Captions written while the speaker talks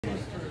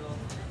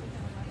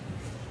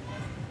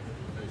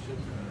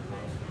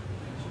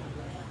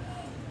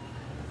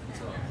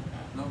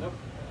No. Nope.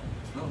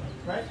 No.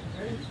 Right?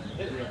 Ready?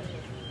 Hit it.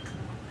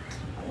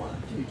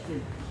 1, 2,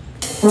 3.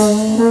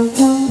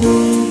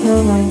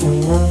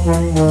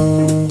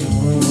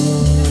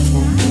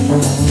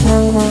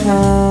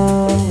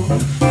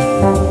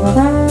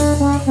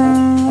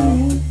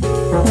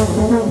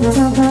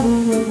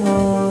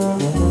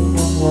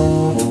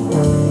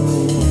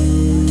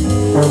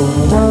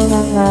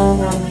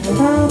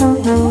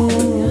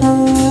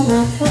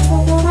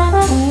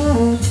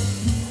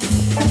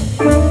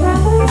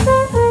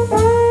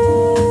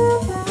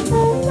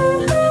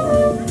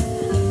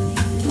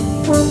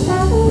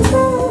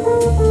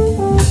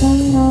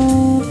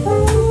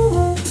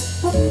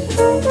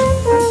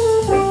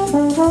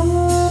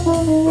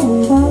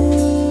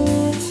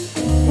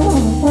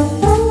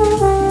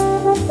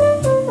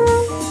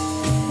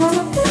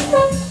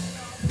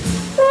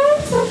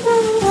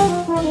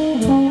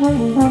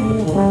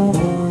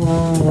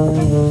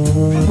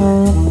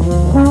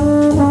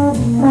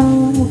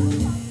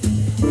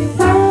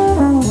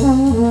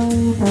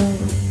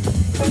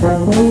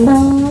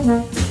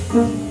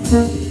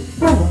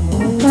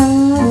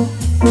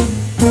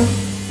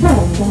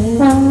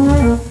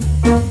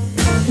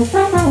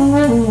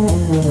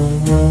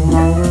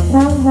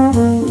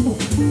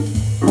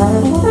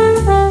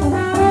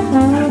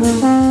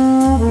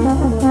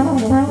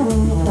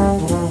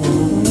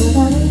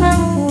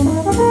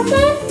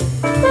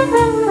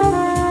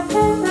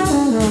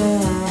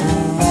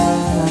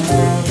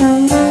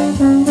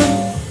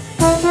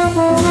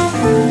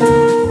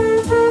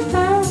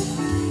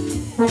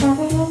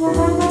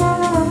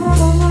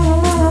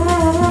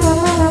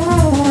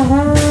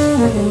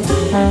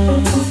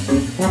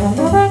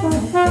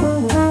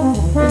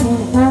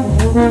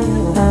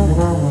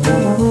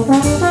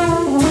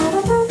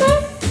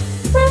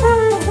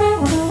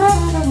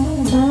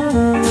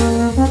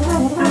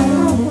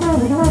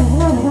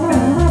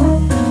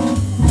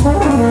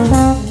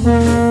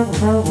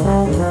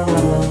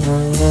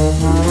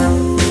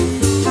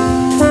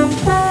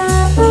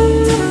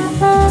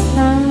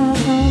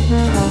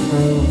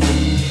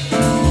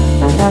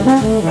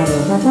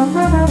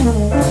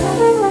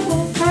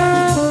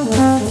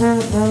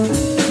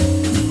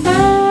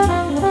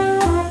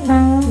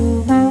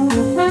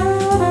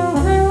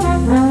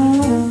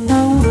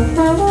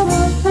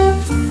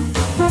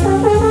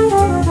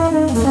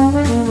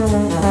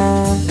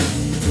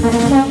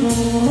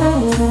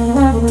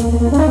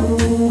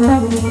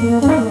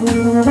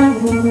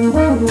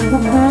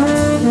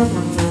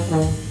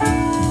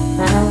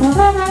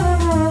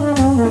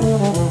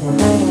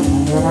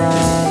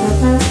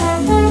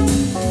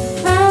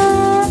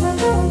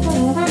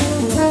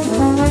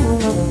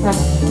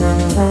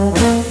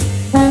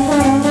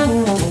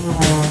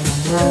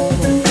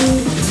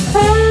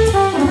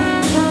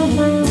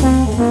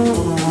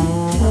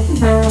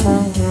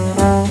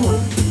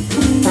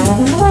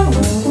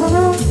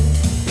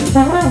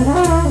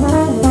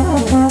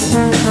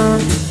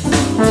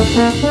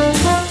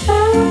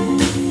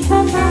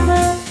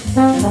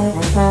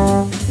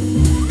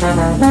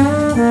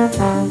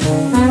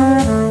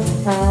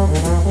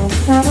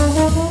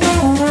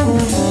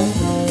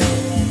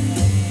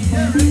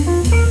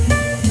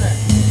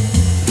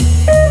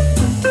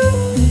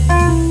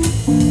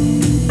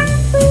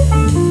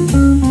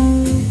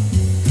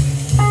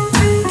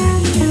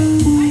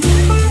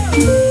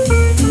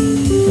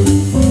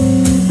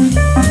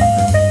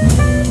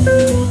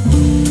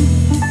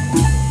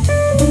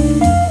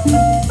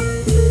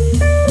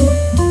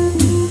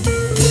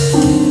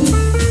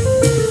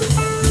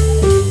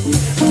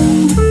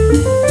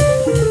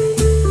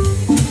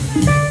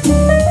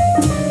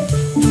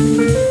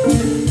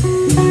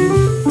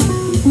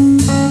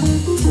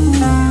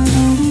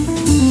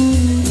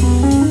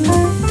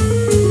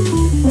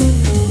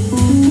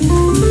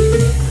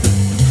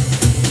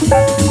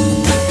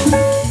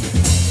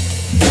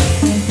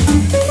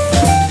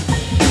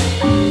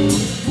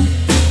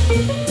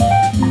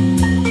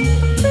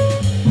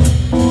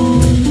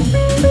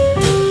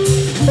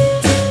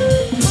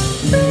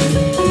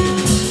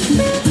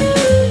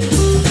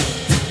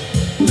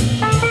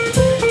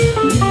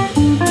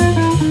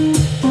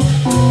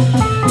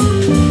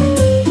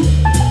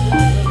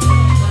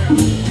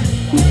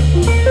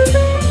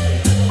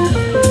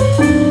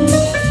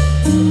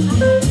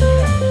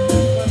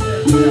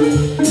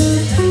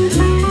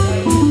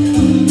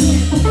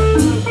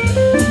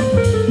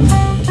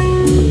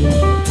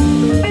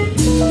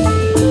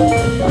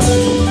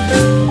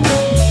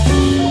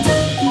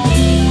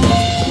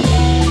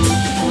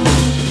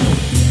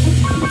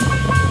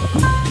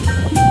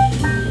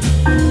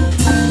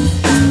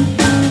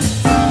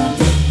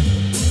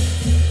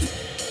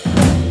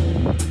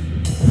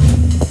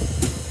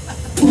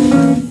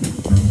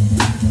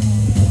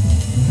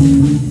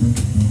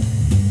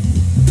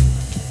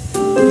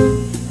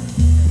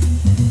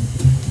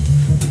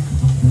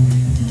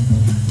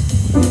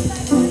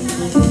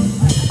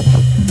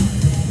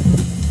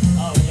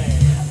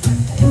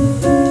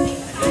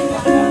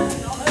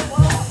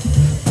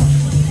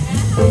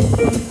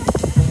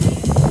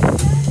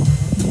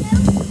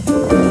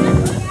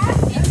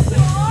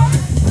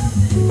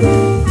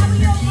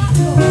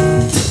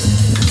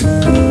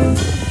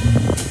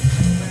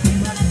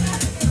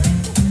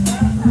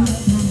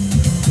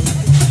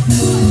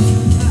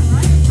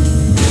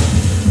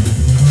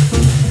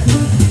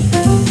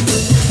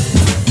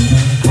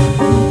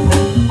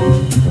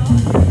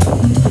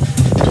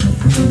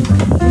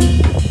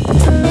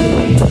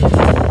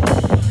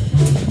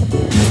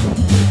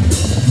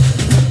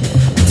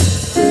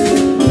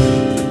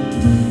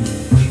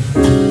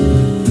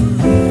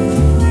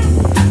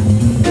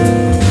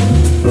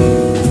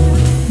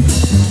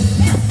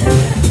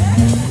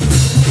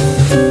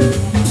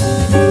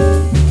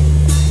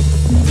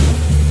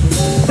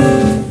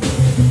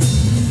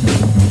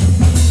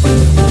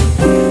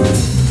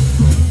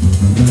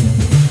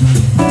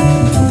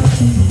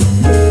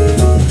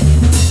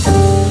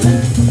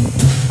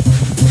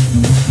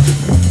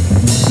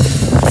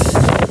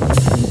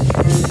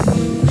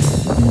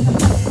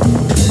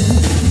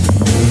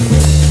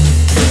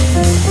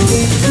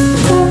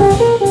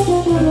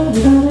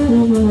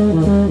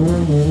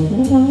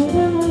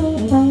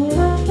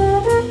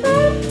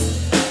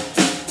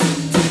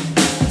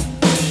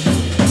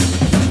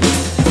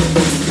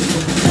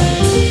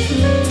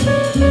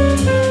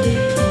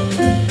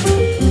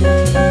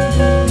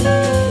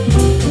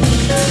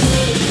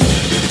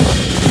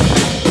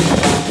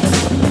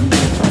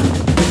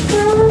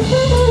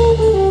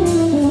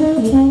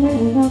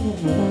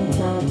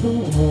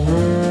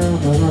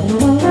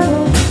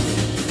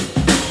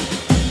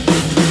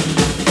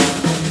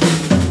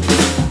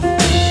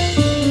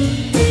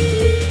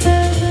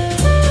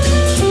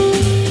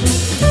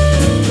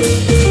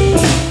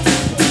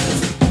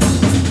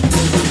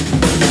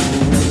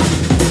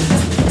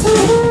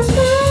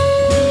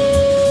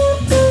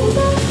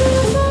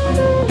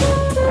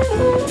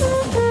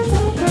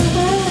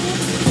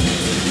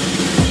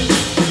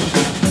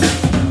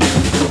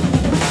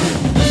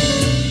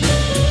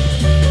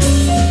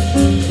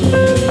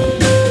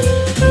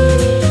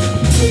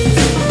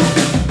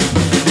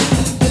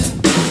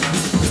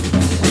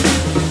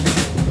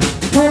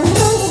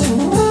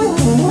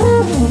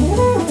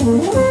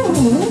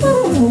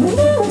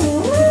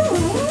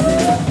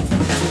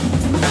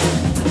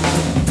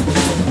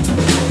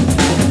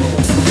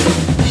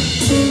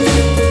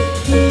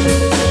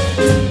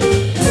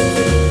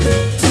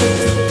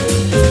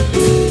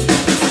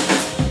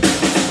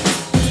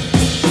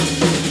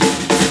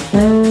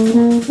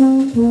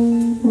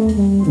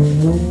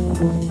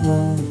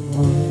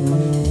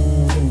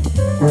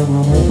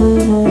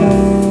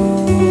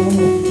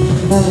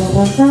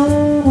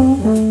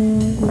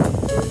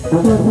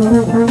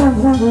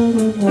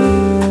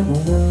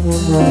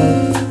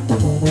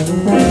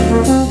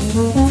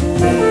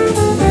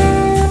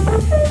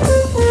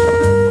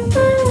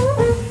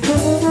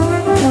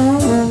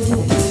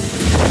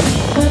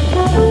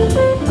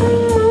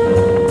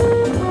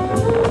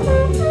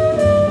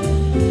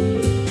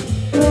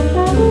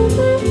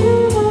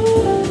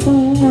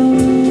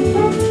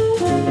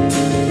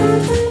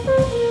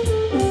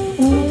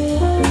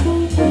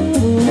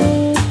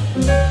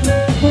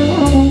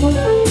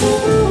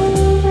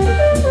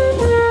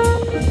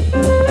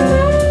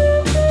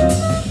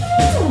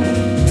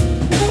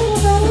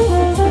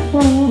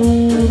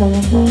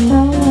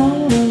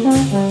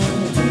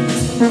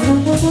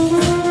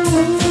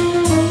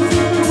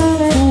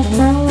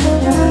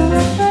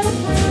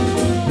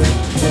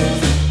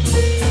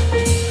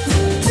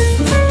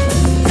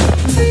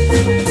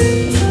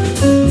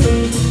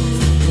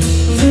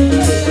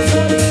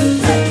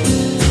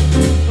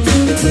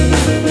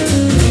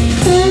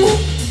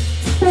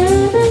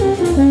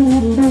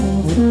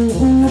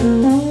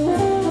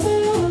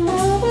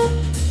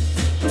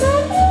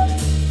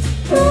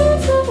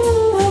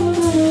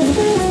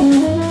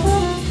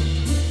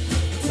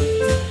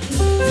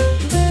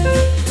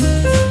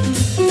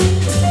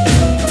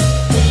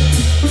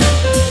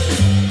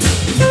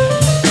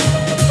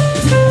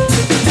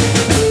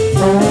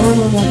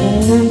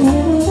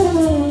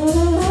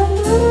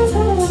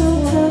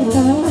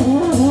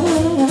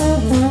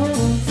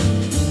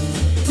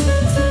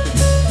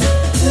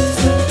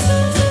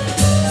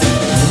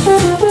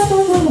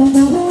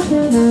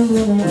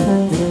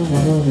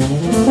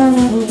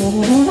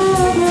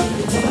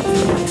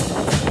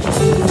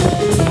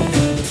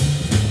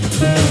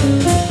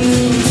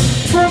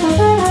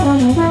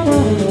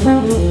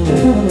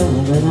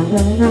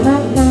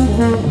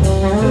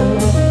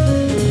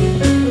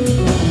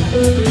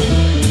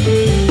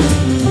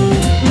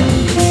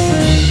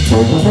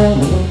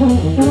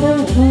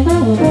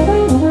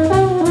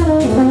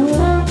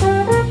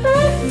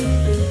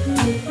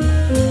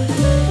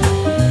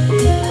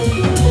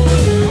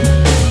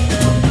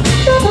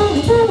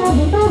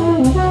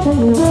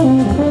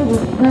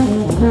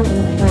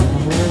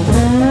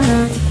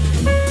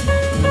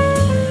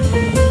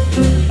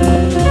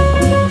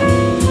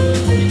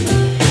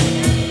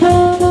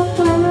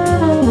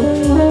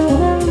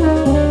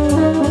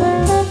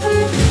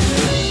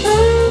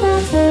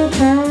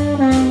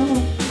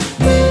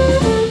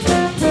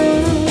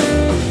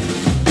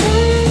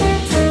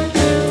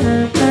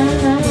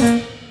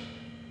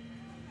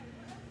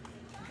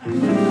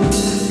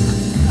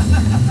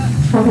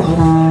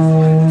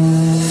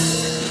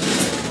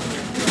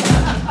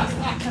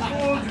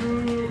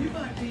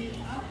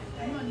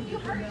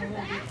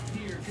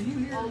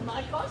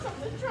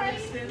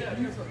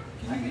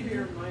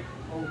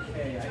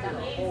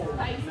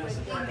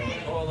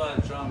 Hold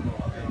on, trombone.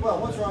 Well,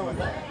 what's wrong with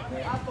that?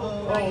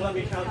 Oh, let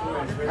me count the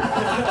words. I'm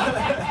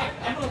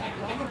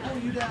gonna pull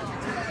you down.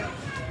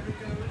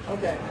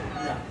 Okay,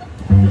 yeah.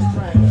 I'm just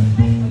trying to.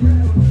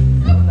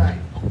 Right.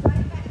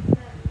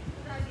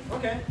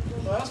 Okay,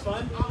 well that's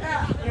fun.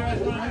 Yeah. You guys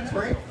want to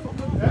Break.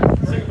 Yeah,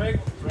 take a break.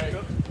 Break.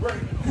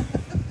 Break.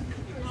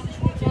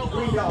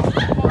 3 y'all.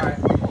 All right.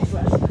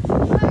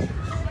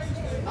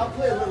 I'll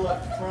play a little up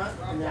front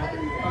and then I'll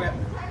bring you back.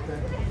 Okay.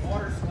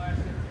 Water splash.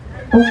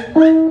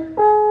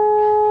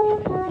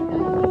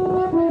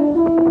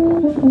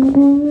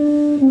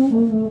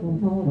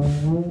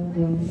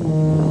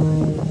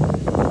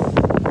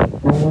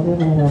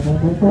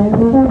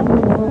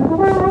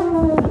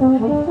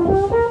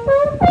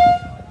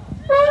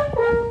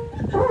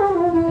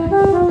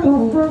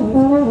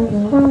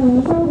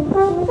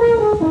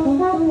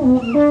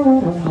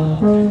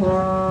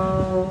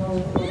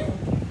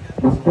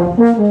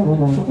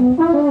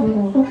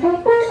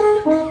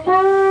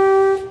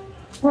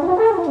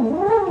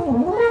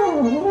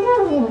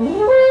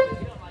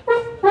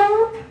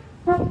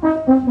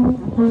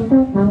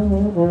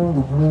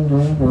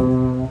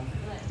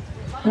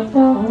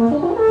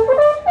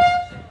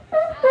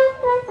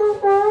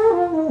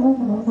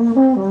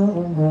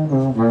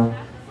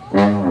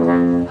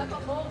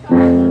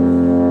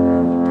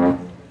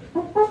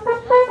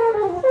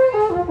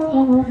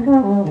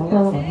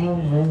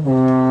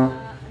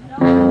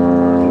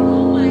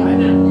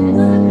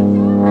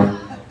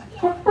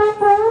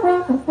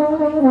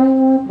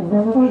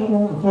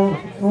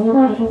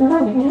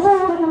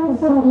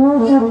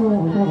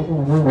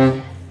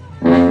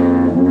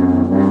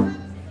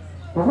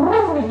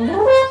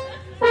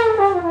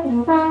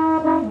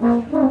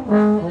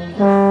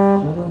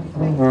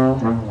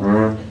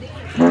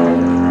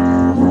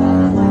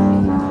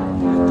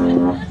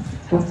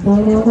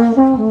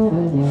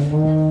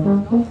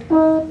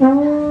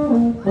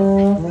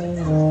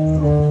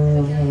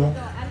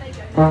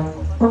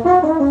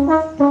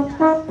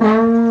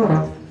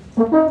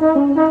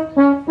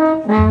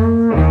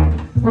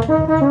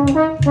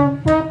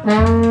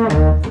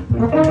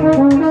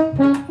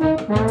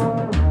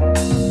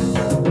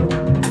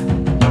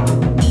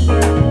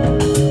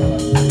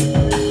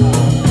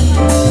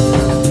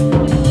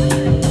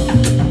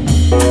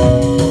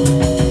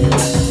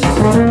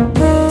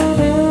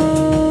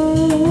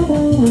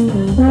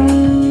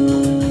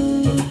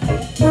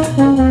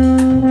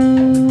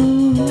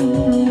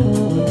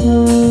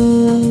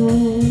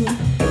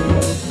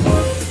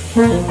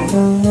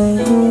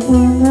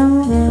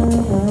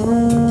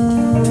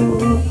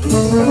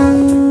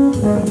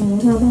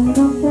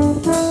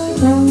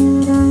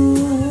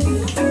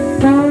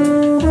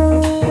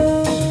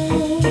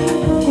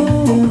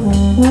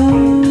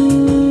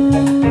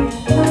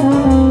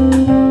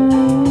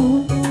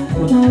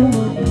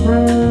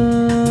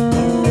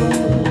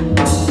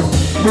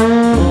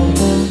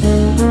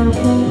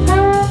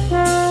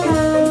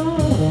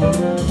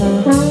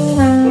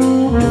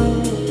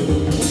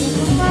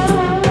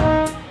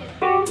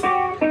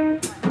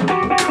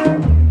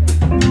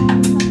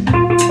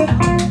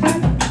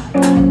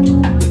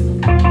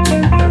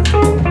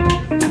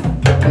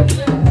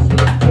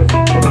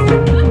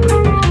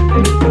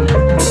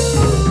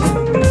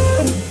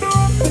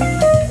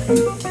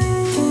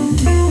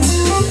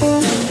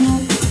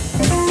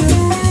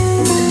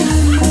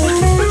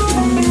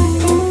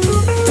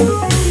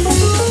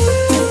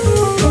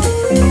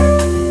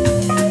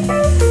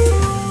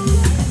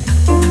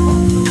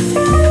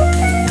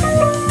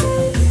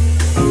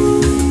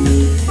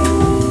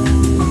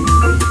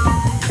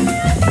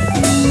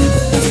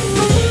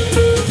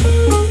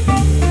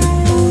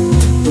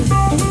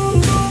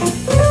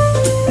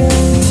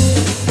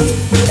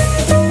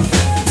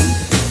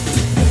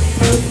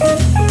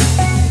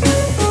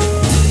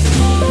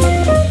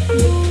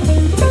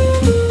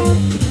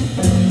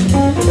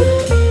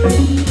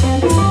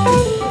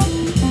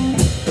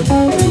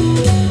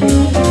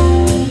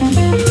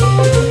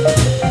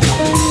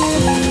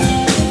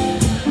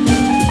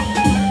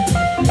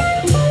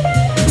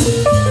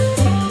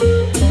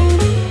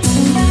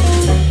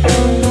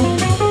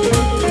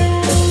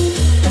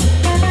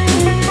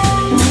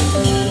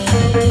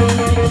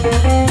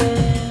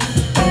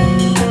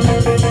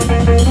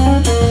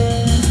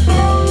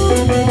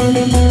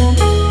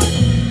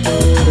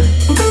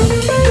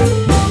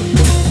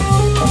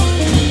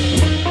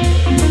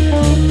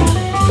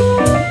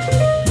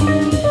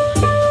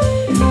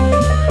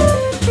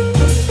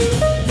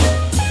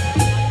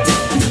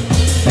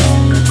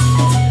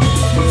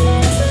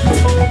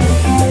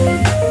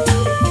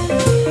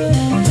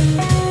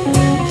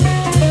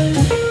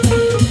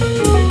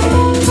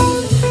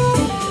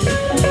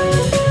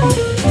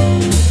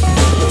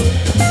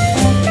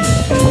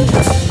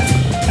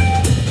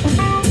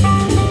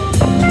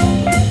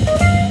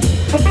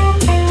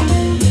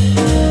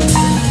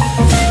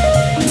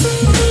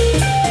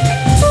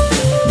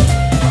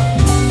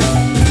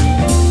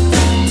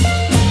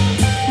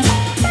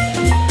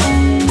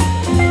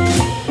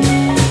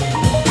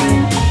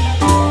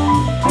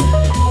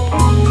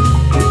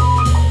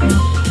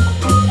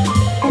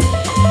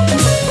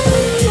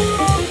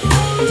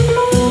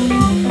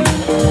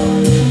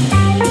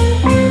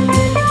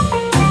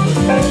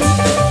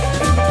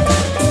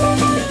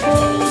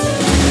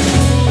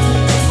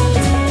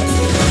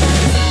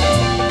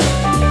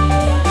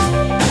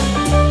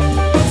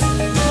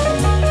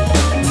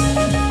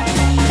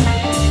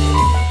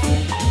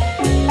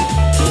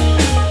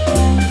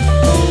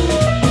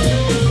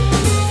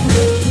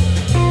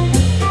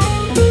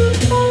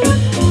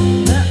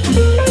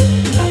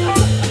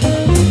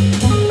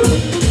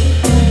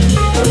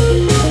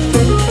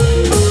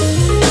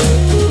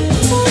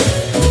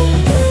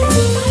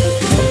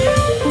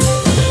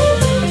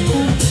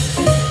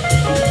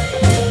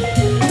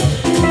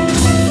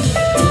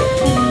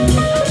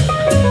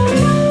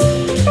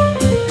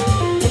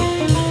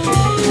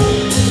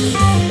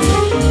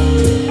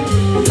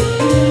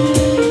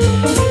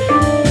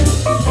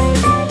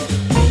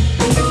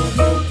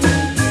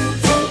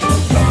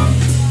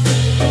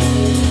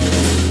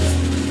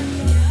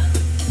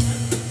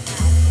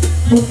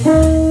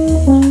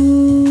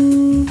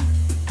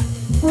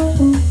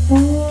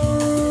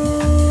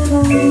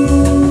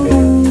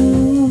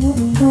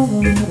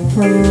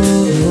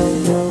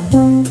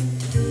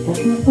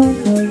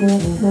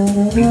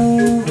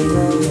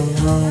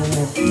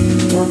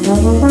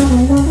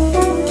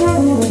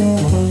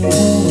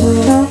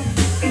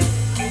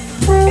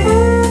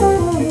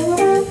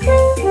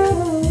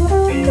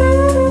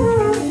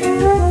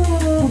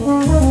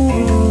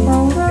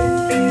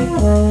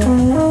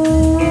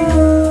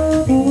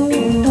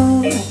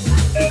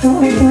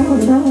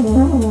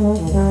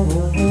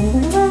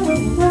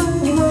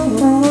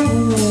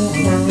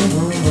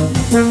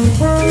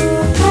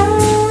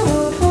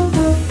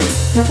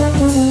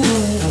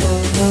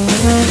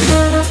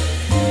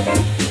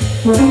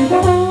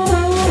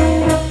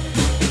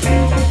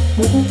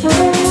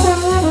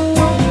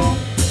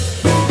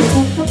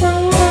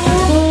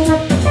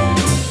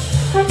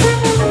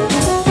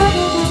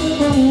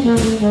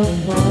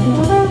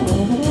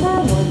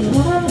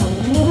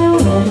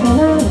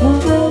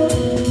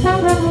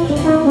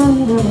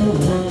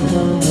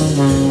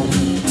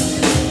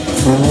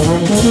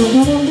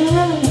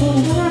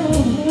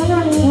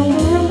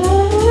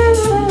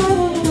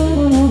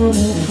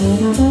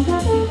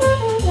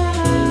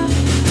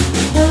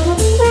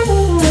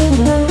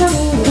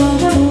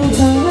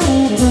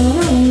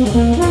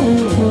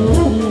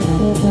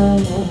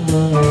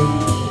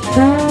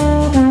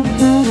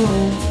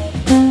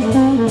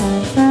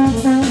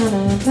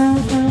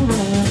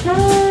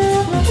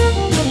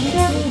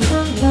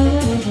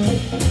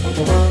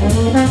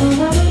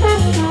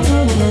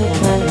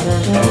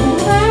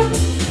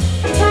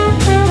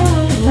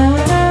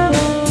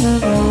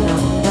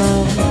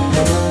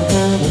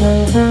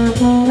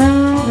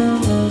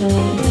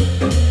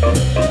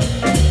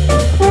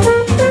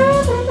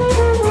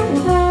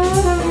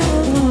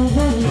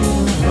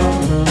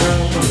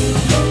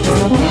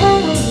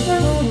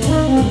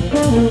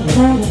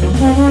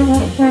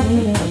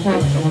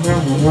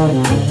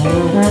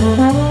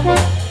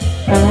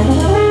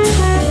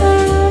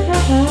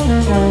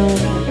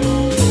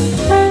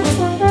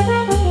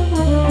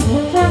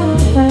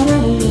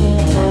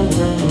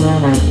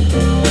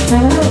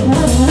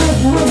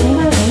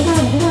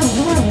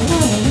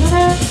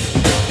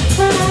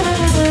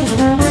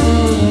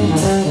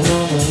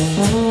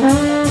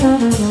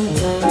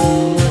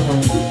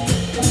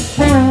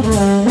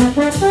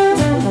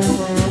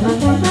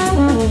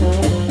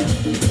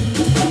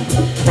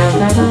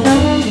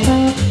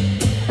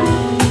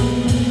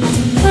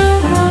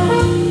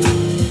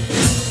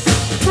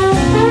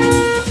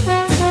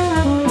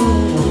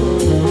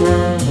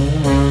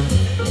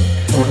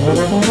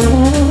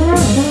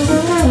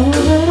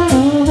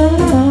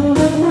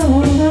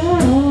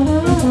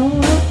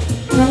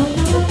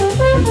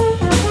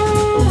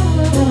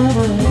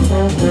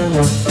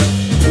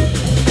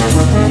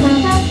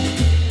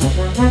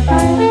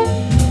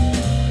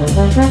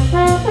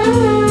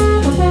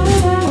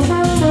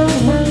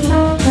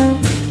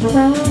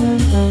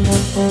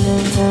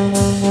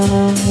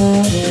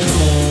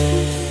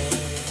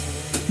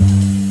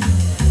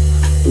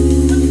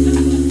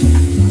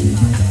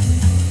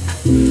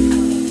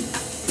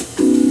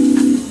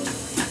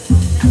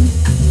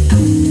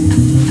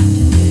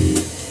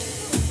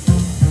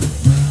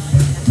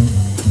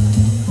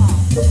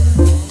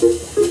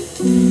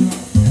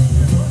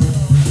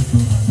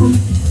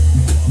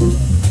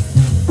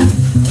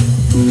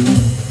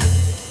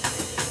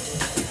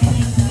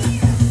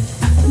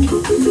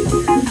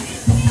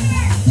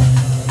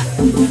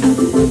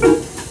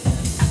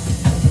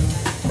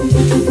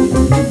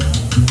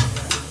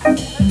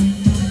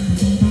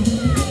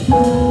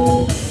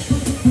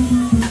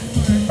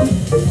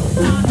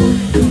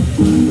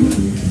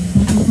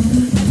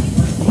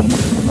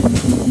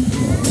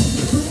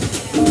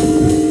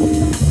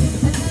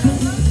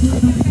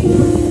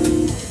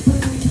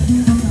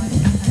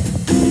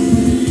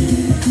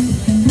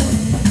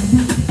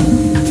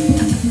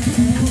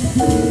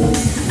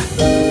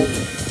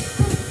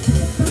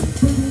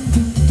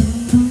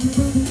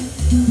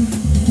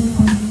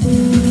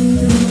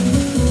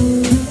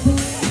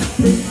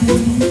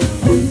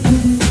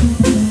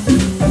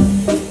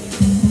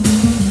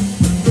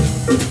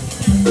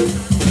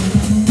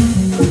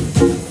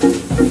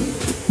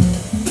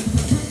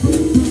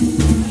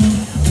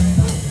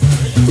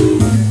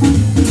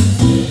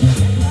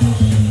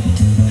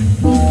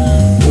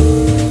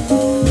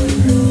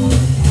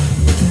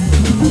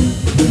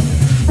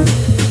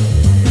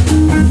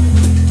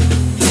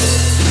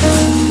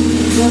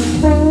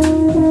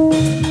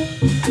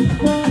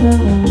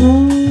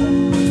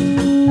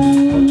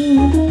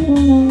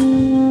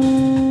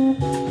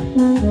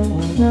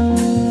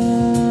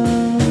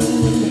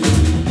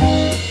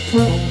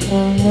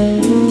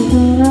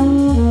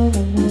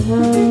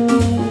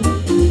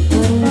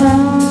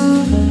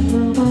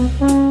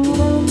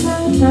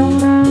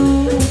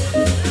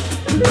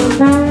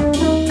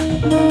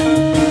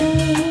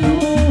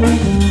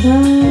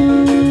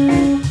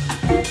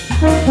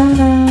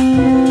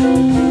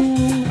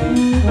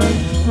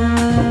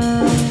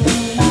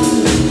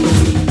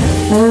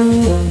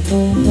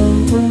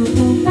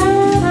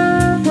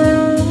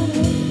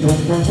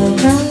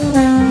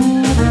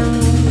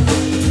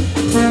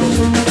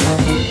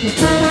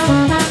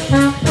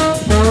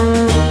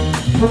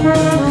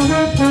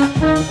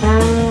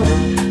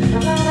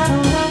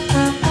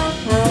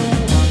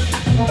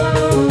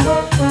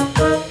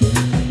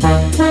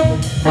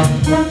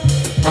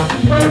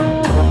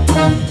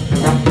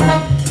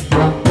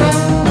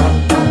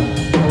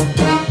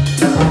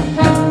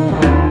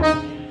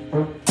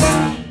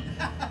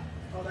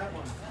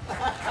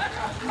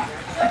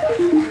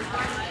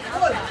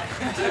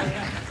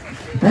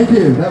 Thank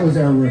you. That was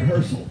our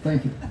rehearsal.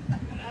 Thank you.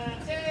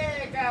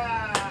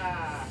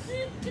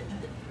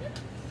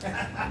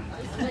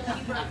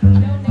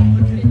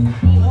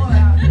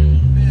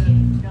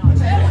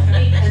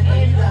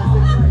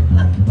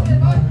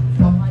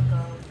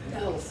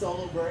 Little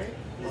solo break.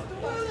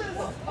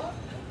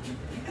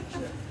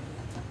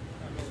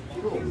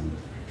 Cool.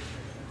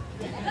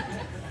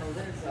 Oh,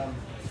 there's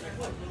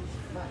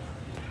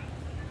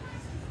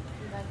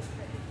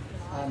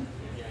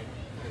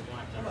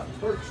how about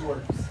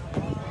Birchworks?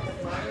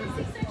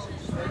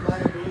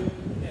 Minor blue.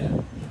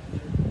 Yeah.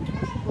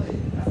 Play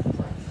after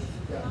practice.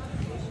 Yeah.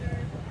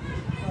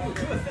 Oh,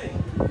 do a thing.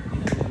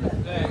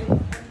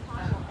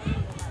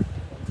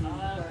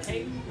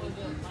 Kate was a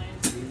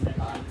Lions season.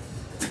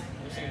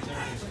 We're saying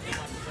Saturday,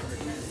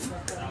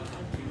 that was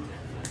on Tuesday.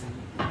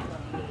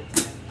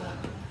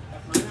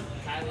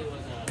 Kylie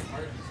was a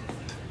art.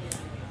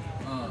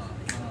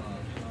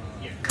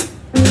 Yeah.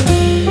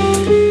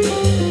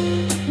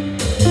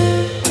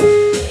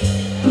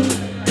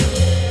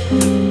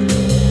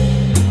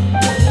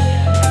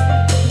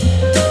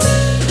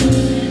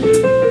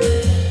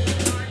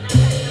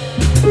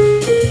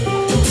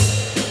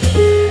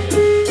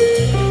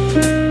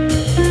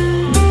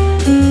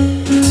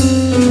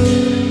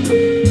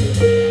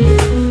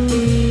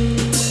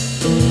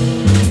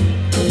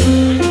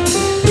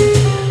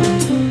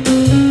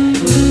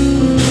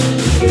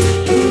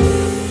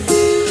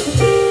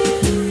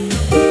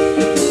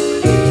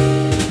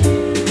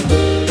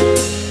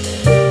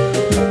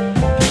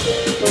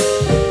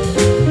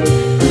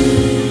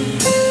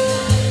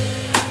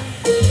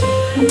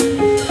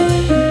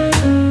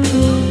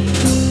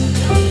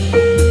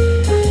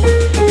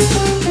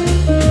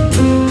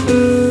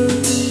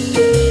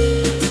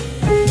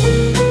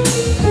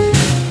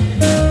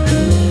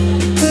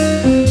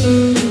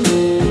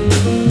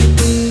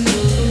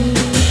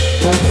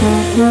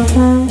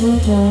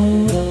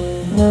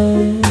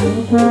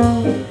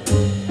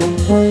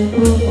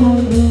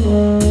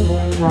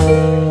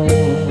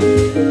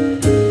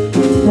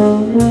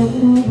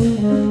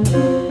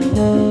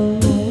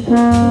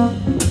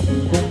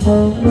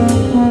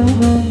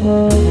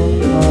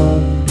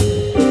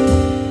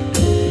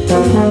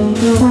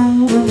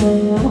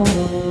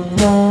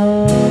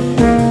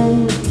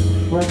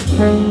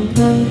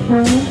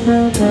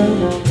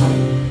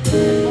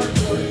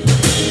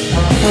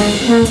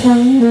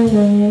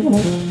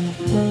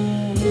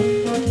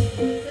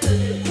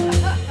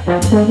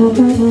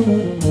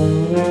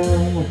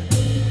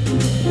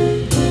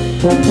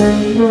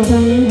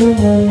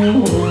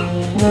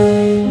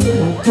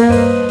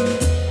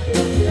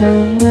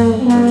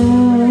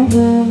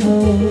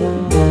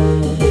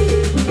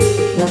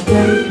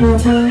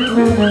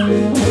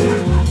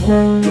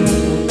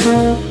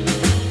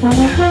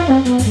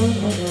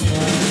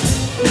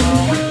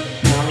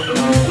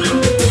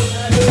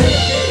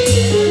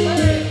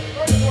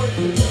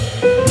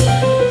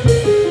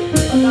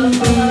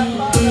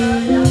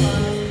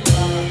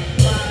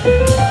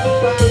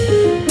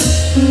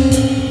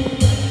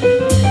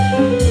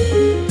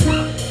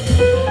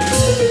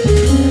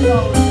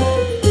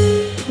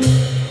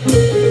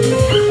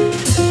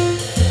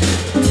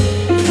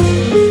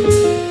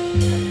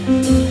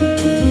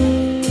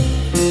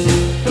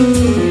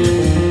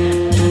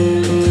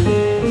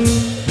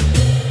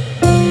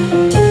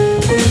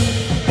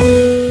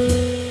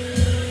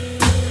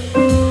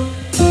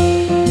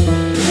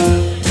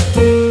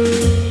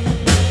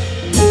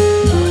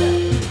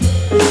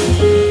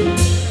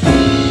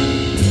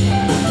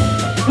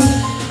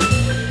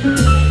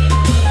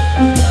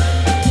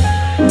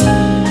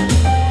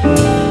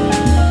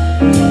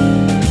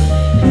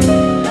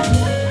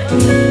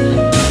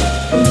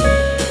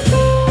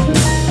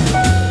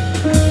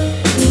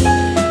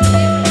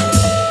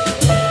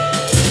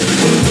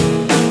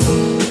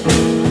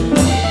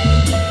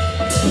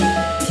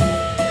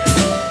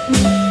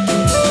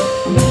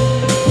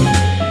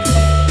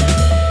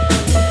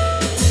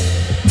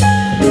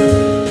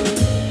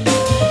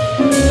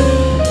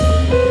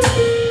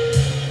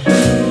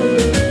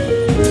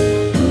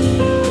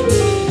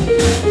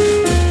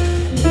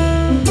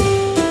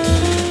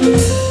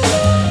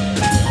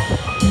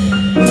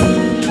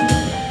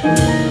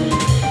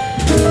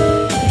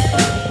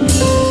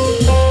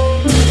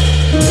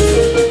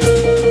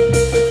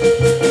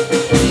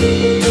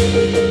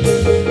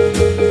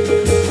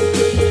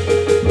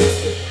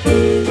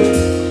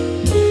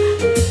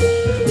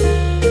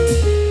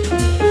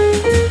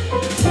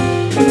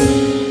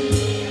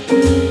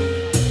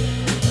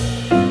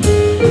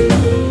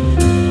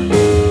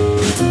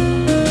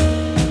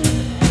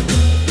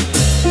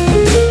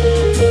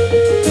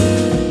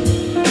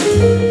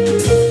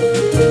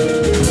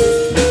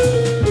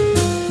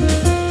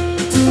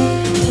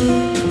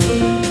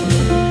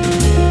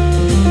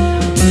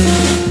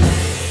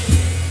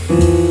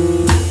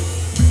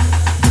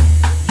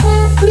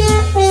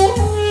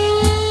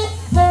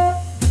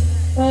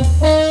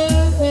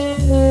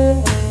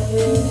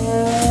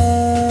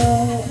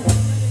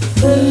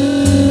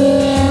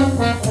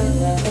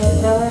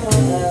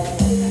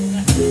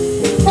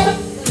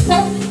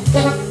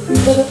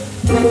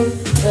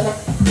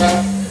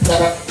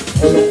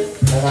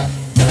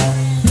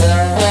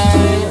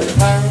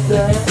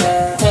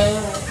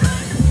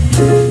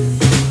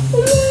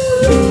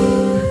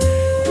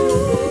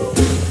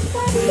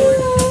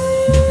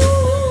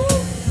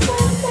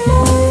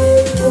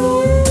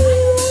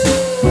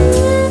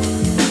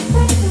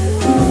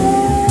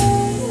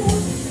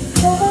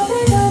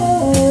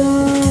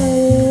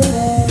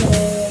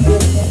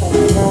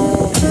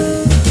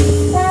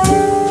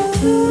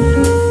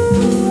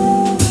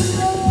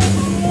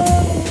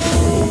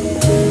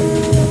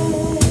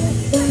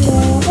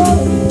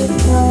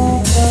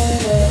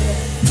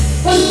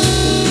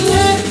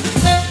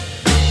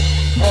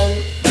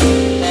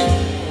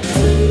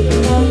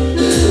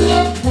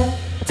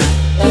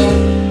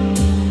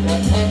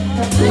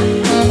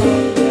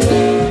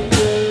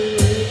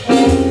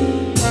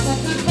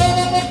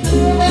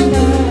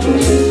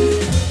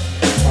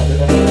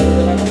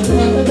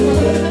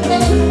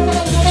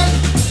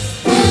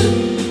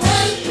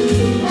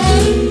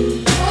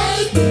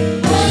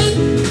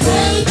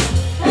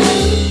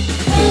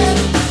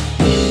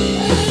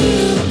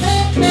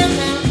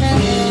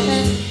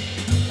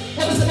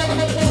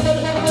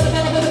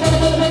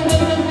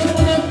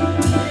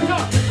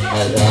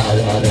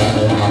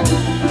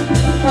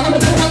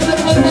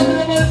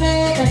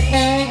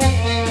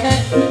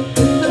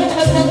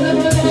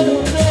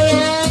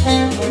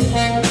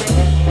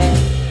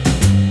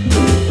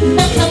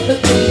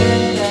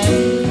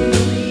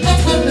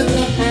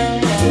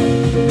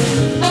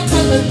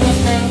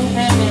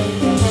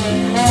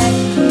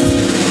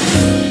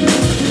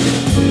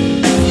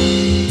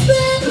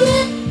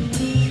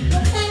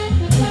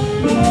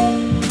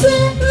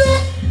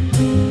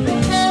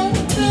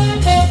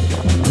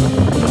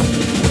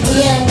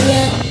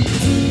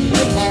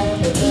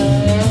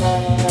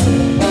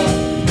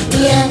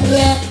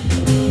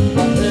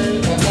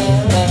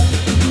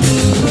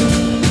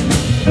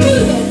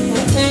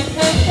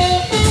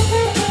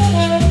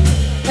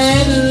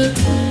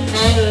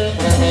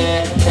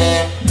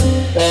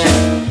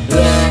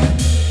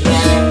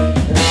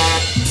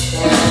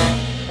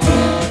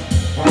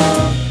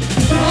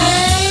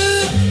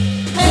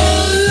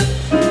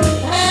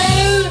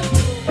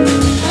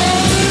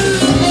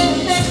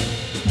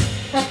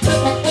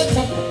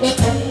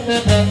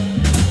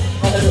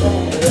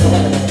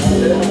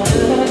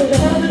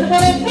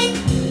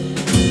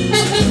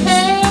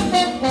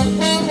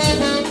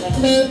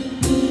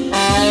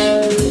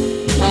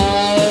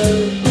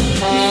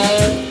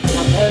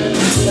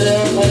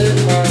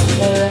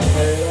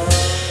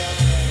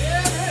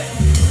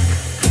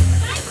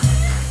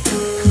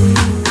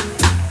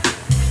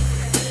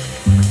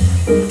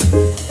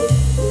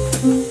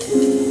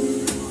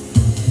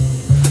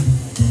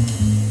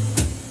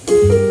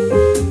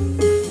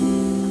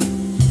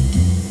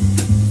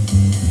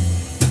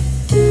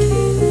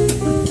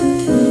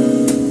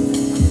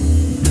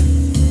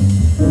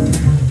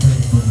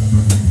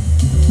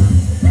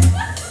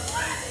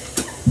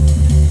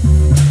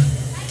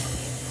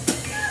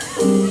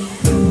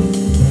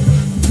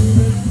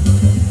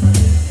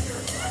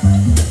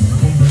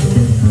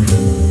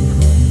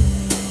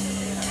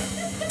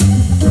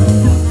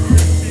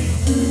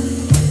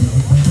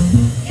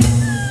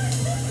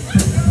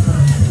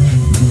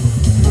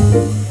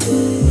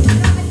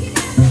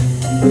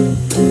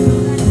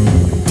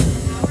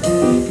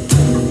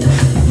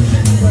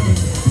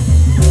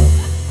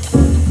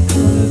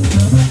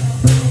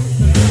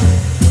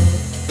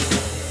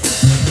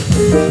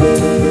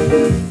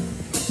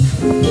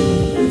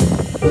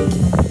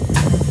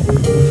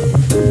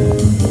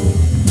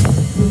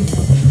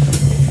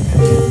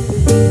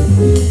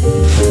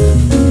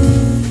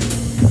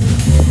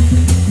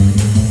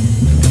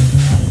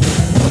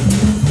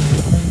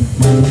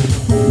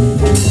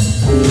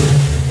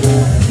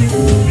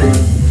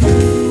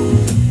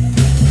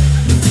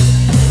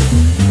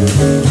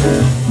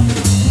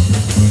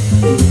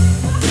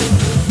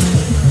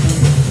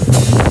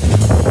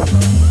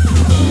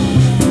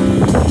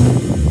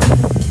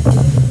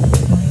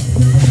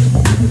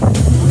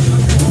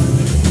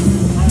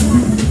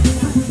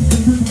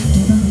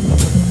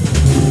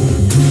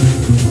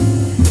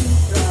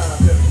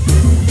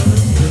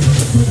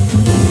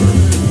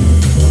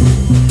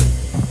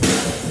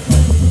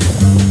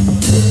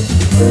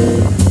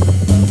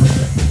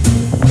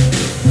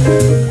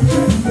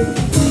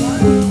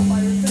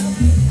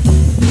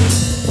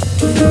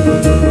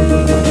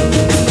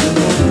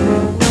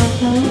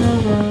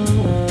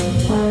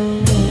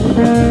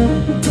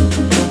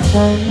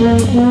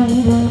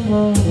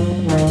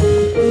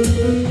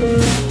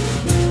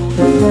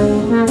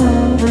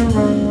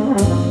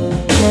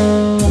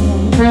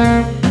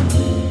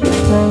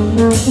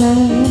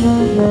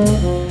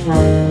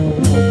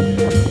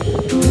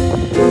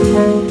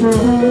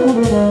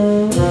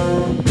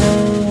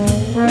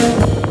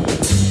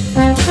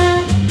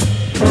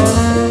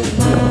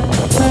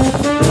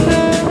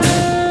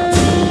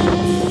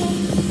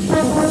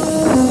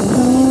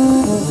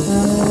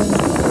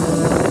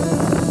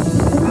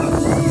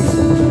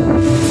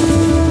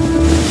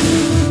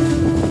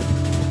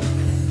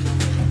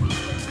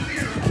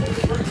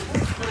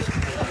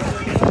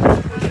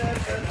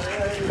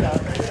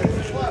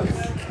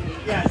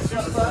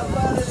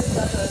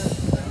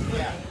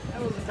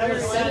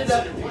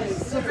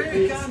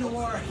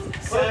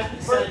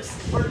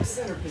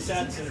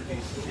 Sad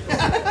centerpiece.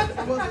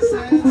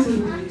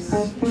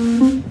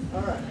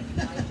 Alright.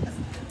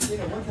 You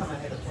know, one time I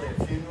had to play a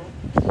funeral,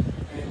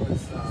 and it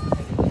was, I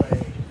had to play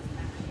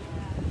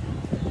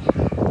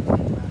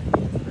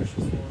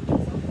Precious Lord.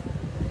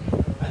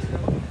 I just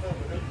got looking for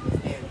it,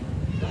 and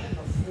right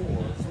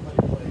before, somebody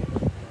played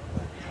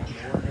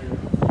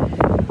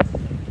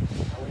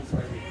I was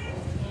ready to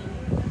call.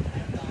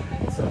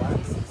 So I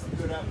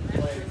stood up and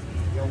played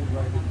the old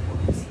record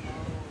chorus.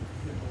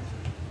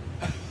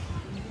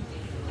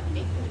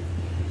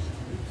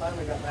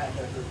 Finally got back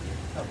after a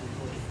couple of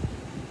weeks.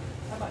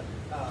 How about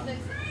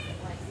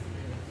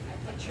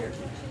a chair?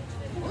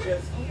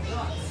 Just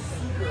not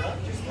super up,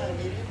 just kind of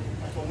medium,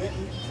 like a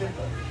Winton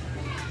tempo.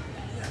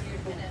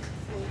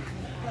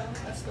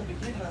 That's the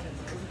beginning of it.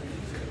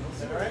 Is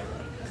that all right?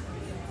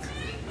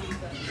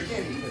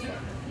 Beginning tempo.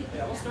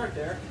 Yeah, we'll start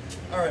there.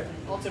 All right.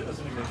 I'll tip us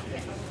in a good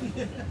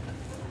shape.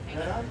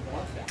 Right on?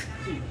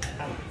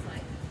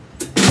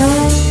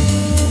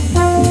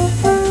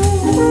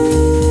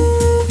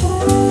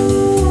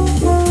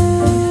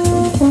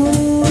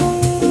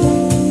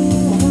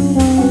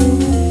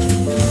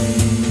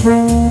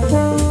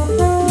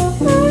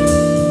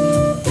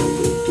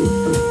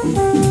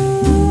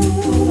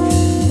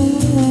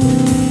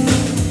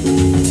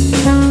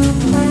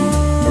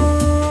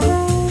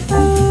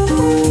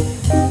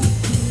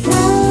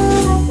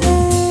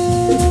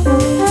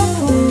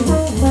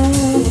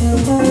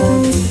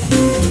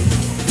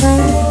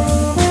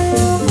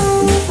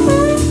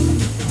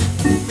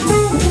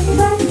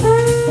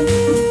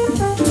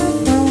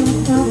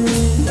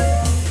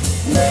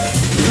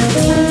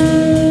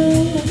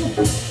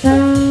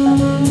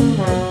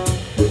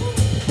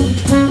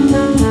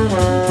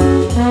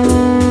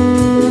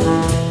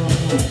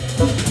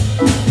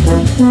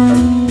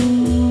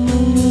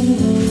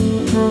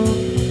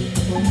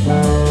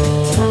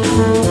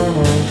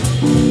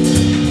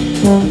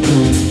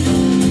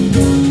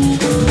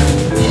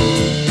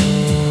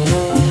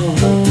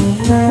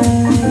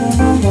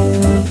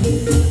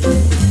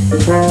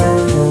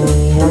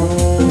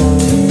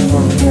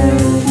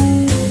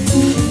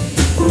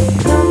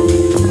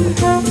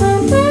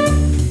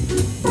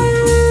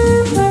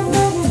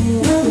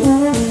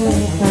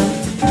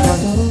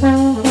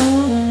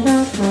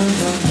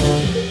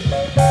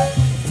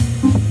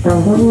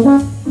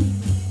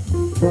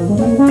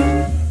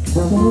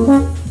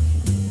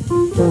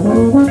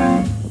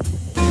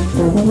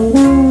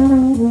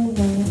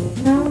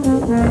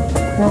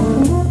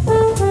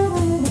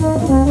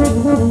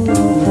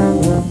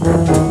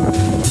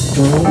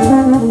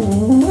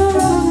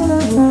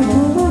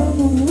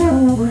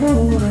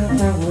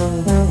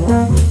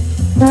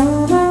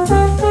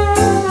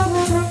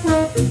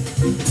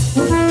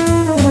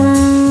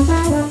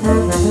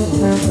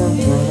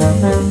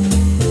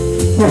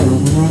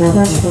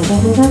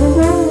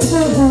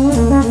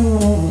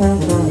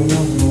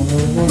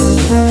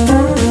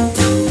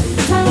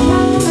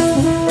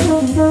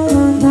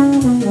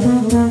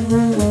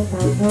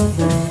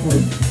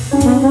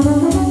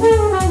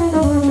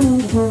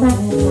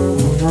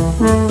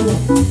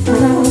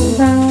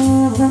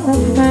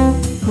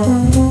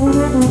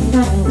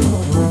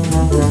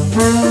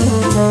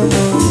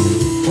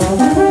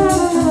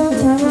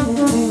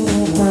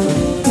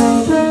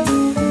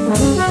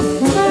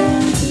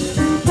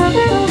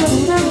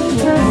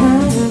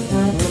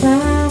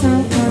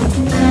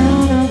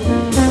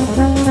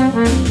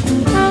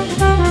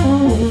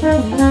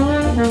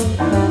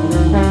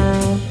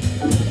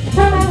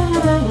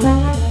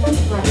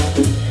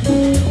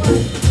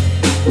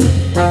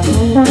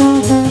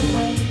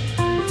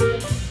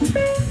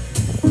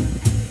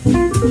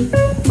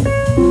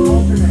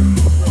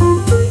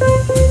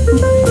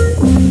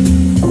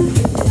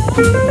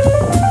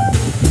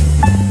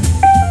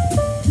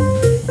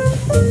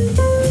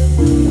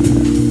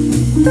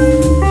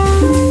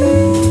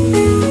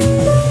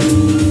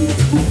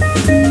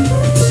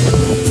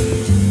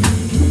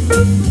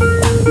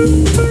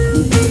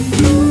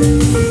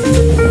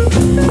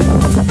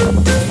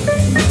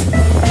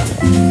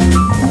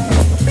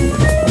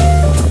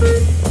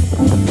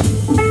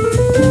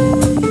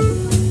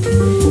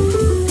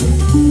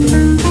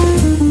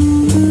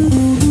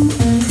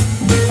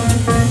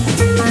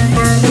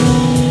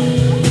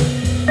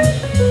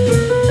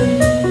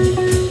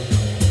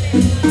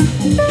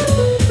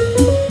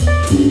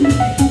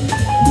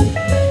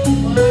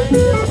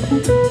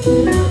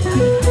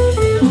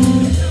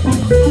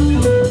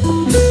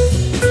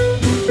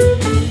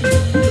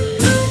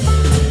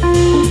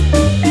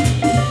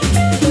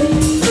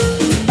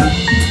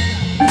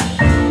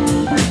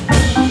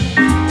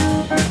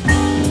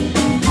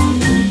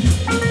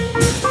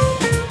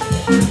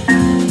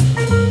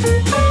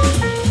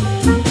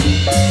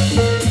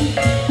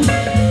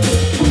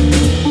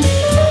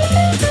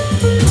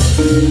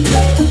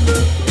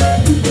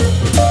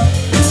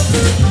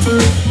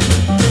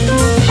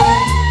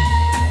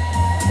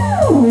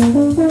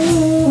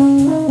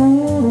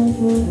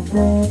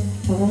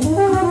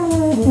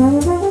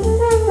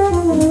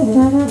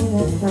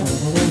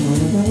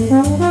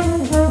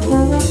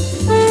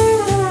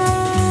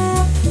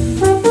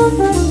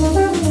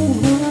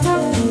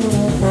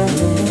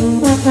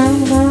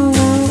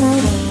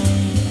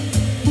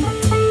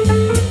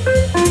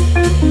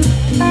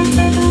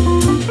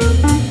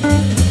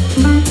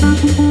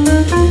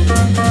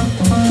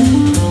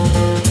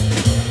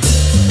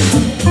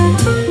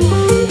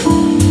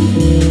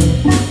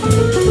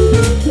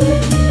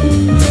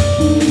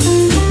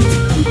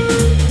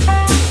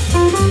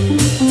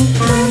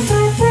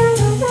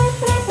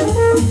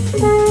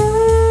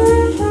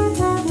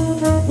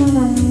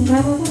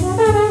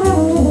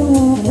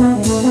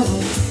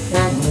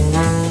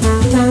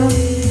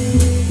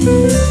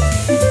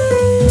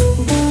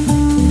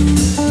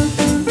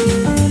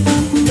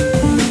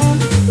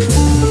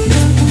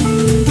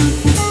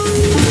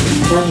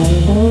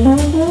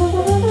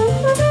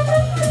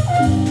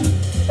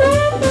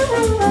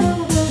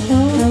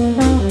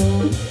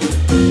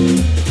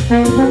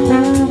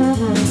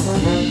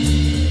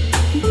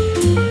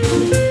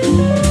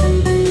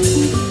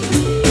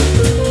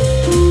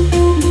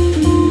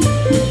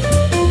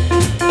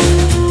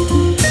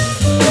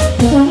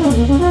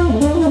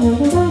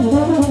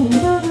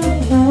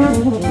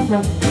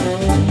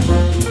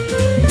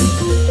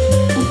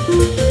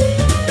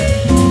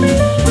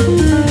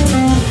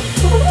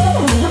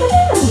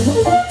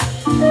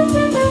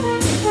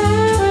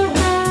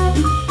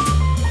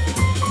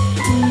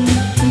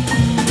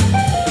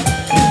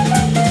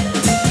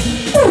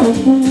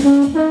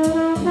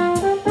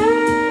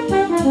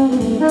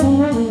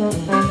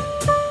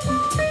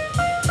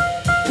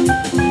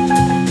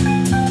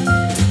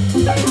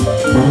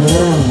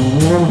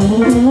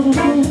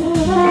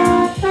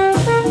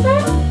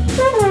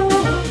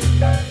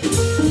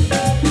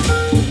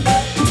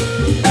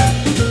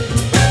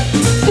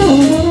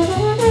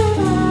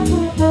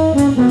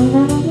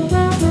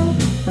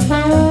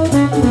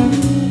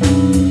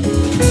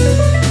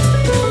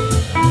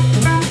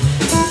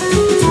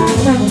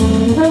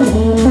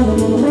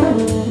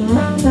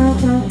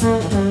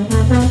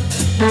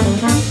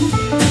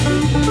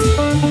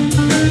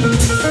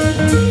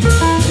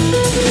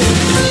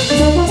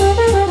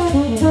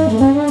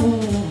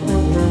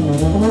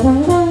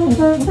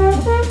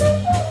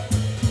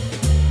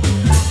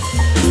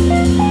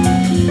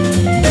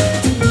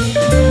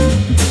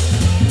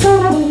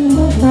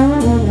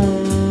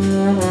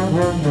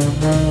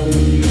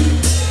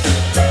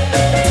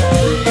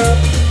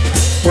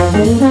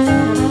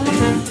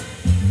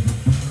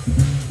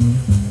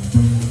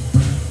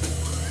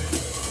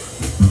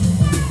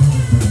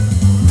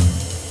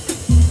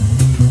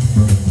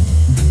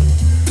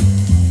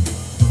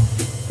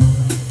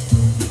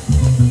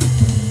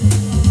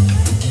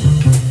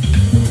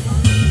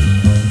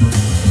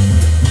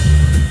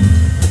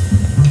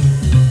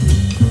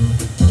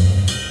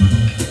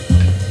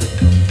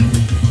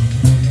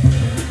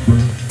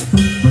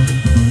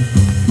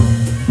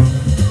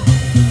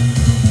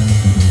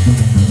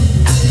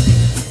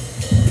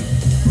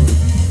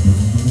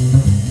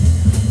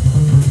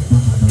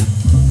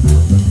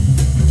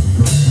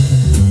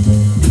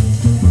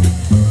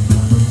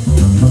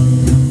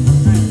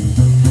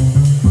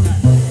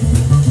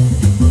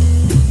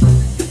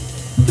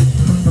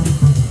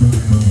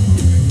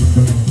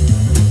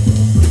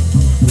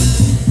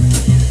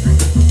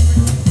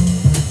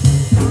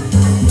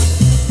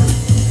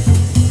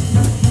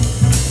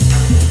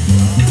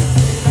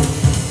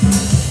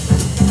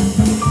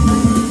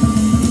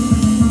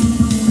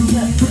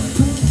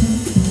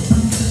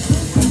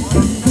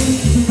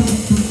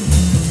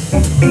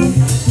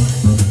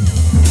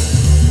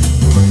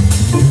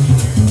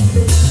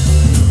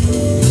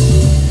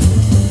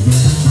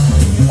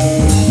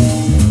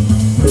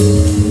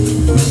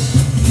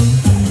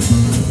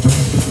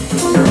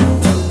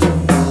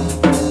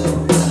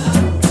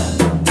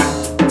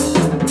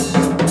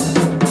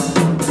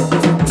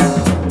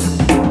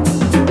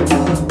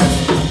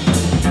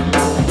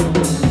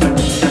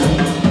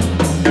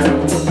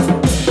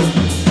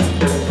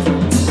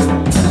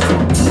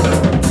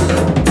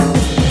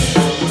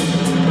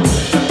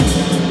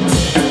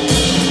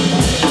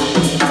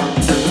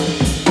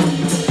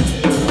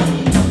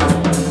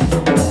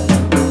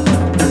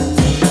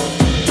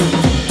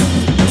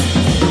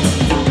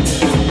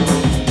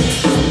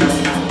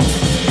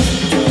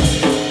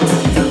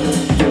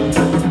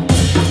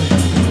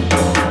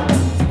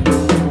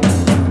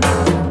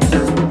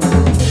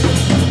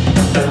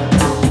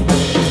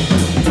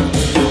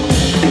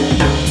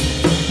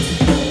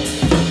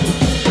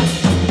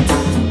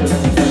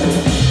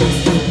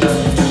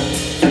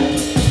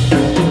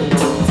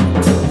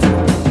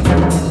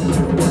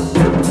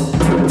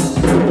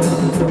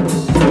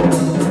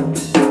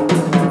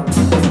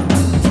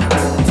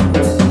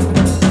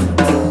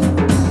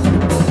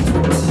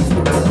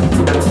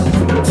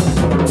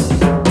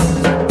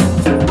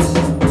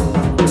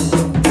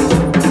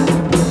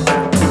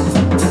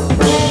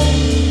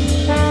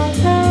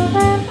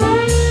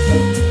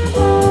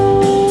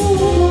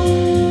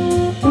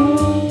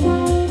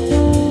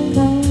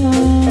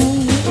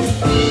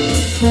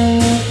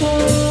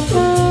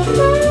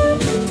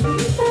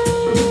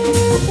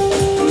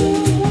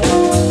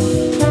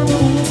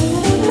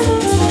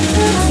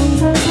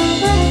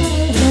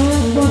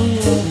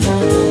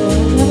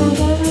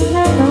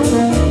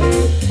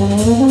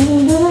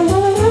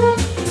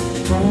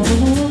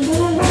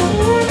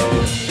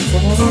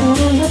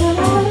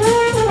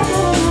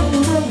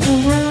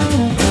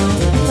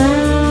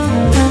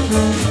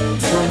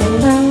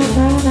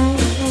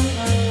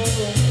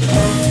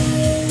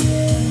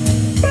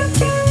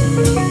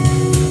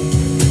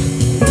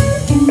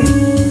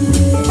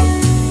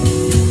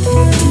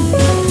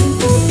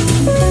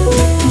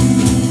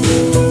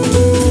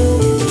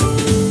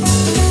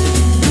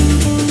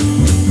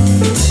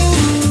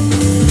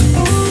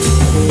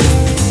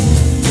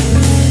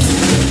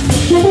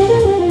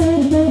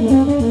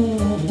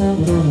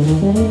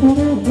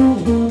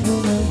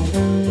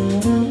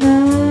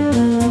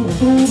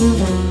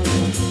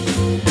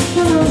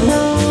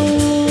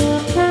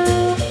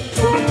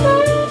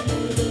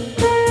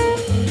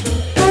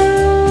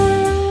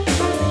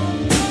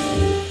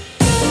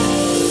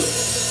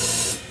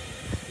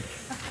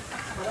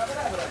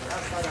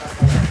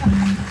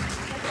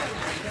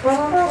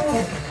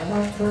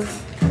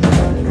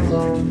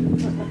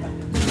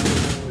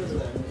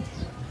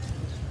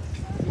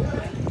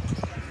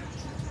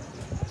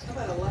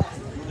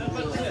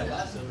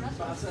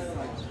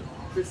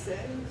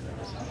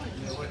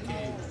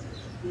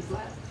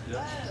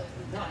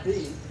 Not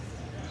B.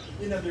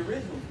 You know, the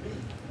original's B,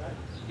 right?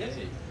 Yeah.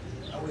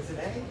 Oh, is it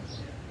A?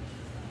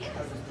 I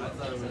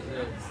thought it was A.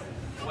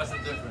 What's the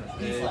difference?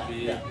 B flat. A, B.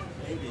 Yeah.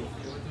 A, B. Yeah,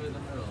 we'll do it in the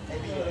middle. A,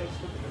 B, A.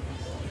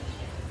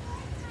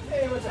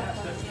 Hey, what's that?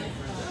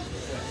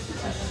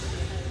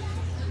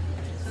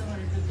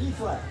 B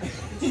flat.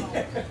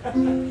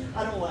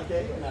 I don't like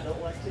A and I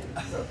don't like B.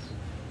 So.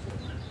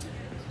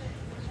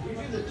 You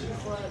do the G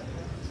flat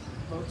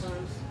both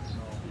times?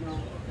 No.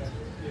 Okay.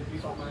 You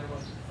thought mine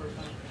was the first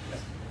time? Yeah.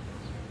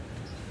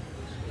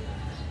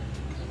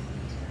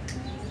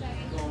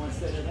 Go on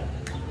instead of that.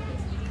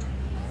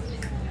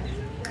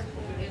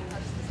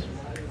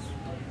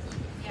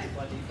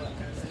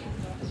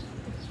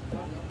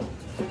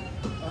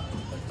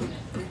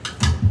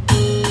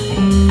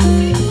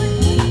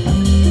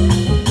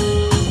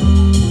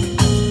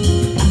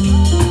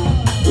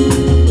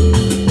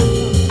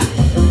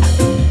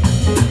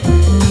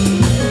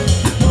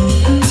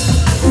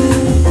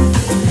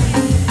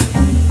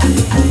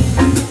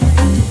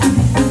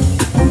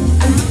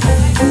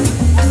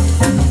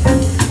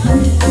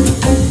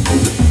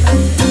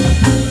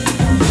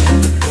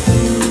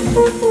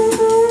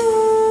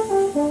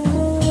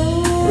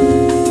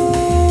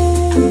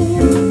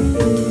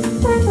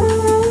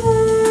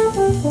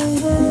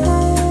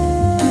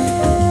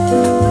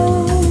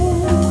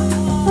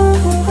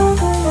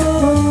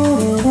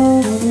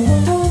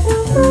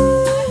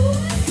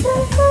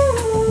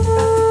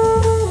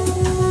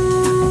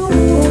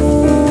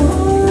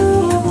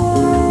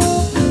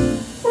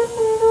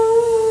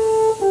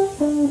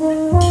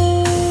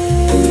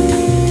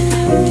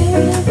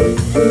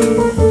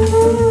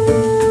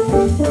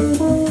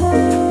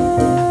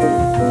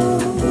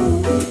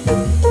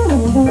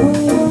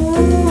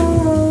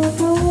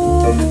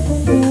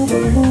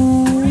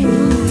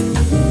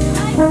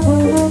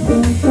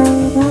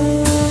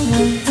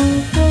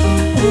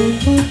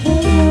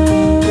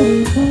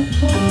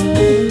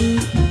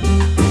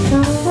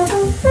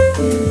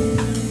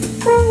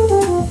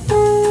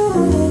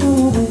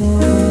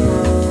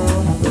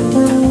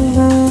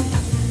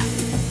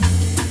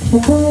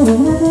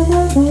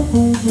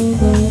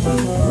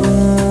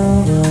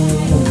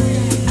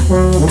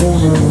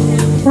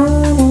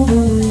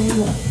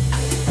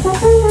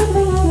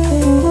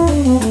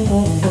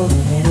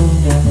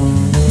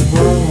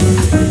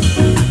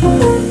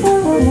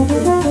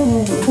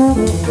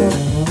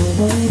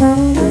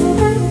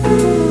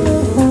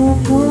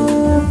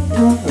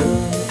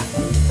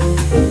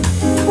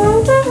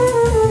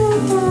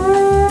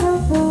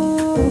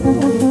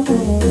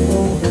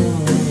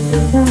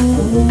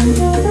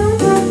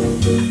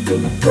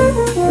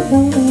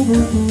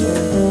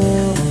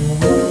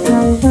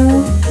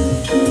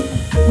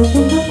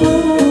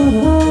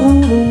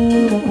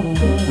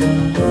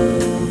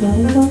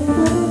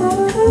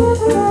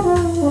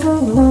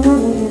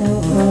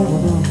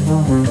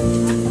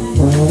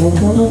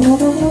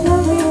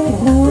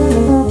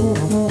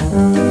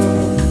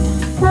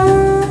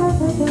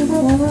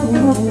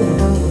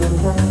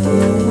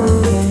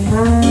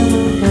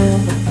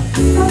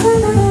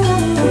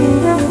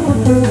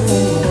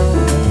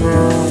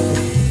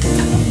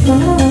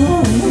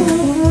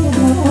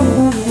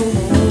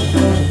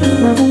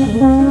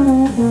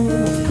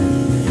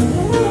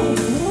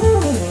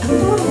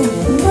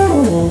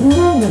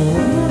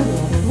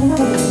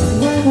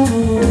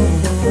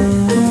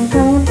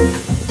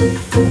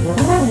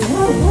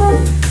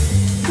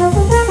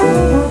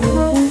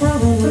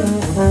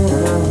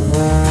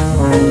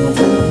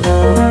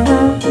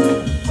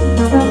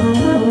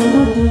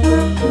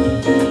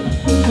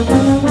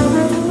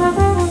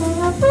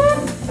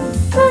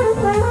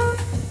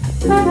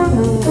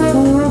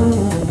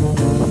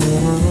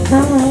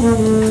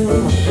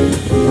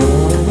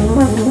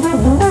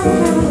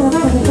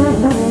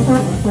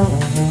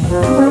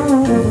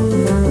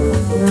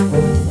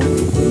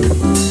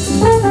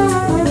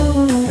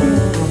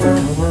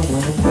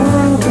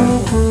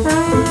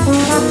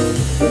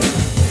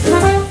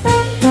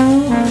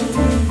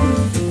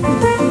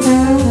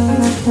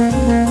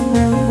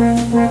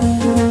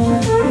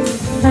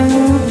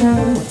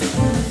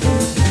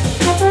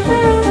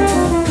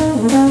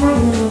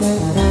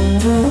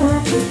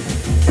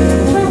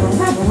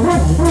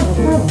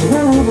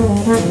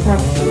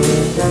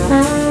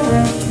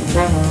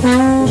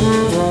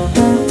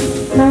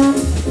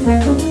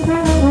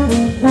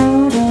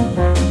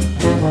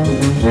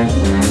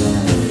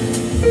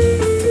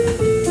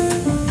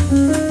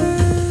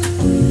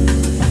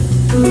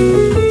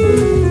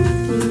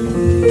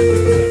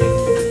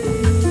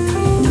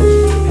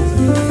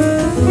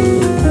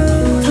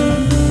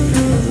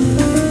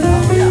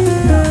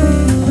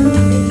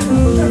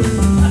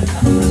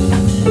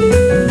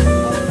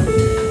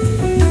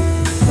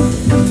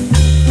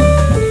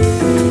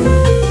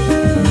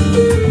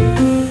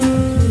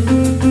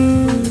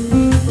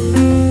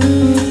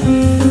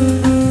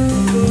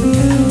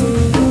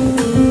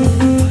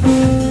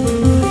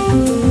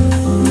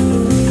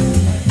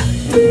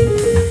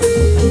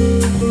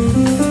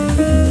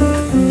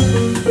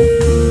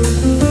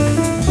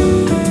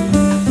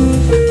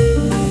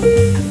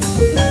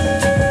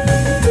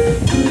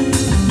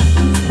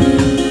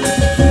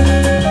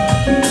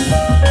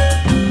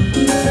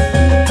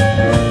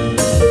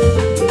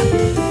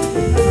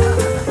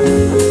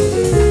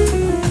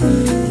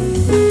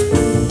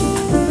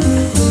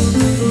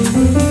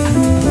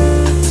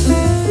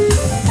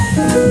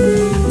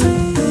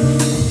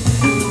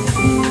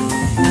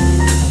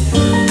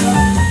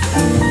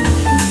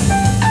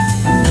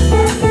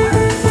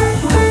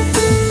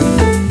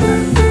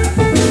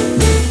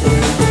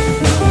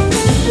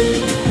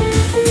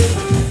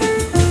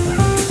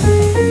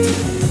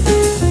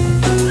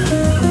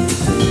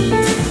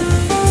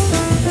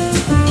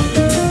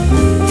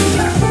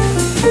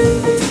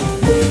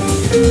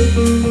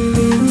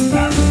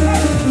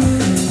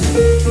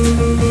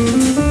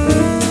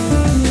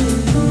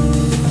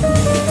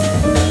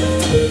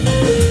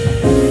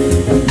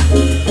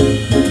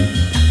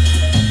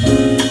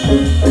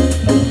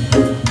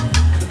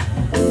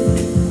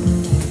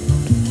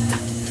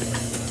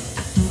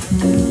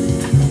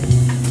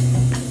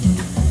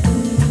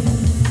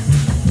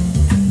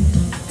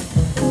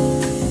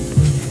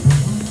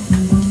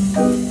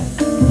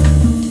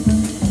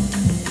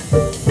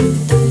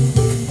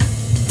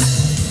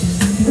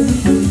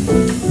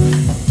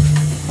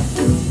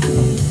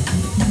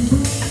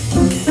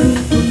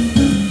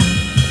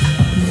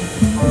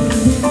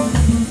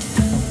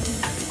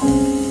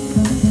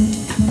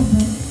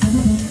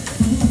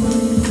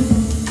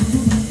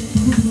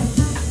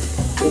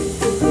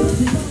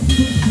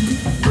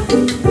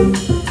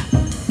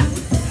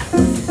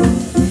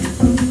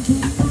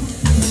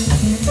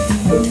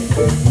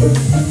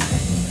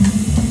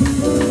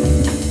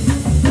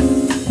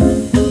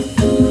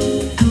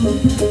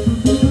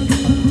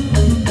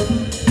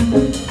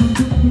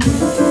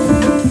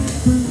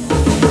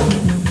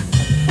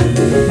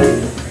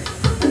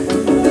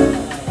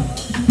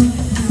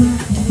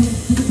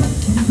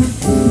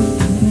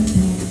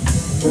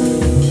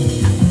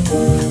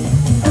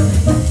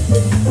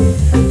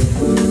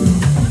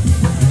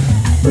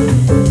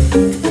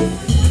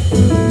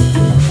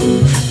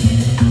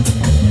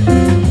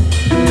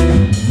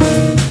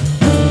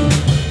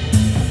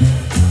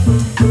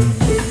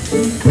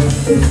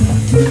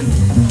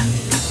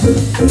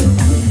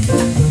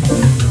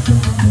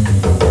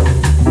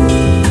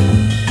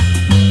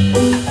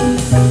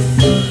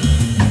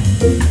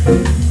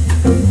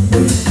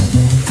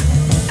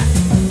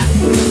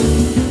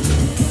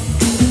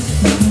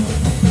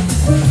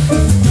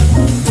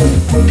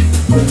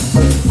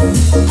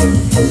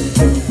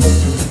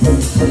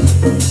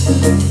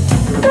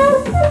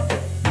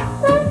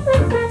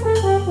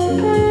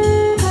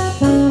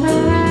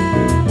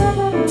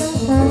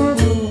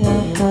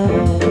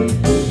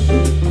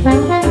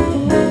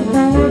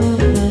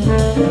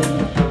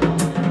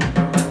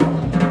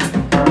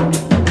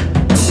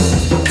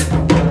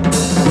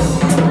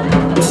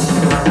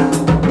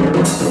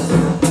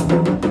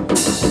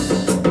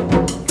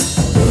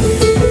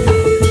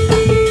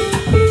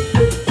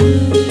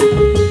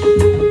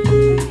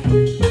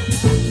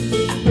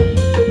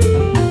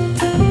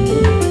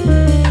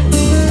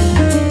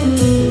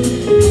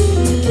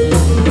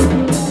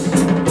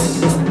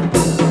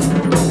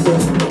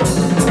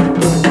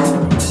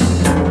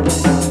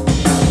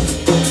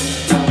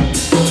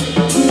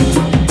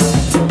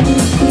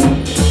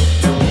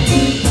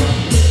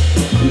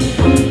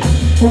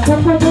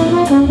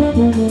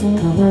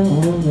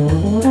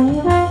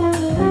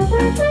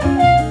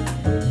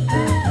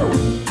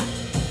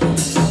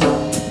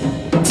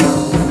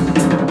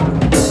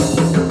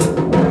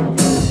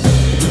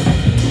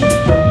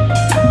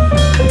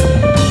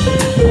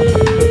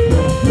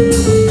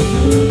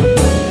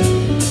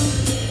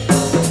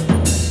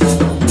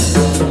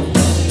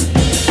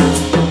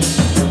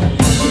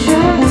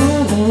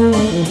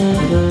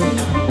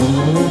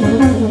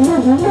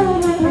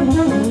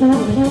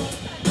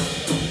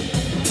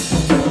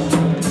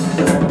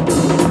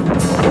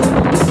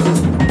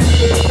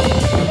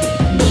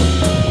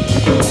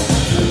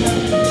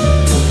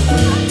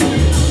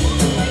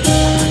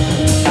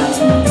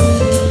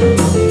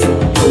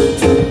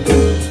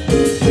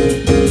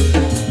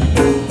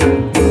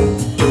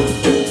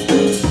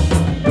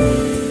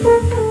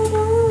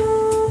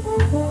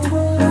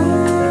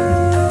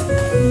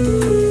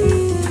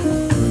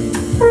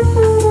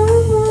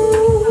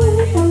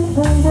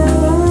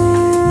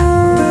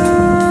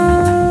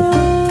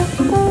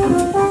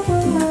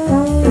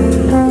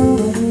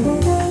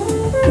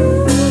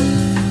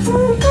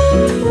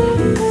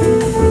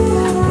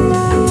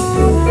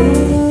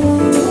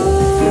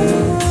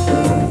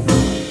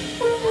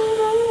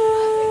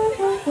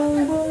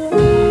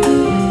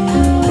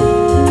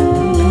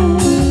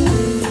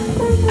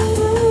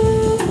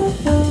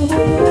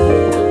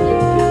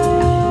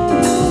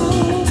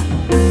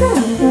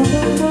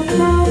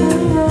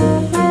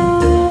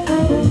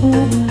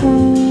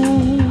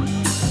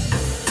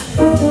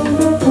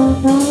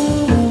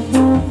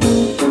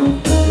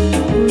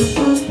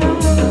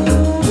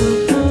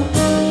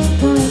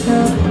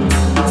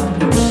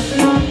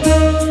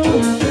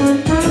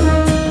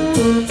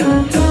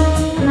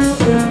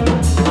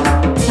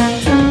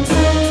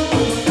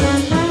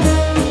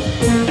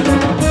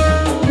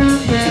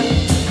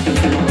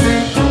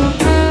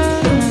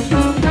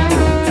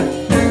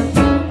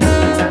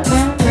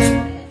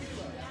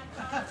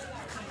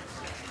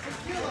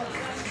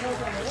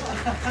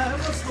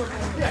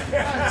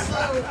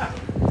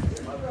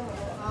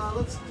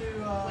 Let's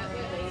do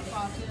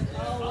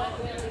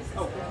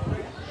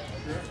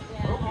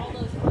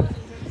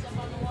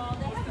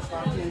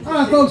All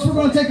right, folks, we're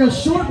going to take a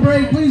short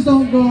break. Please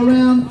don't go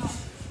around.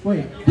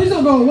 Wait, please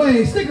don't go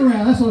away. Stick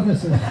around. That's what I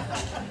said.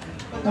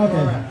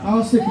 Okay,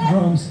 I'll stick to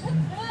drums.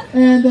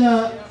 And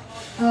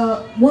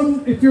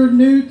if you're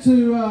new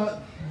to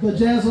the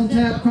Jazz on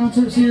Tap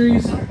concert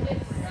series,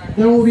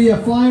 there will be a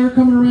flyer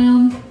coming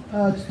around.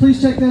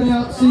 Please check that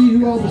out. See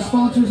who all the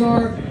sponsors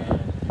are.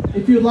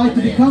 If you'd like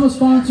to become a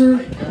sponsor,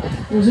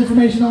 there's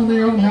information on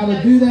there on how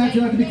to do that. If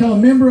you'd like to become a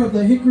member of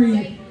the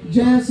Hickory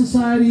Jazz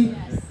Society,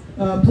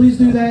 please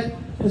do that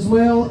as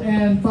well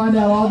and find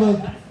out all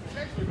the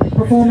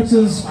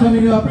performances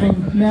coming up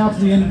from now to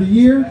the end of the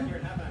year.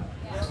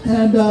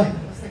 And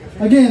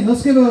again,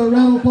 let's give a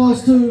round of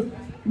applause to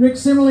Rick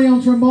Simerly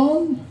on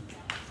trombone,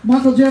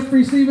 Michael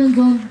Jeffry Stevens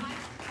on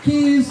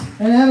keys,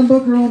 and Adam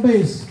Booker on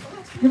bass.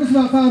 Give us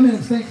about 5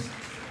 minutes, thanks.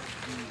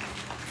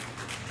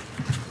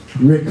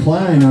 Rick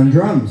Cline on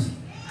drums.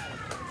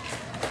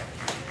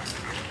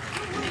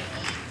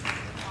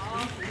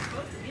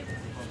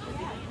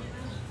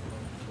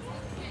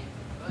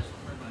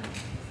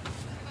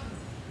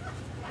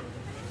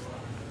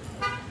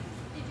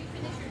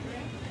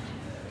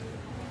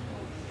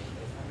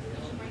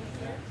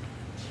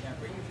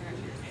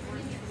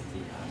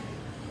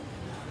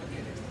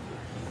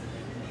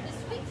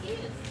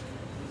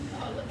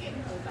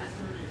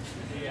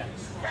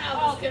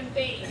 Proud as can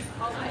be.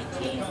 All my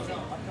teeth.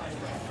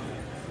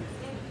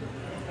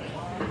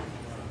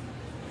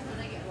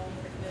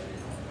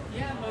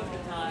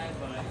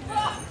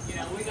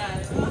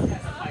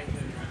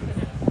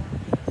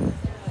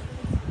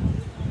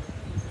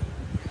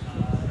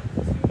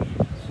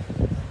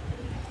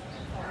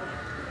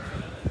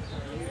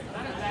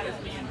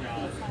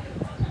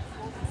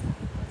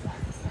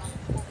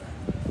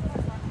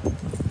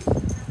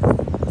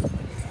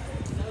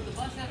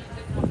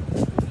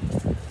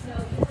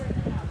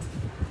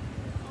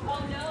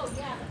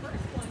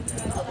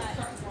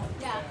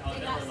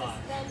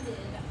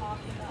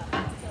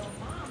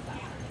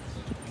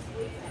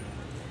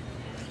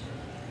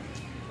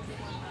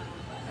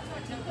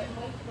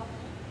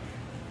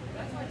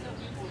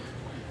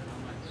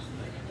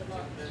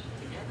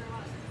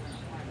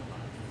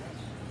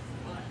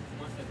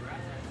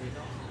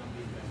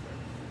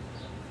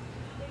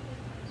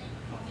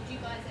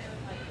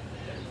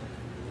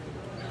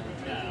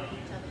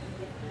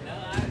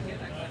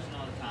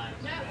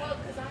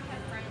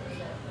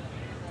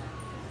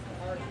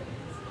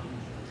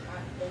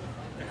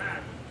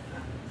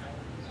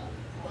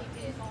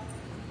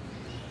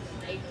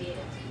 They did.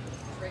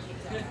 Rick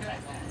Cline.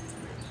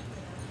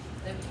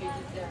 Them two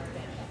just never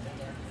been.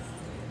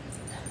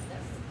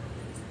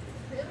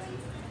 Really?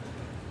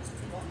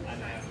 I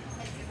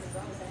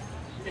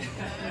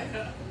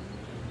know.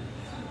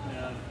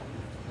 Yeah.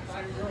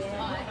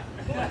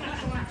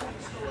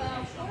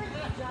 Well,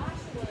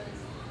 Joshua's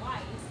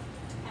wife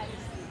had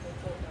his people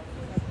pulled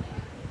over.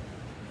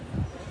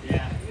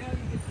 Yeah.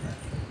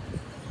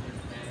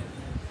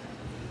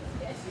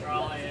 Yes, she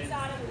Crawling.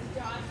 thought it was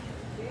Josh.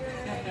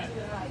 Very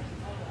into like,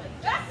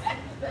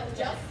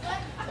 just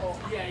like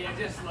Yeah, yeah,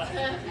 just like.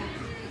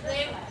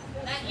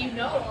 that you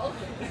know of.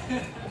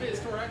 If it's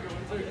correct, I'm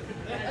going to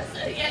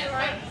Yeah,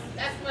 right.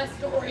 That's my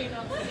story, and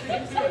I'm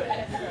sticking to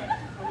it.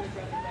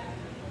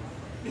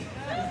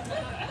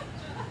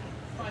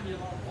 find you a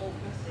lot of old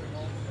history.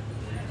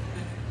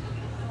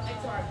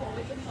 It's alright, but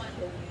we can find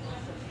the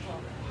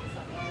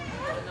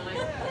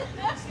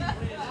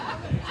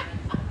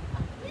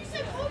You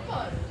said hobo.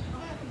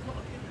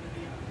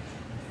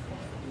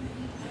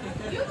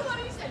 You're the one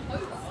who said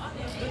hobo. I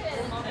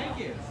didn't. Thank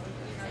you.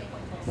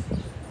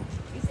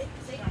 You said,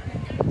 see?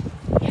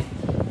 Yeah.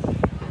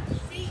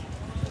 See?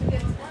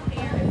 It's one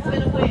here. It's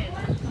gonna win.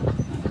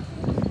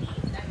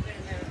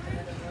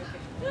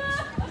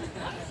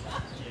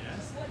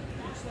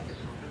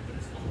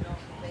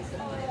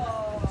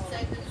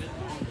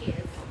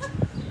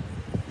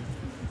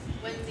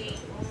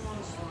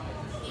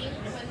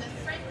 When the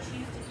French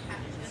used to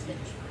capture the so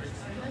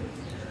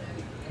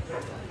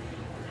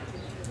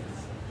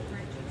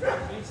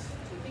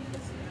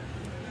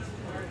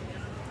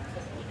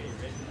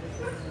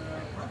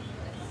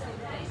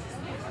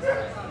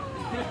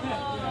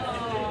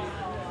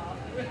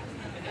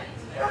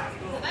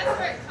that's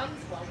where it comes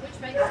from, which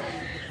makes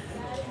sense.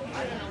 I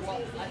don't know what,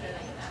 I don't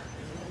know that.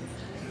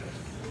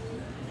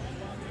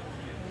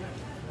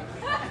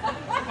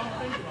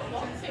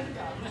 One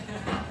finger.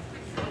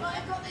 Well,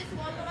 I've got this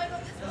one, but I've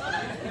got this one.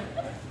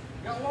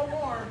 Got one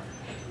more.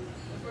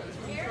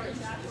 Here is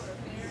that sort of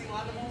very.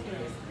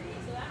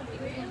 So that would be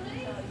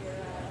really.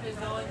 Who's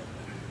going?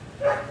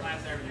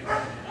 Last everything. That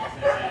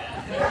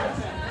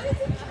is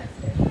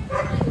interesting.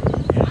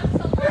 I'm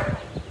so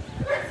like,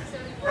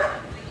 necessarily want to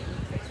bring in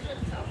tricks for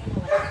myself. I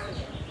want to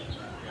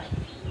like,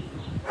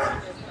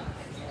 just not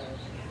get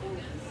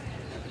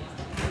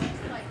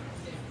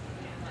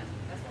like,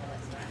 that's all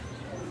that's right.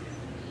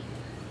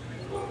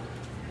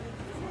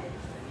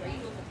 Three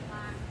with a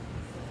plaque.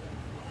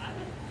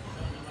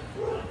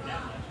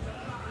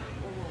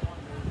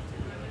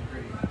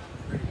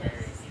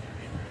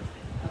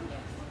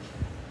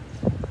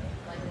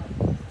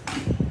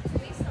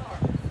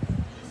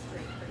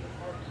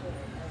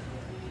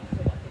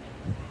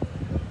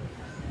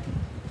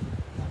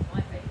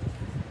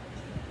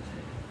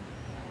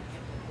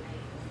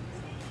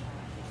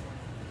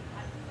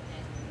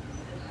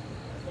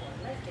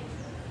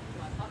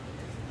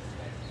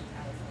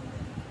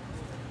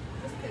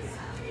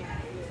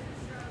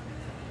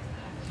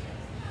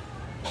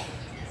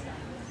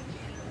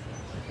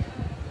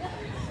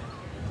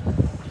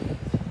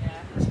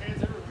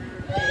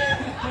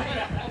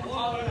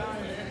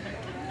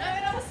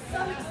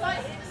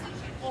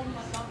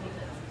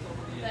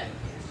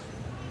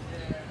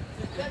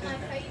 But my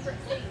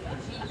favorite thing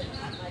was you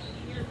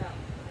hear about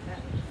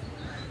that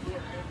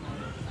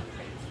some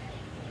trains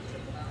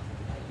talk about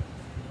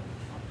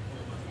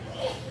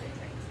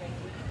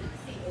you did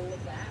see all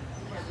of that.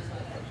 I was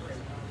like, oh,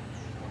 great.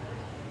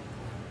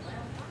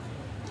 Well,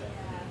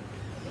 yeah.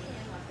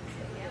 Man, like I'm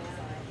sitting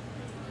outside.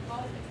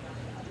 All of it's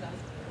I've got to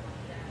go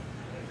like that.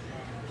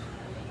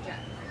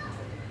 Jack.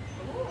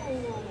 Ooh.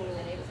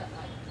 And it was at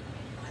like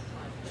 5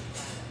 times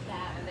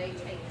that, and they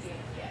take you,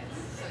 yes.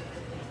 So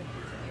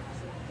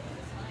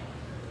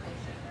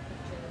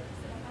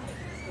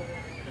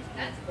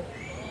that's cool.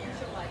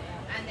 So like,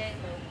 and then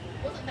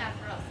it wasn't bad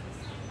for us.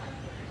 Like,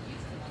 we're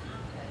used to it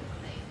because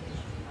they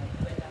like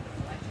went up and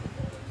election.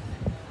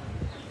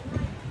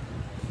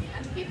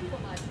 And people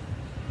were like,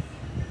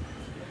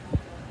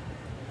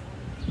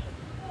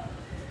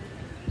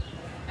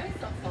 I mean,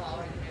 it's not far,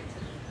 you know.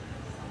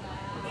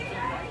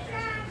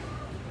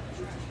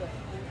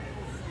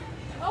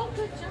 Oh,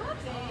 good job,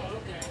 babe. Oh,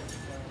 okay.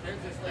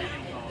 There's this thing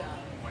called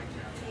White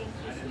Trout.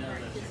 I didn't know that.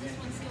 This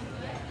one's still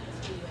good.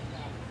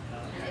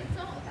 And it's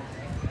not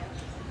bad.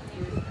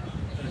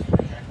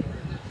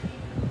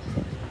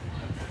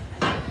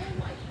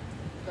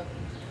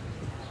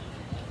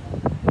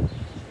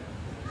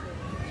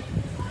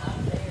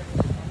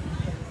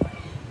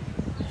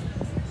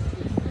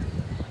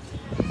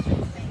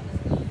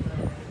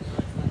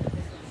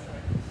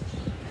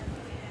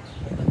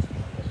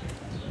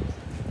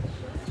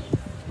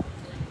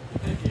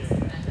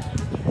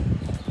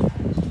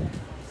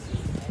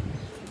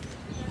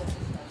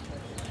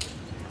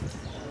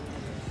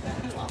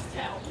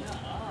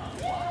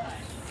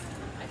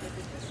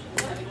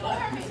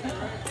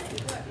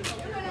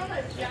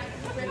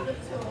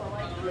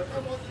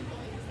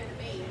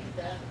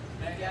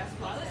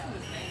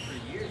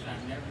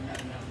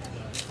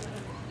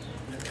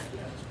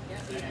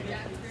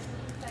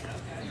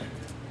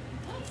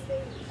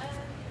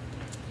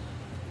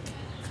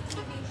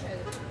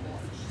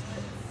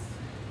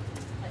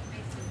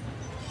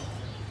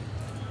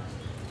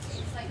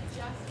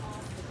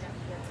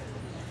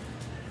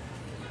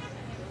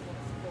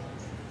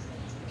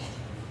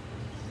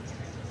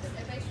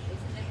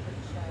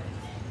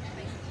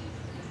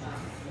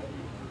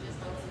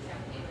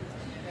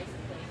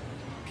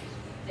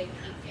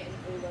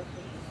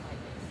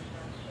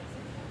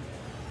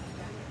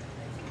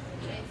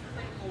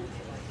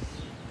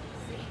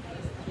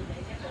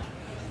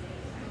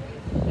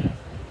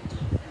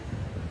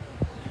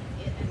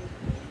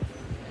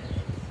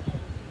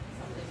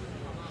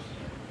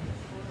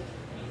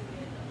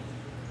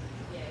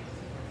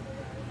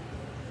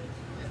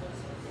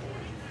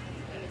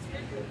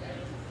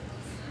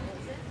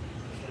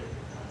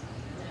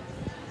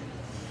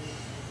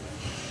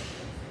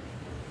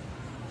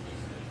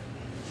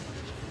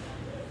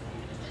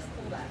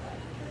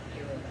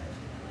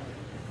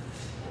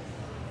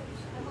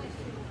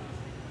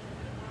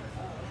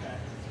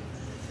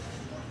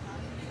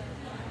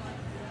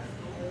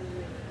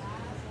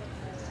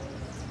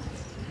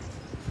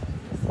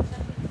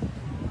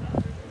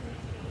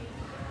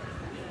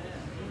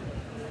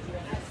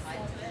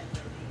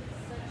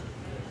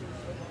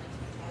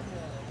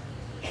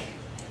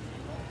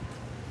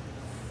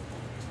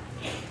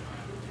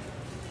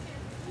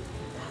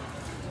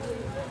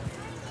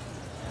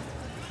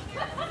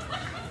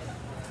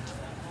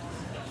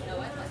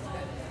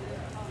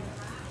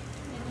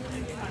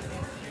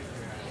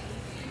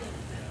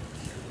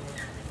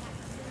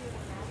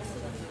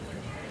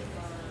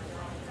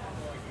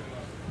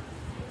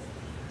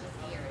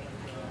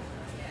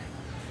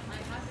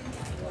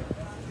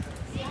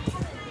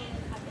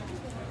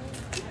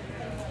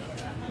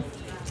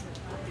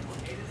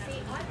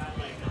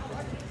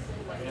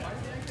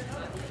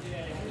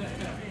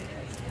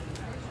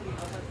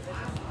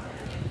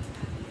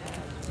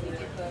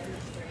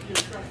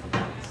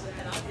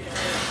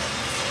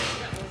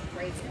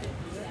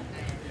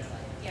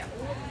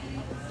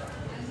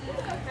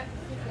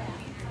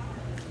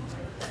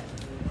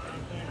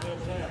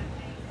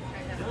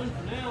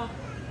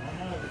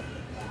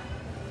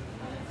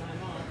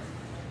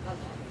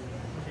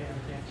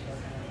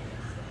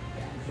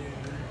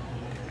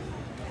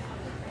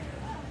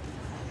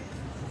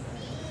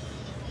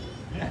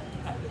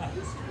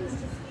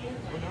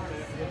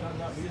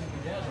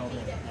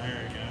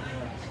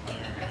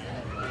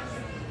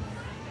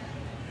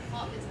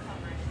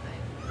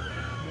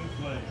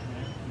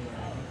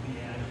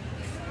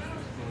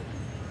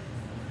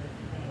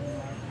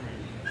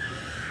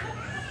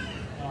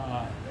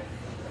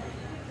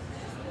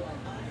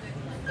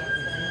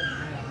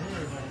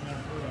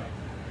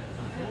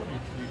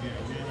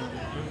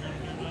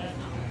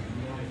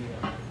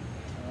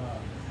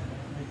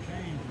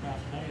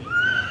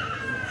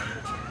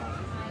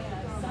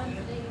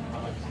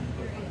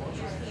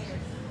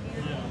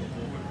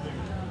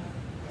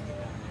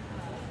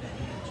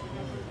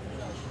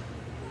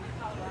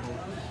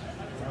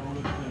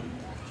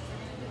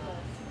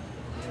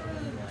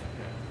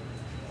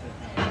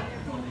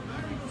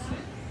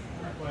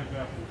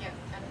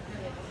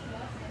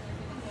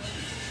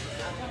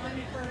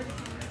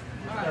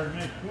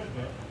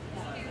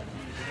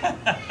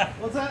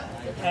 What's that?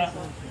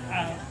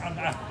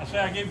 I say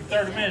I give you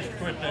 30 minutes to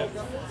quit that.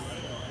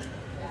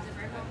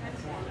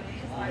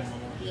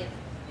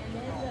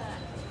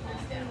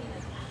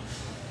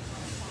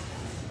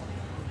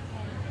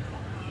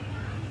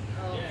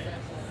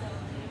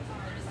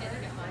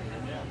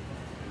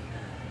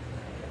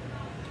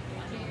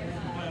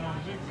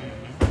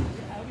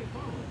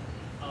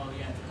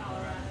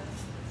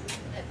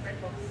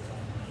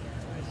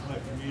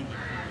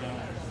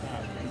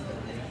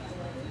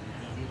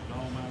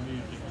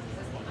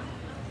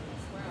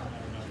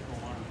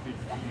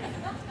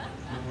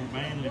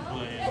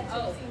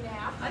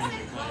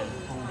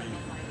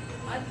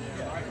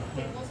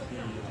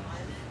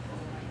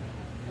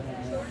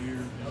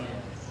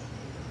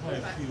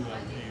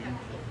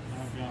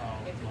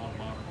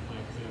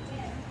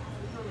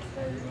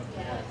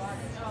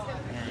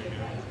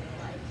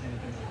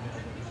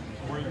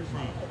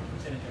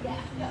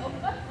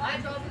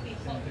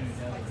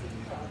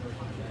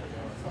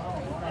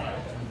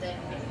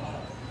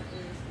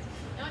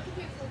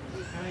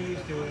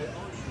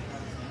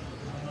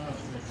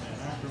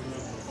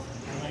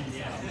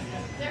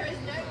 There is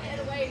no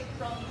getaway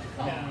from the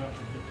car.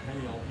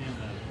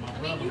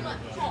 I mean, you want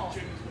Paul.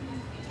 You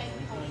take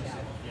the whole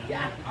show.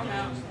 Yeah, I'm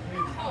out.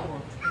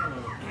 Oh.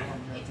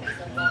 It takes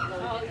a long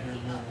time.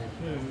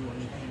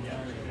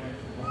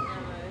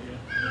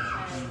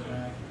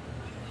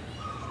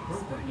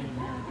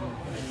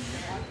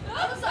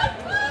 I was like,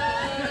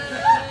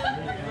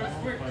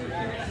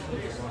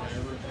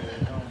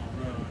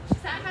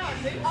 is that how it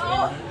moves?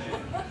 Oh.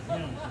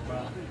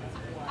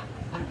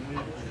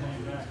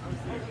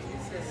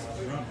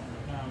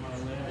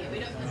 Yeah, we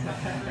don't put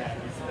stuff in there.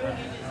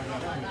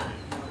 Like that.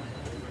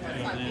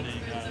 That's like big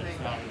spoons of it.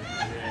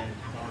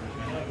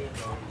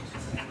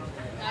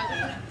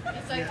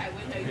 It's okay,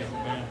 we know you.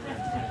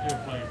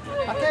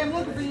 I came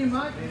looking for you,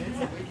 Mike.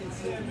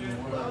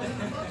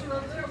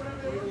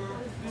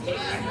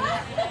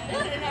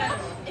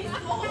 It's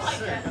more like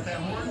that.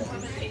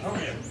 Oh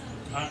yeah,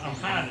 I'm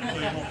hiding so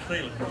you won't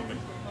steal it from me.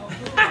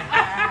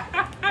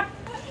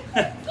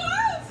 I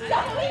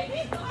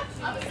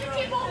was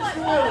thinking more like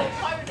pony.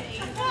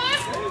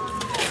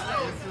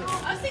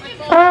 I was thinking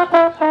more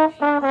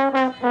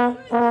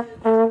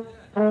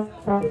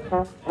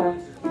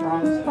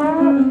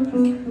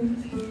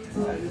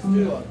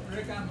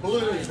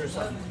Blues or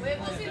something. Where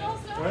was he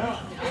last time? Well,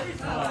 Every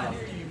time I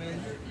hear you, man,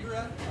 you're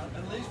at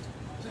least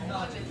 2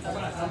 notches.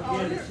 I'm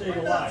getting to see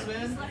the light.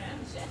 Man,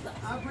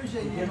 I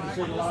appreciate you, Getting to Mike.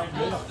 see the light.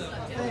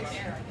 Thanks.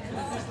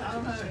 I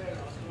don't know.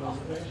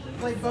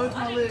 Played both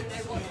my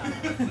licks. All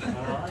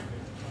right.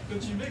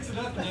 But you mix it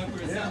up enough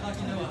where it sounds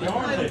like you know it.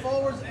 Darn it.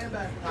 Forwards and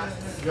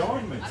backwards.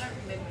 Darn me.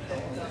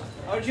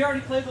 Oh, did you already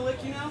play the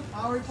lick, you know?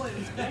 I already played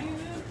it. Dang it,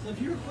 man. So if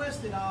you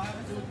request it, I'll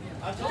have to do it again.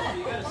 I told you,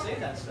 you gotta say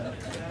that stuff.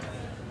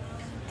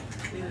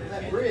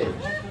 That bridge.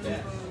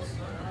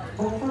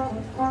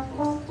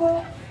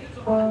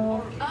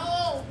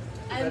 Oh,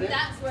 and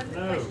that's when the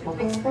No.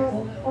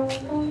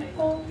 question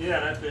Yeah,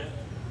 that's it.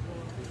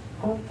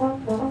 I'm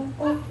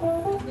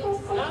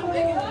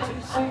making it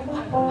too soon.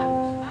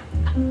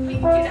 We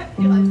can do that.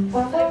 You're like,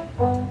 first night,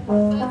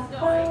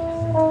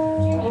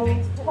 Judy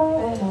makes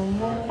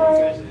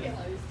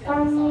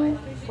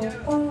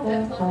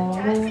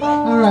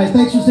All right,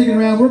 thanks for sticking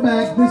around. We're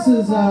back. This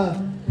is,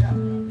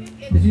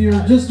 if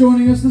you're just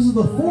joining us, this is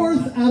the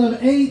 4th out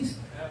of 8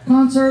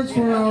 concerts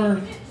for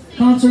our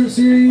concert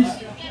series.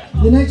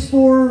 The next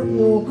 4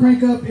 will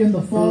crank up in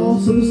the fall,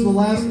 so this is the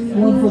last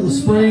one for the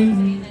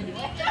spring.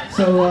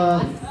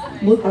 So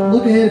look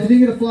ahead. If you didn't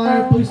get a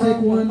flyer, please take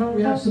one.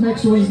 We have some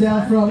extra ones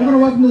down front. We're going to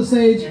welcome to the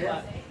stage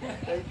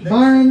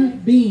Byron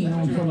Bean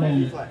on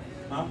trombone.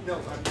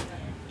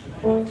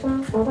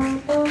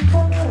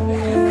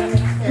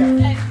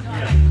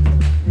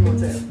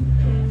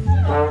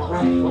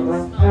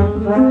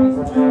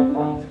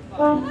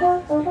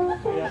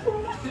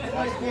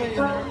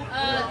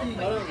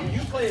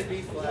 You play a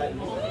B flat.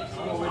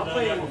 I'll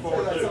play it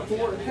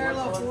before.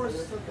 Parallel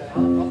force.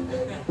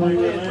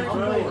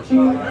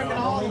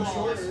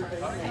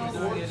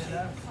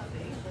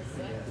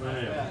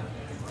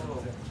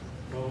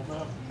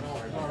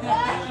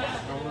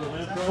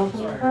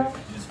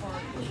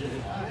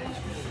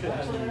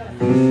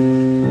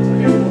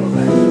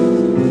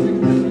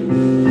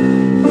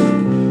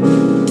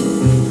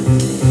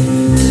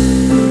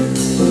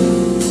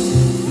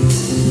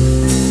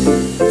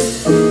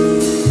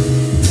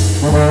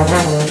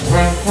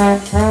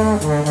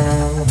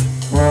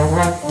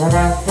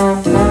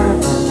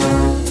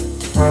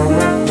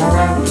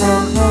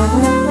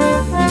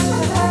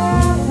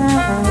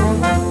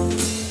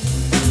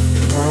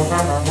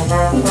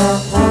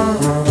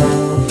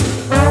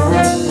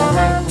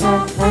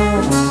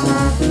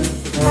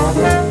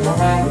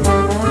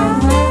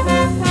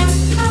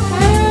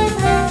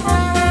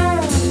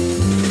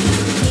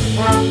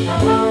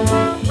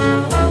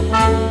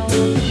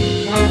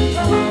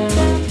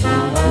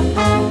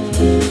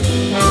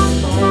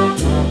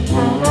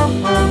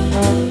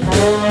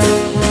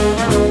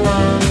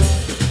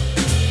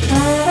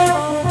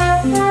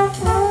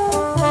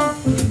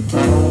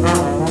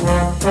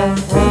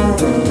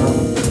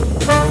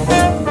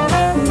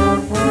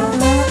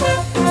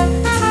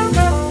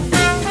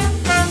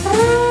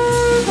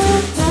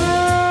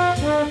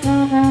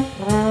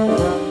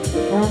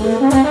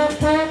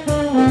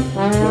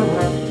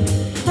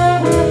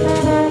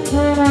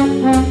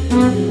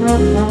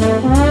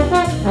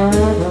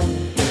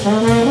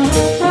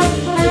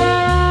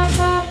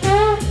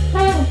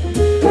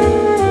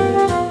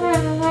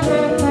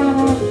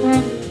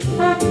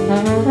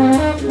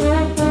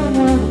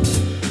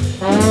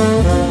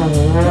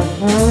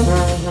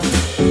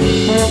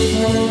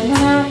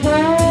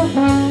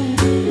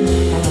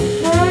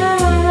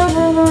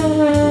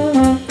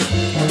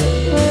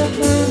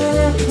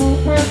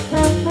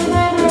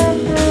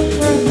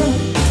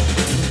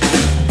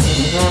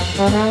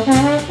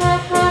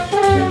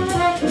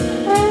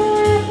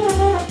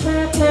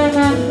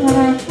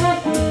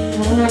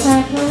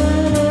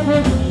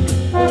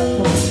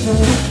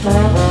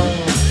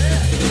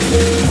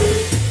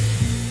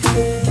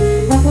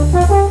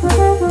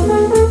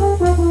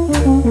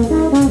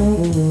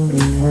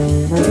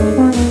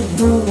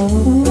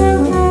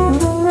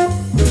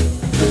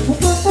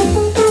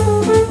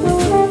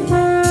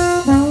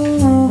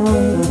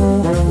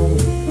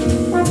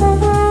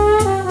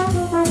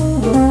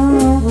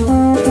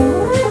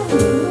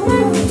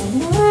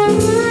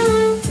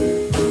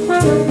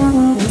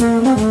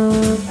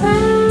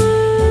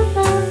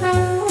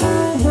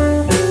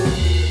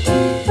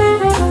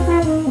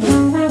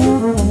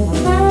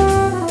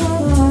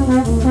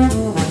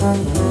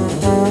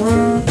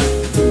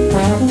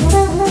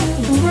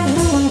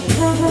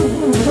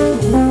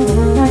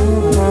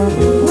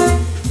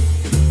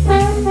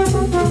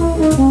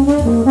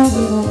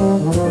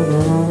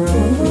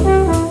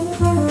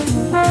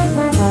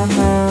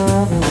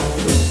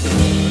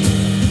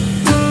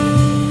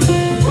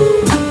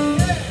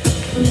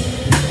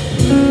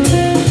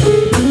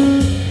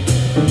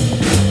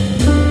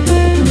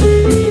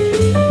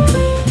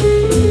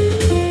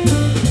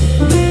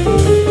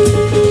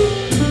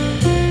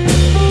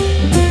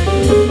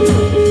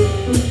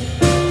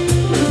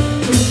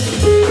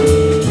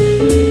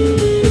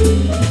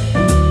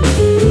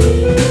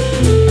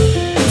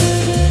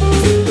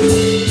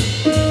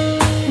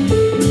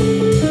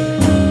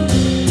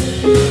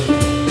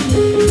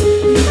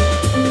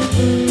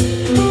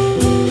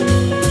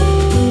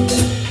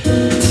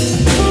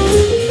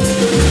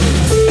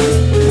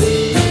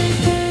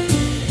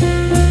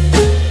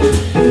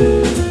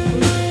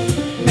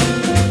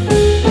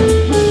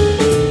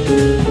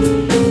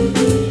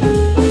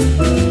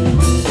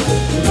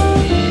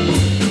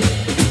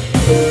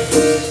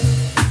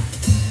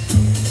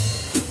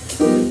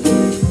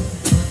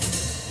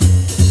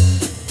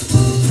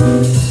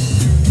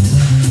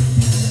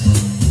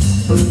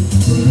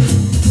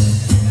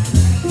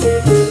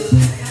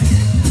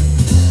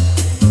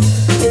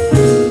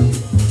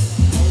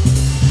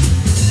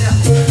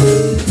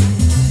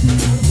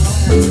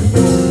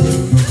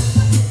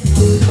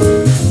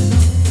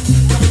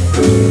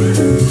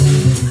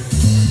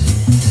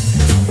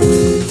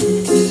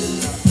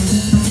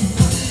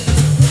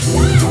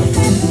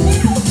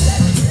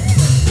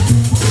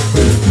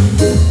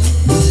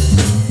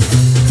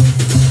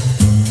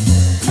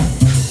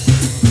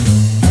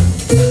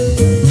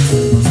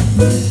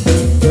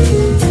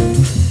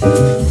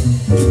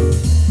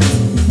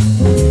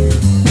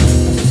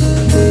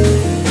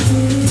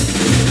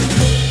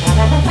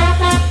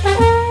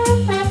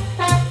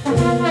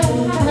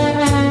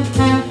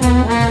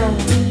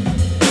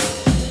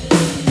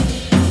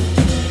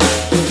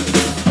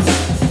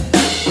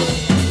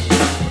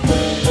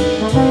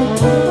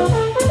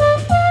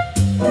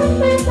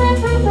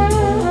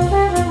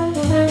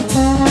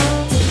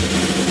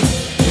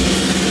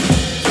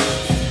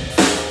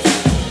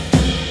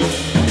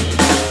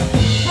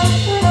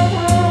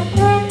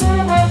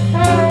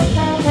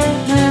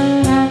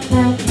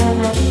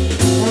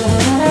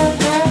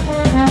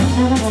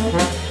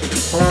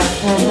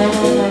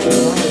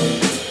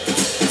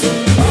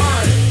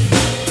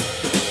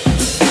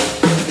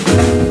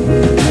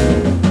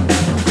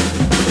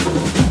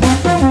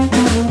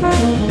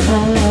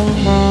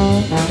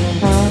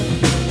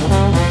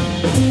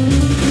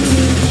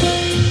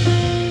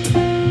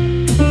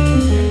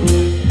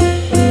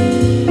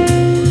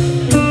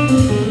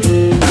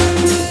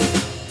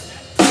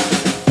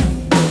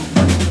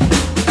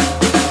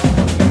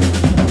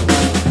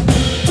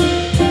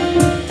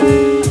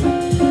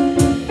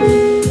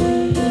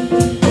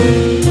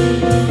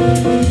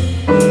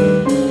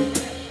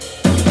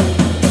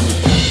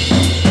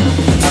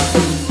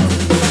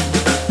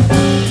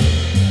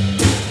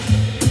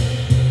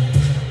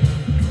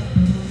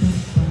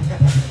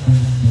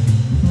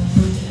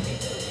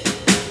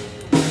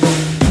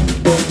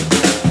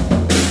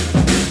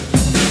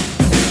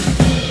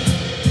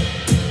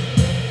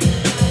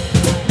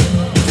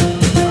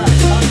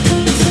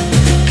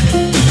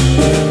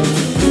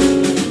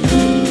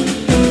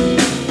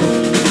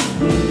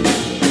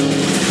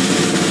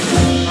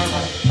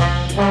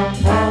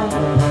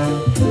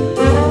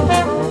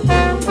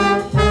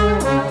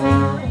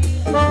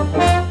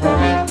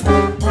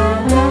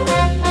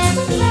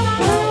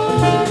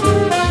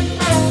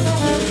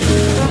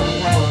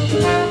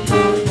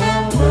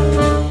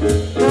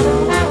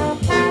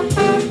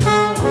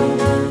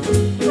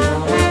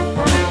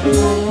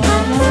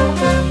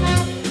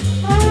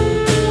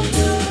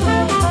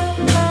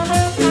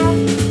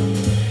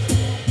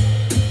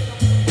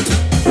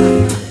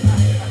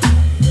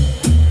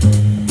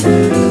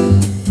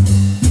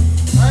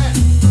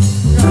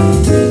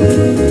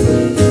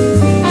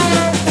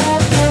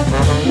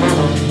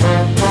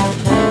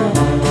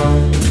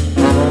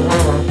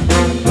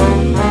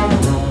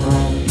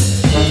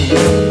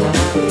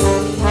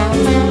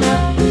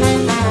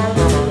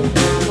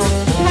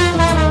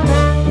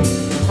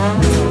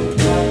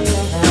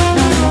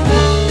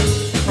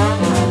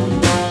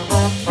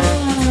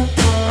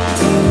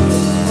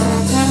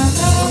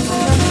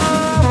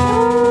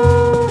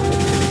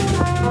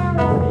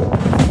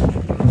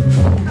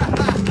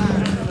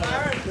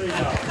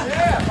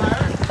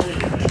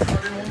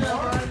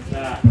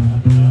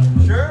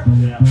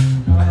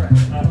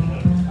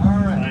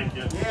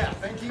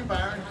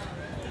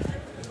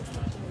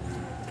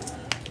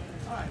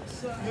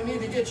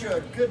 get you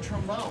a good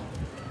trombone.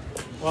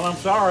 Well, I'm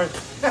sorry.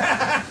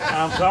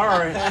 I'm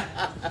sorry.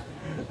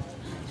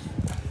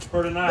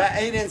 For tonight.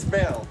 That 8-inch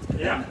bell.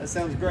 Yeah. That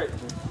sounds great.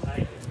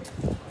 Thank you.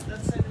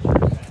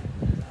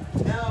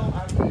 No,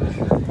 I've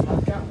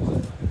got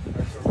one.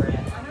 There's a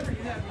rat. I remember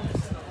you had one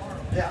that said alarm.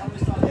 Yeah. I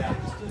always thought Yeah. it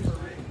stood for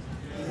Rick.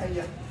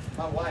 Yeah.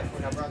 My wife,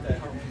 when I brought that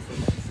home, she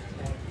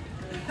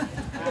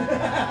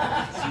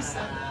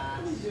said,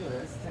 what are you doing?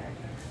 That's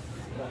tacky.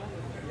 But,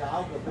 yeah,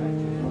 I'll go back to it.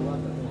 I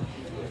love that one.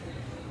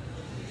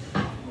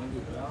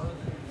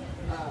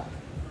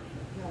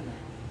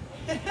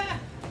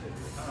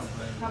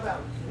 How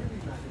about Ruby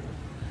Mountain?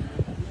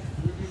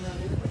 Ruby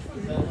Mountain?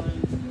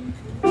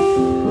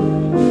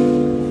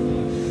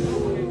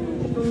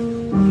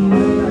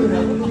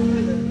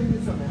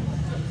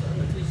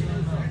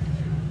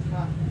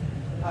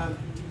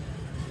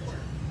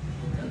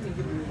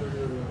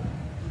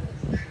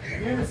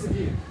 Nearest of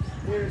you.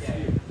 Nearest of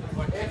you.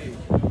 Effie.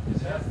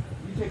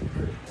 You take the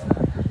group.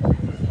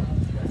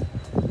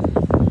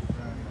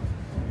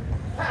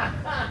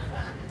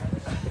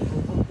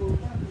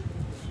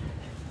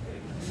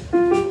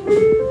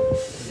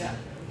 Yeah.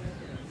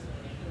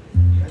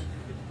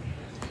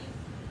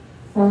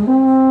 Thank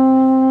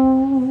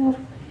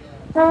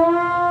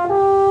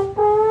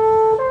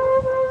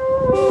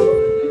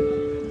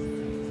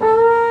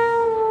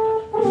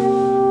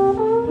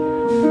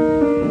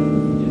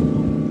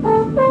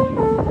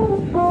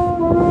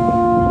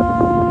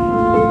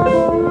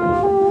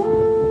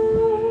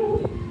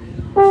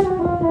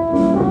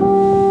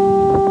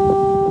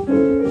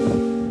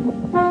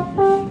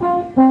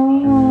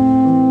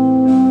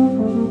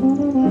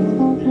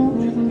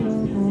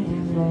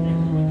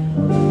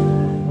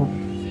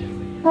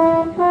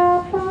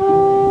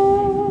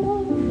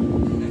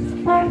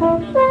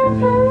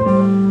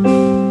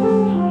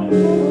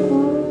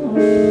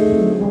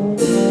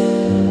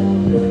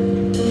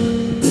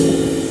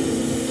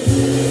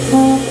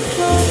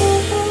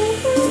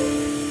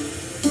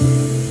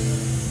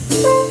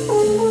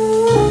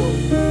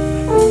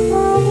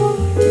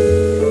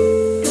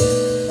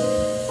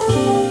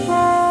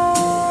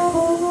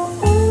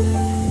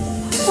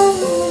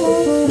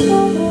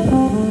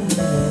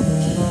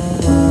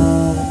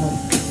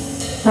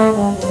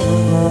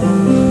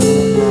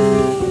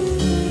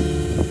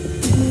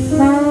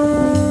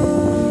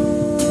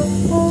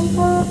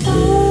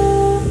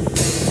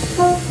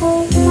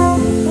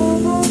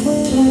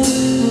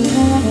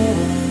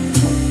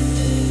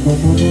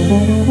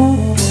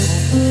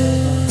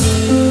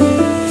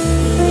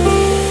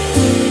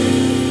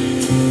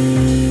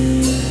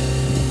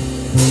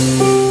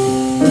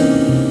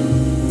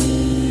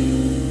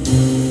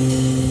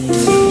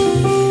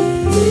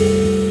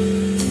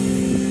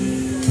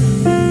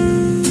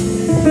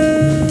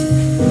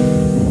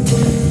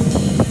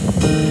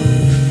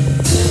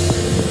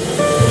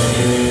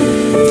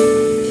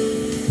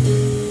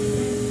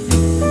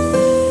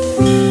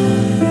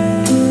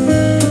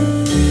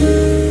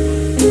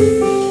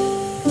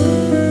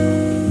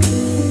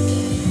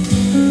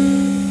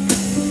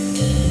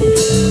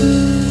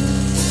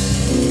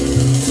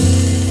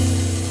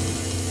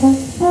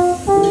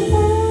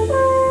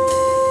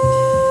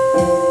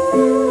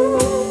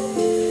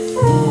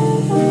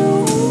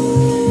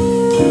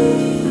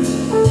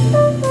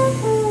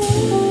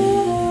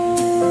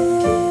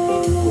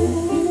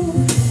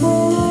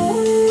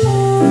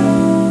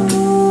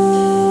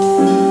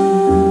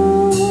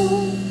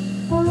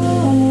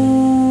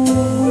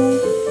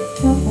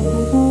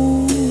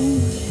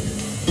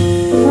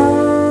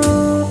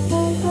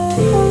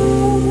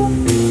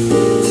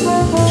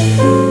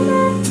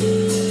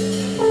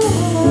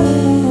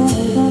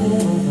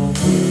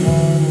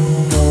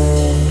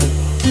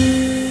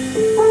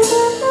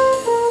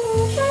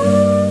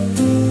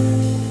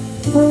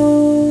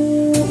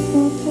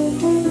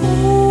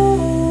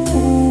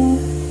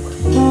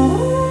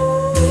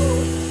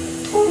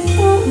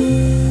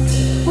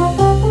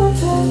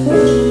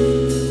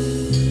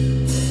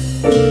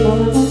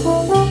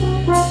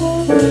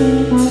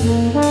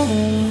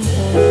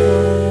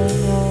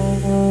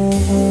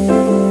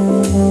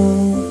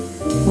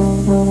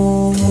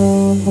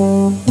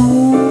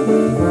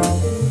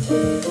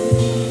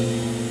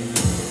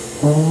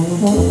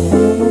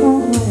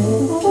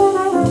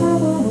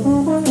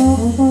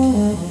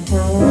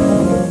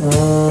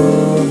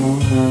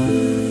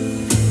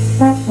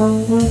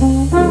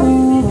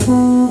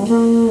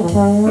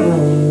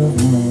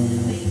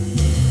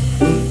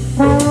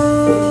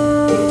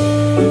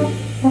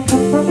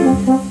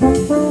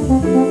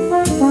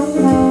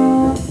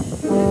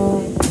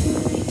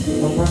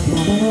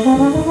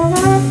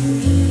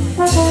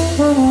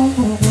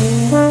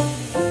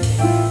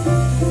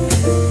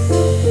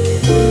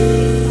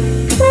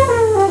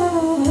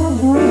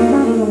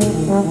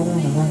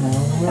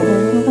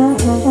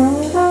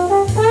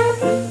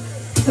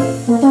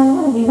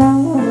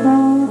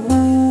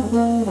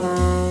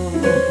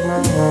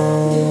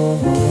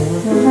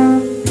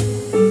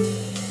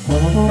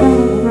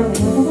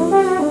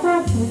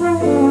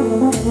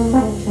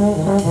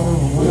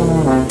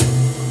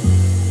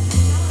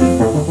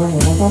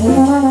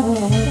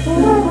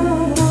you.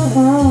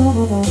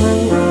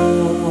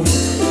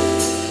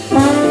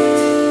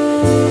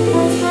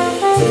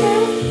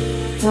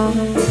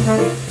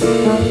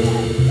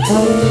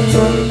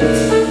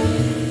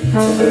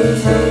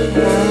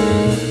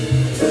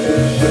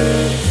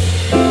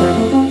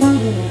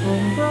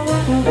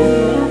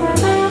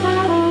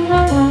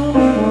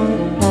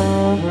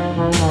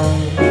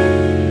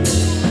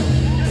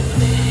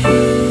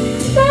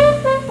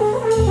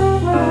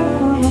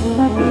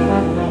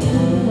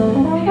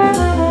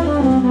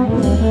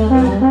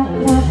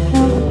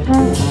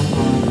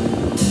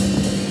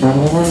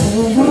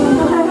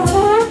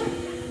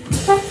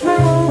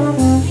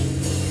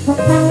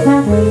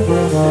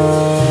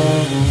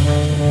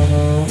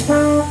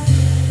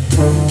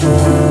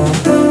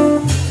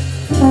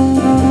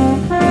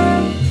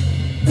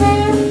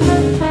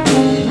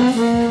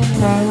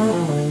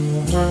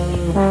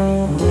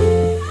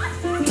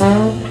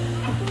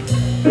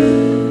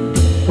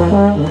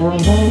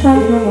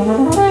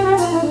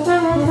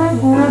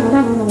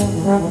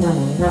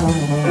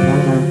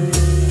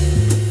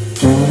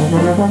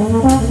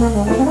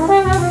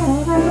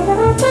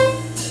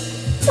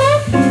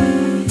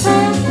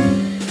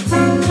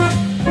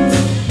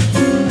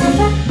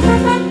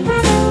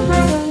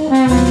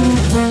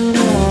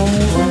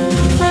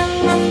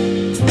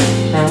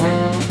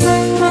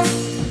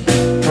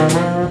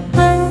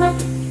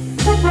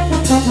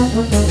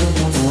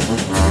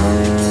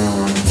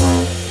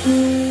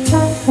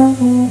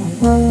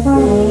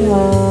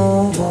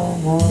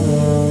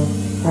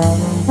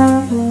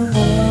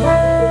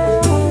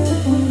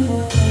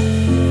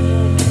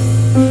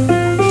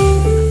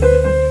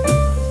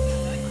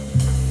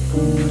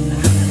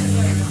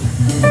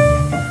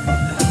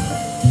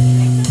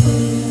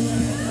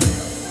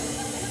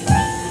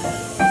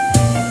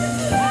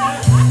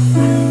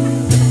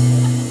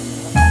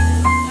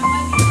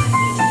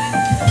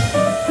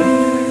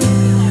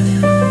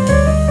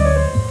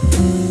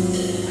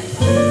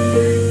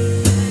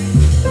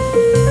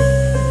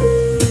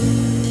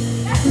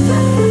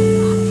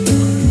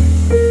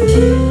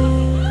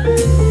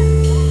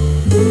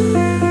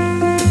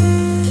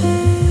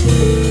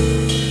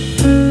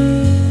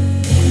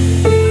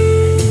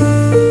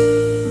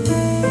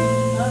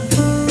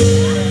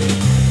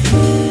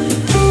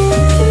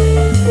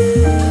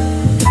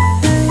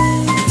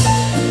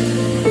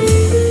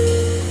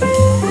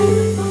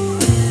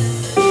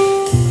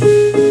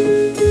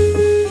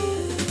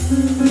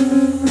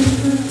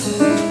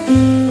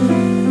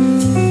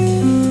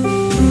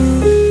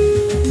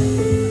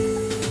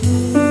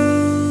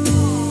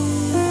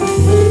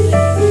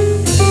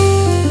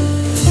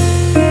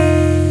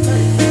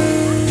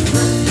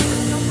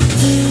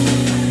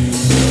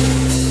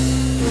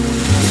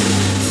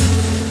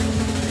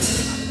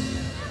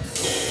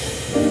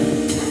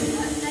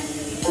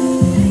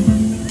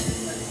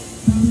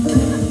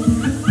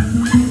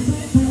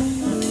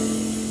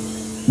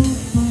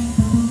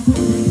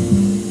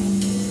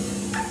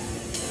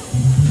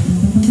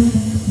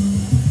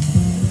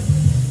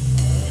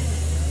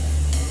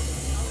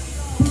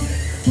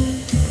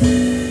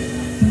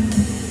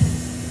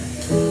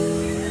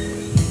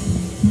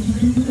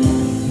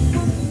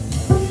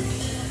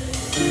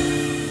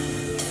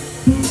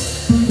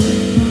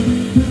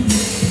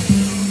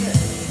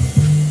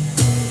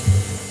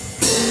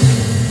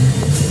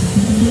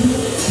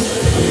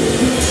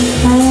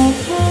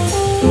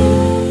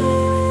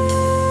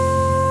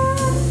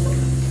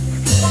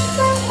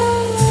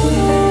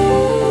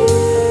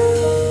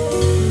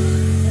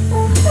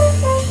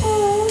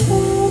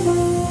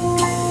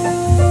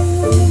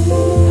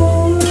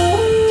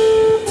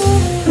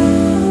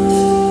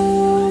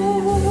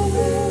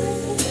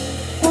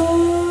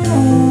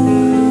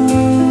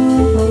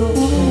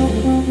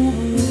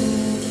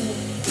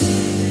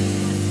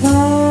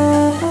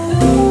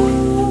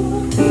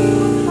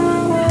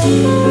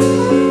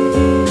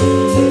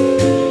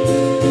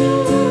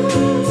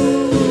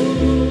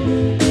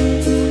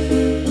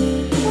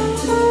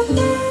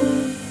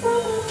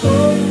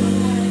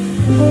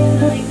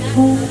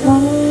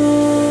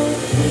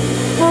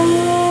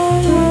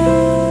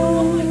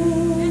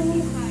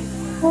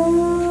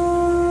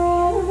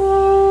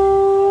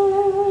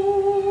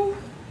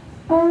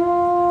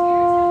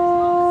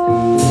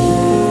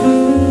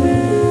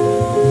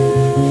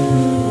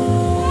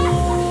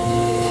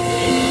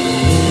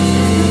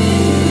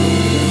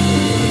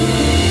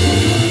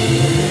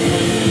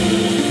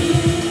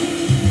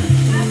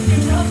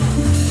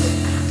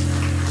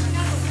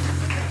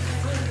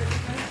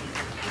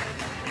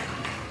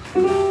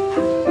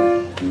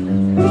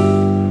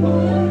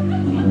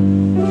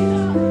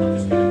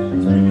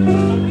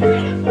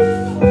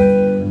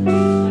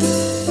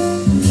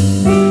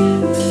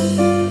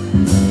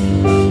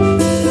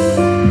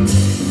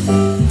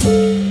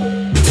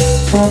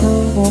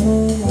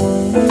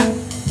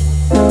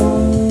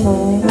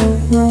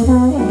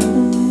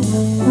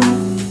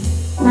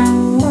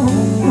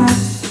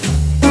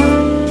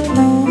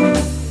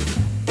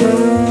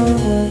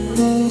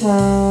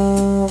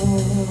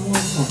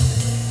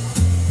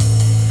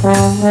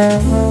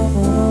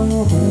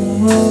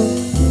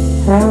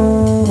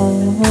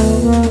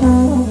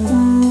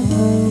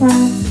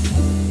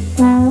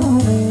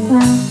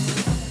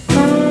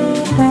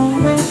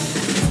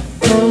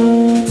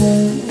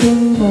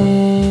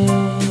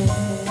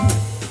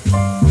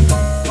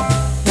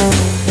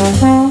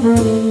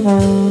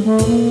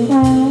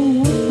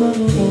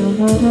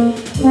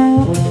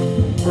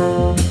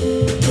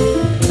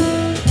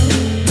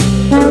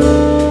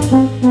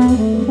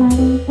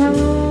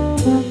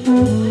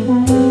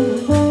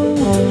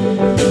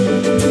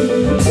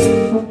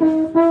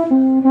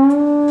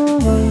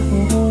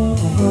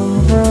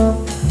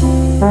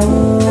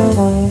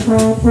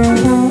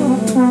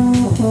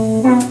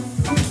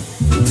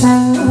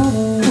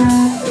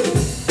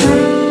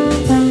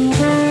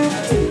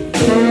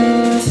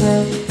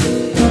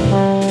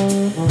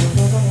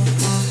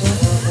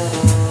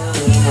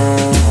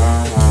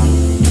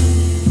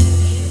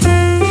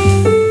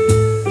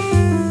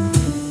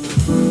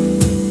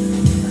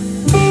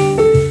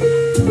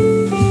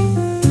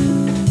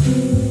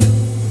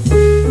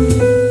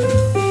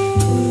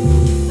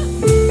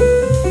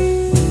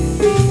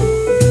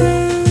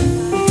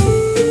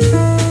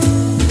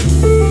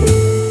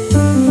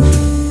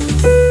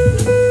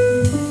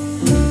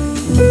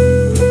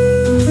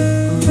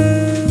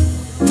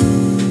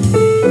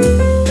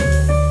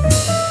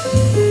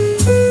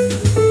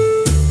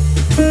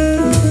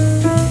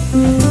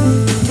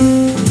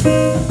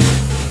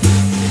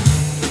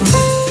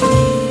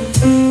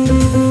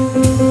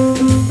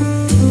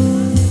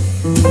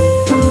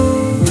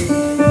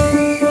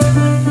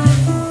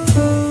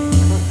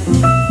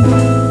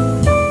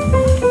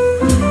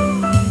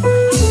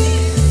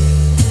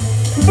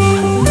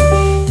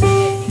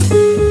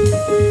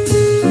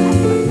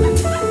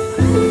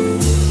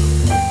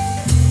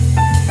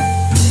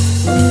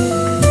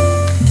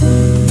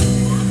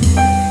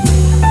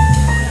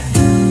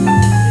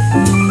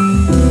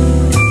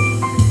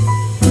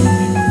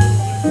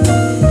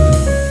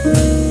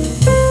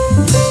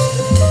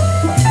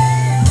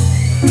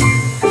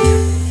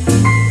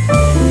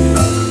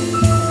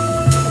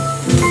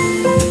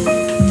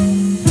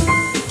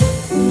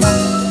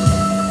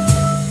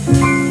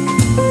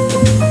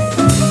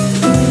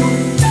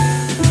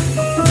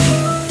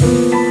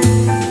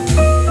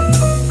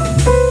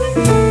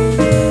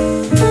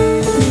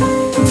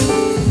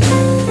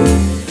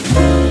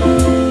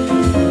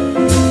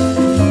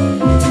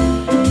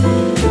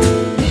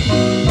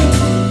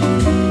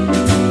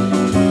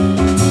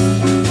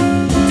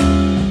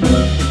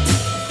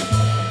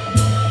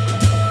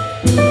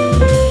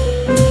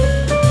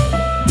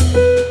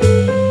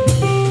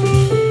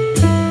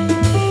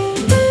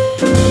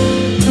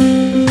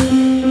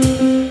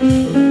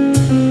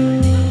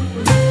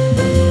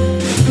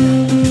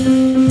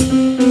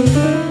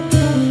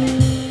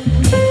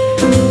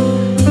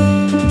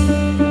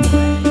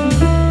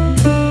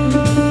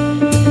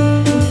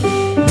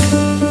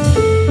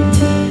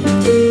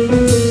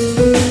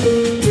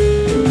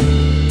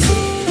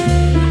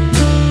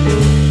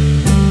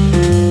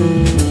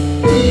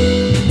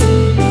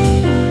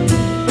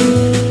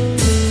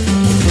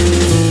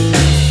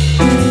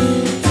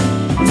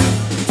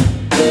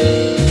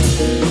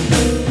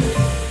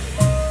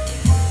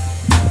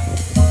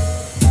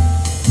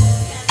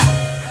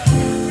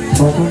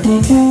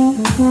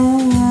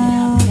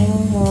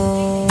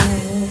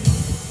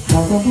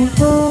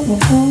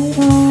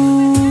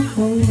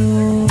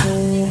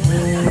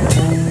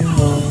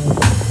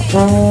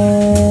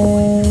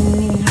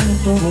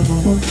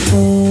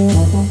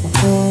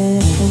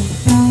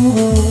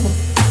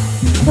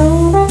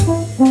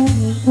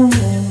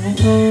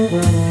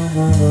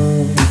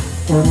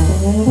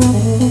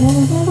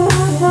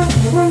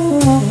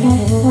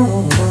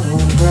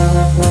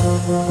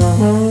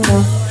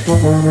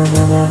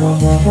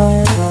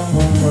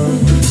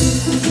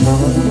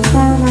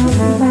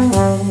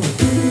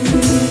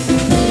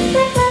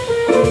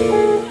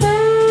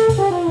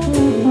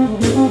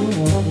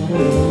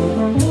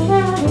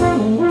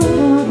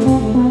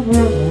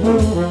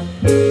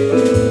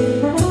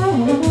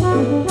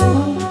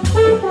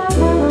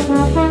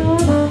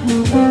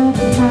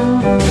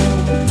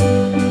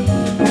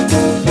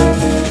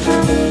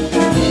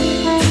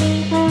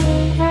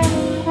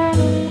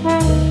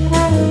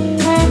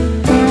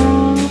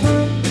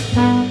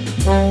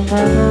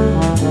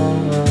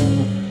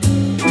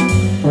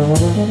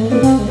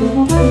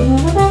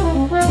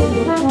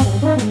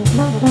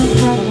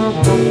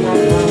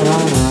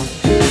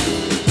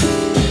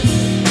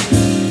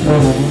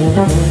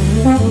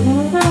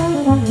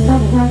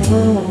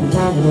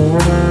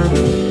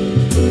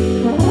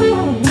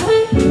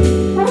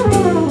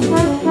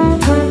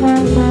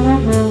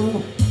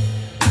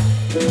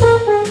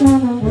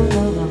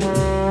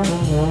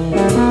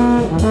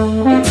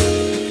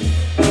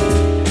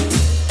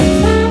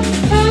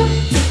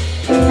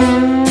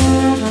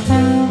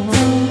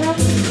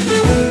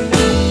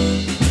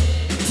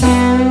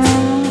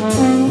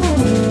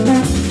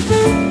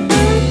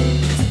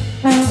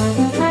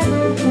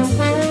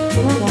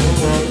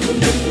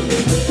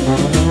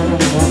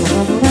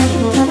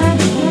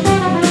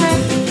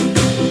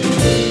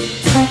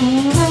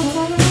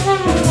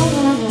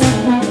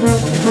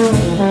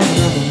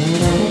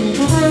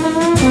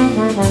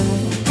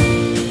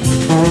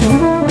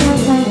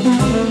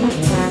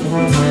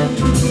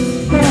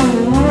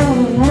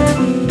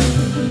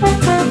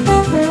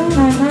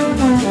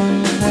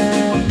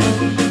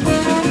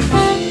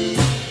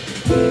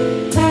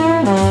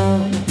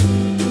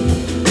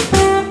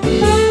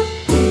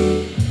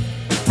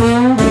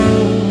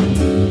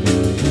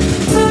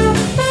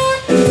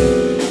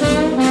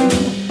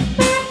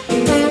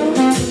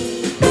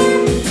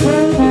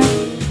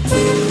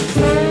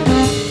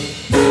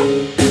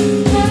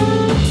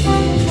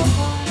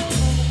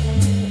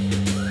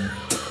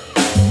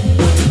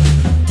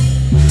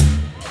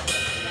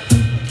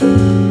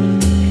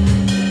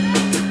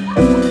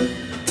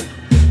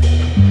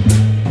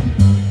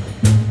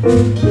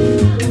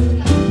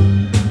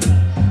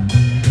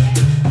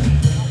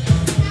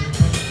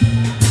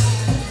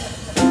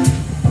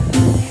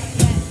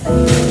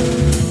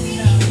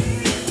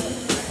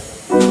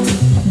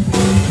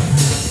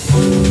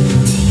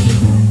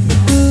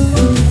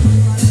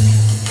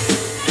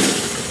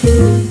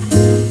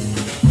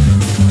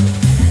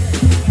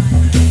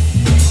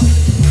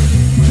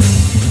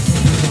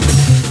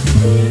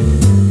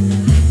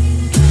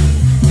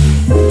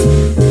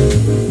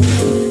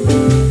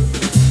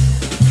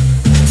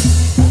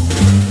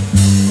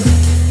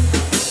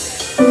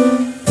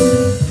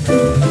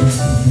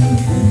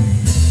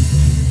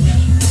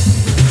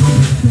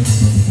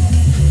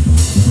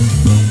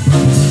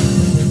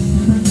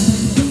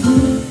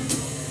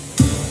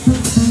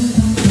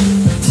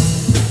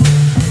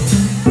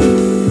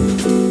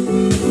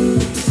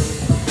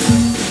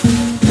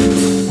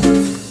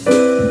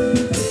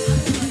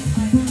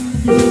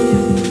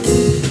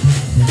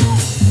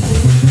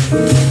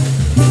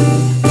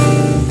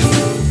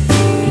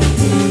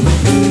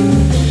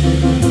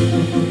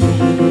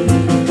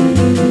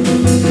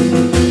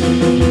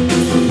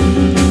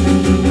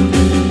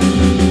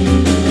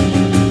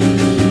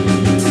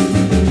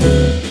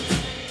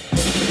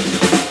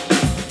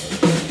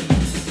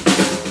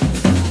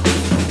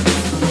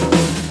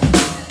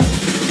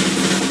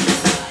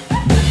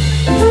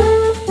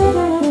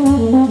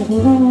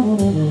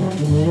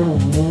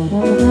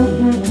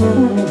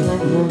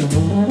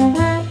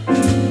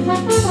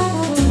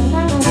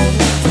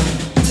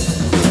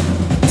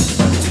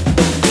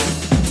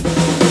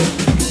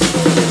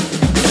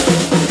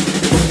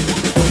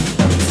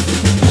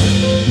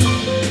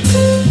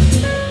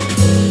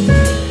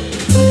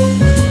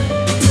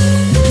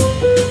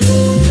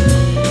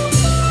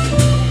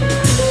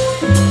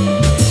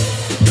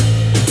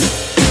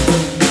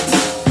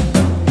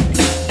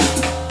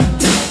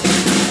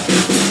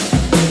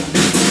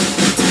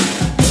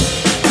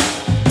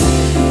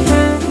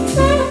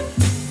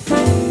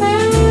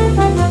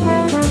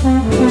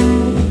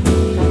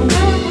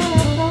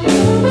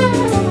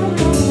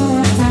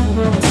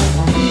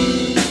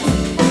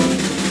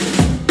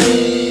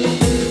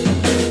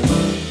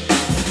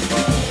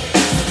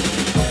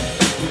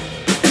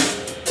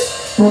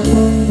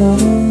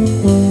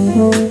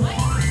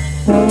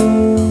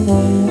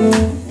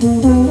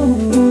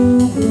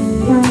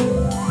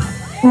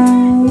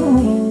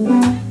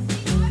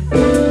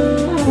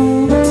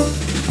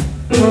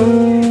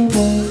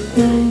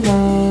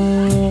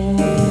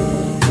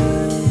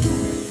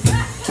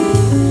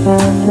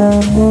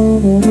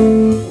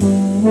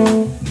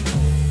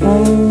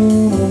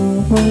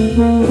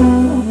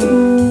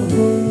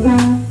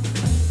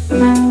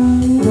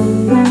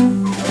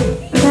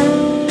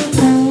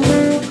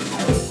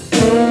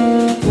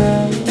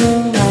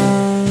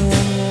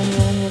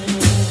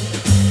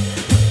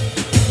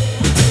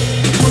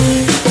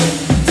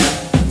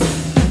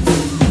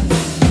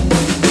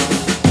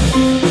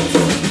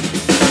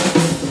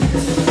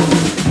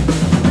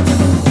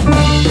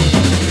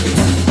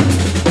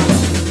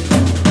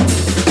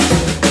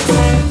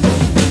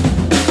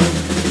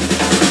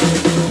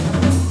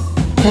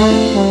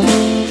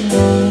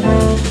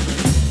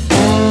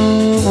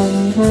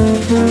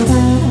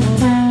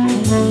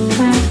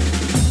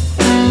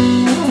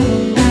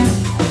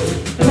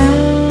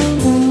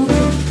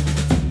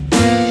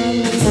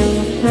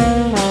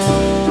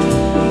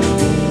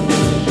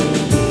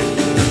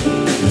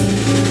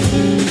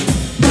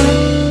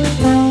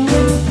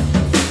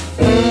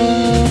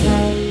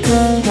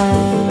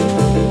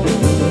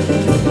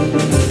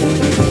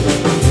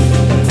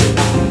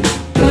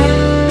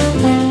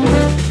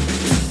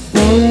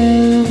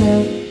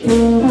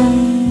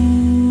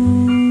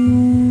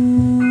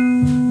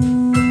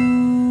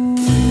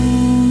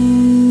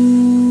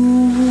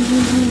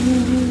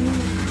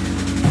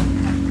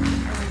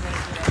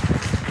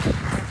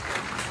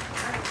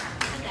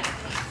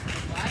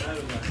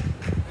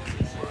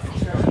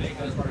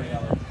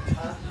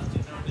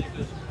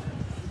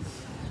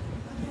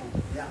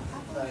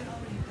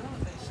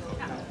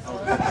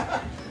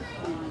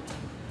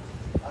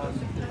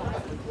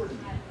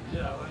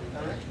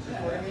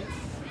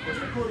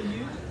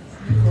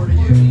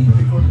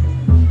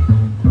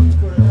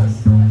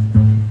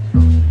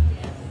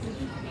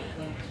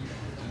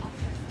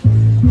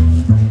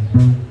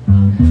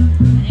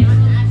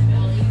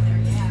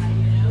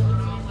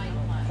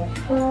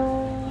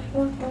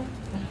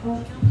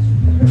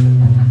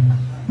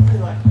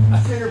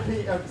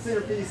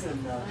 Centerpiece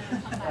and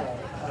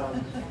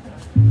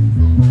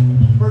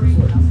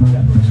Birchwood.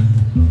 Yeah.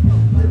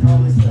 All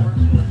this stuff.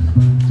 You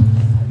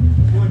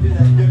want to do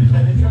that? You do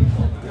that intro?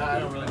 No, I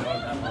don't really know what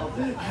that one.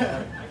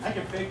 I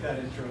can fake that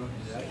intro.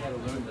 I gotta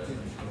learn that.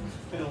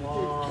 It's been a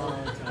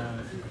long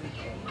time.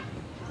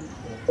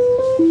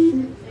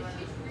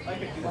 I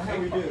can do the how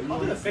we do? You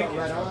want to fake it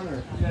right on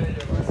or?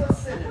 Let's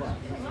set it up.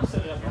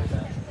 Set it up like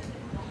that.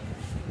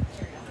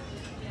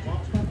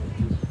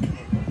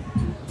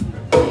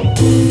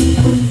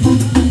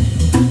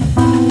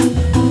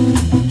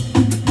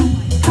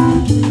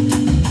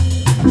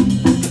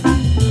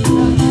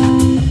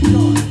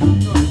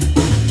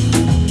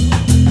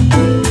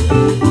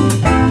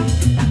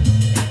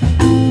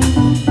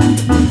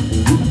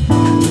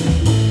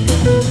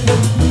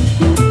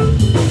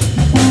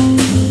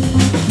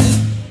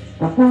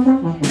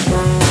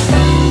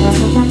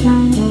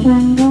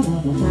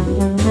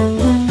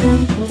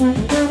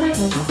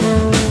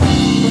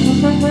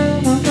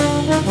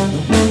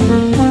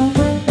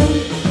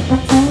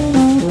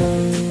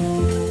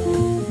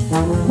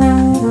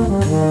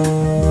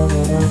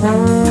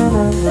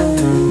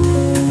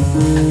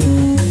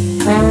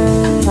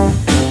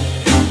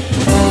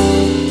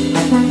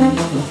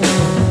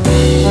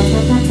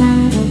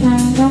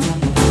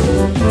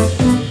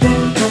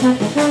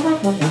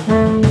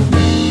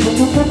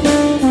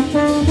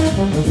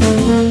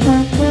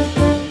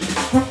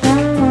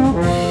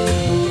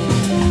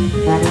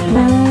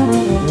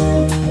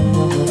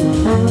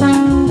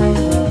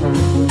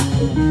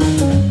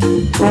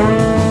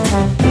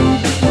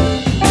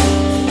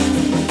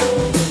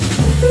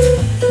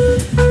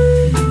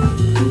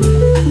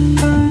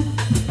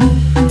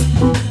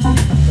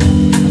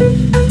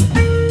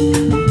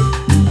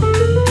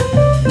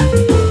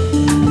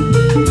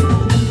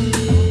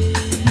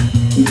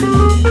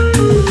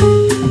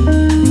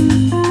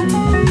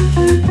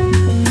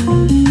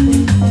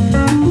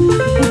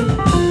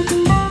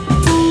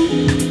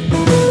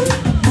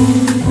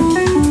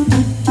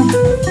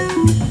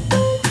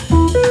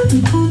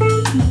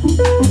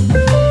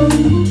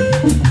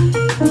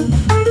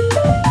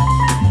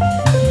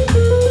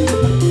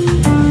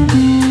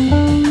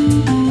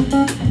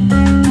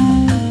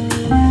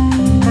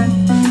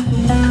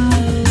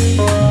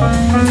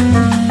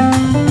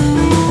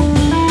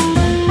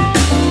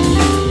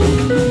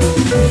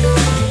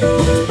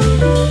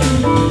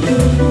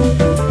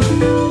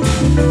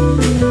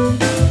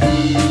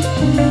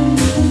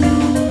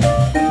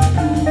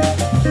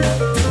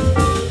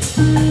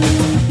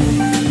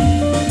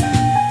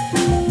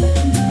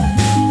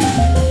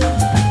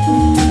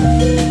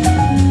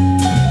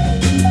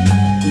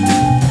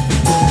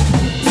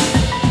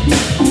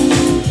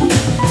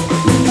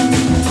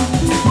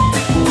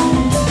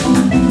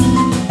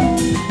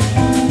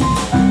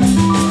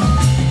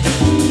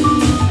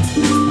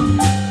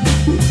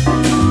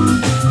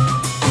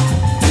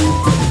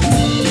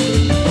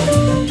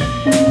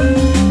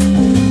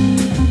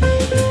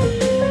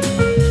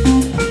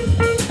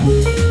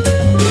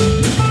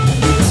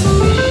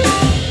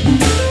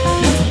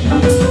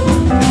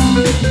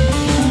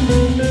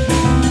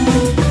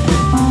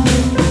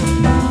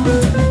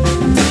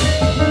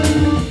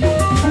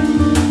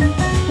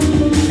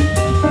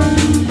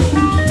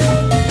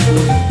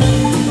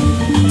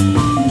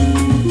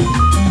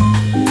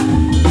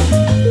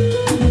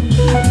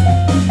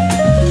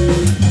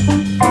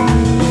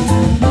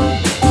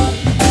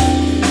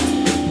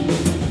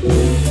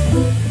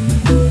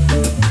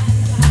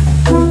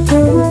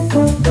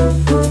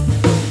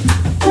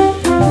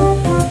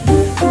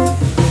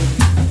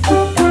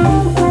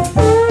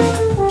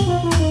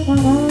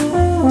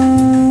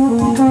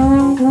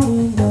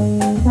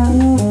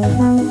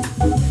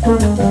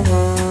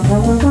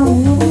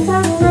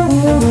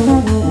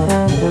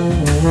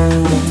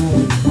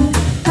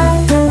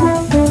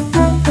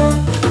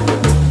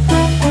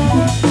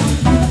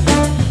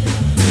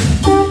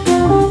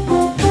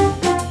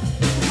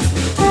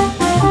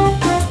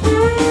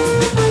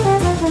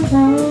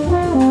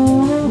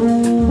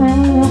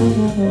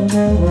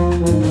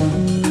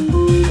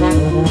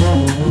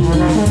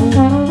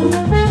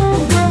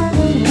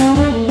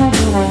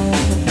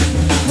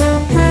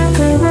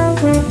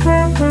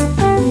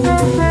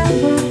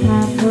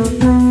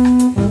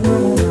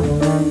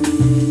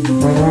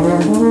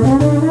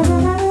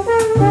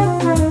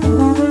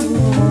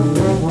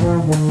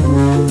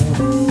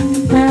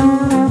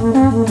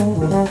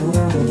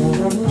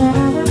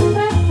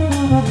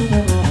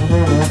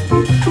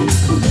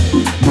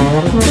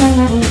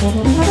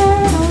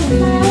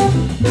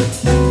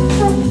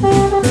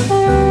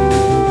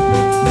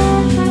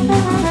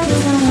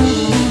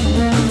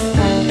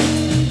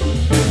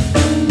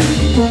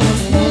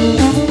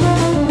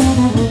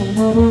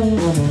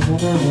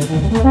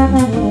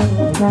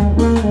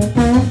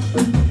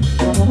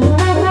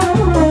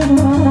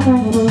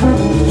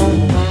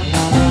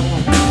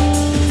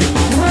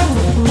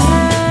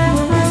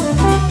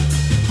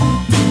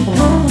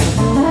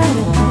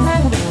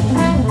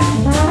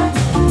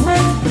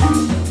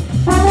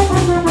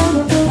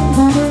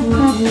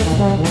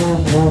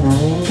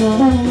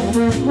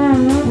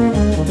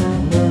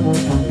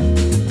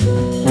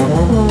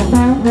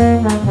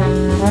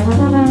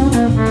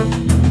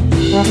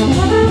 Thank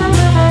you.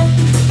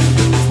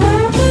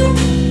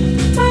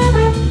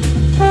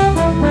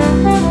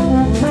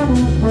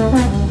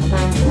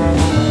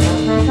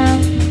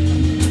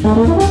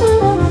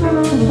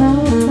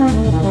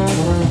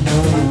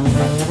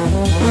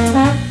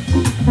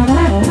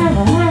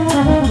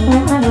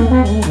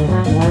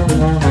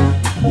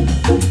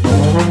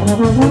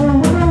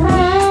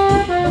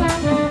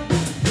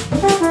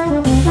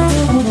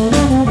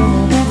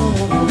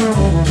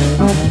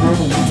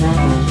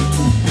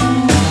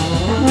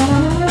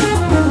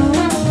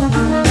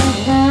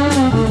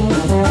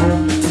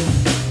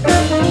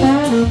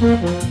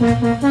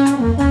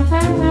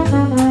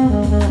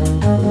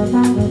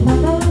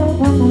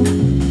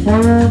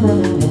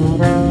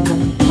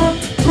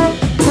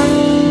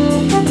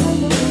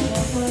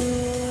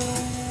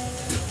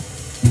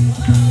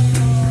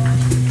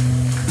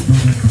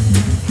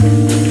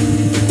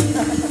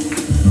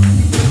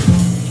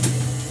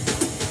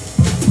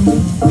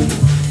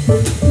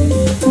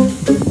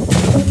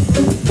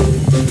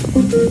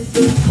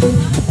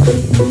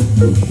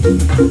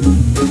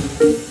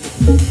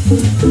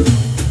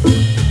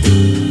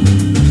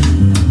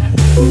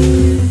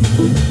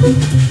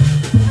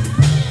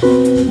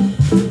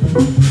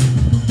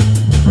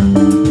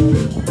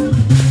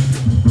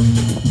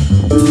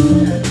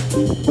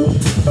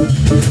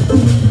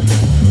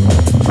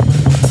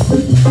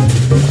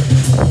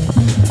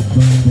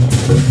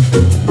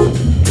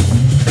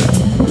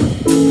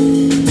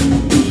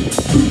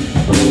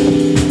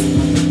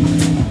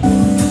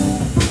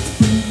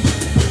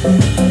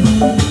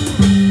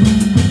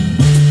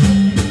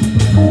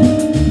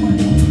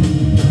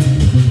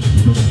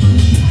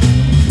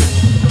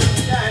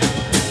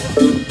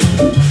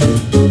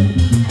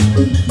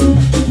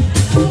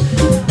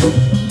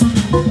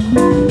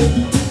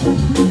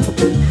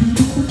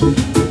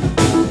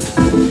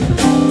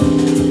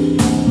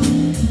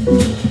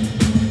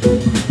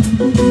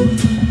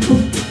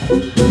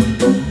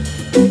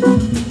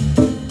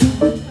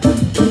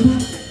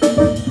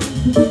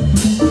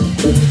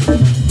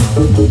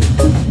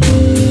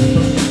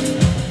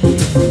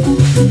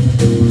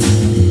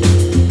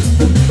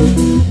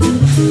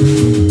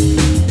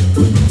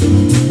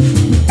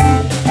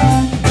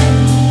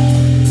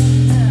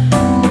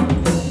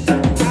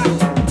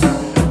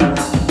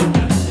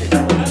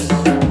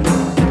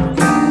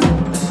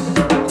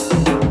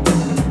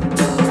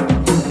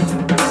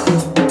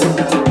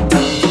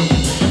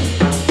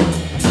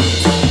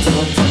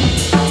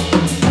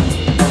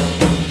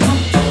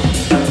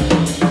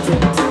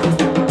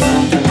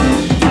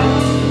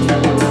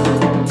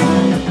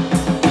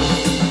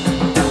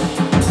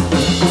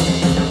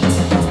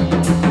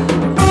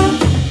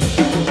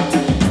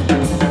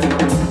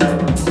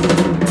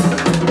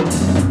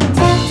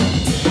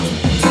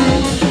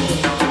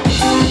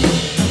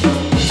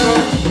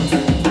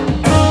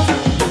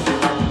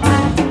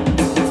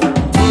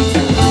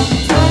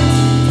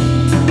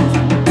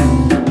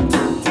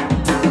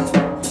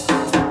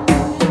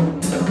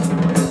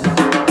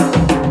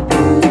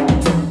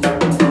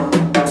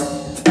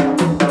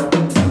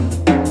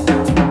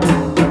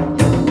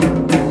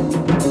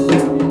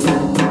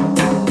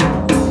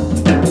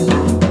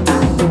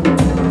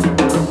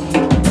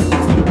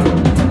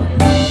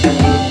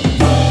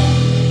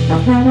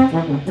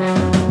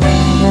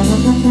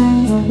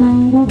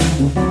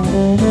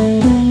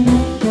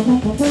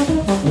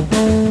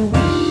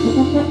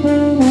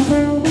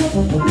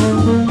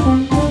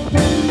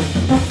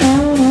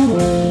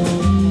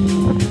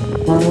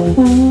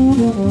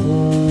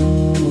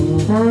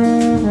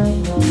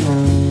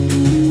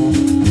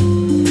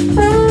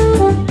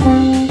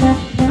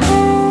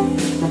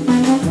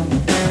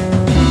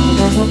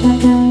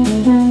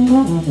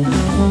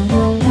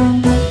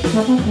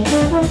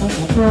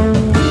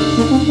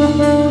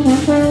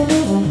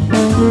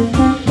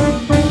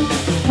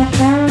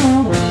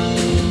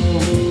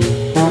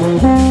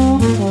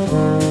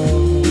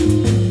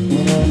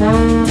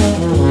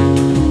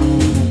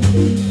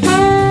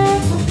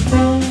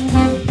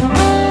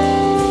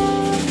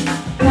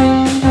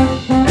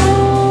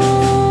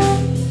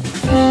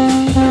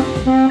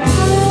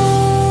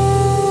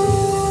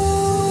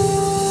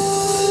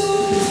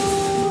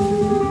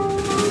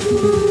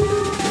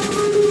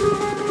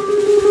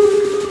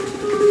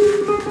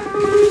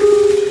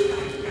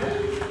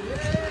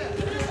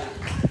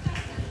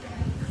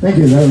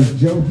 That was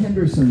Joe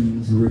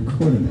Henderson's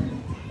recording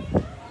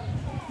it.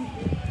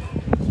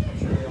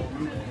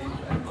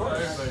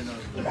 Everybody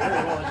knows.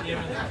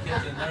 Even the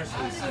kids in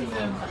nursery see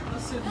them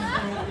sitting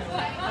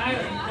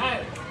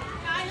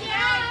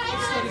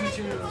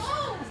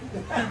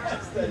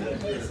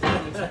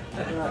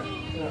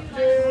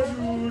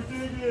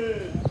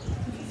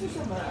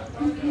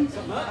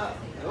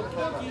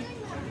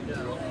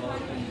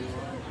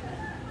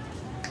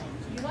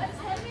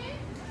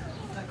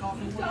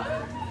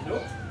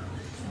Nope.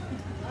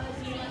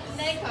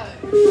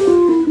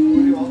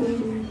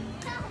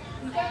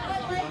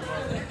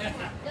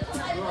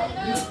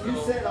 You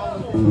said all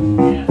of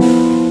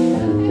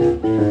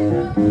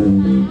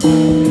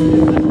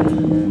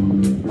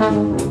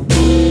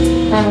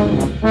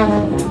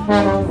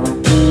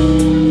them.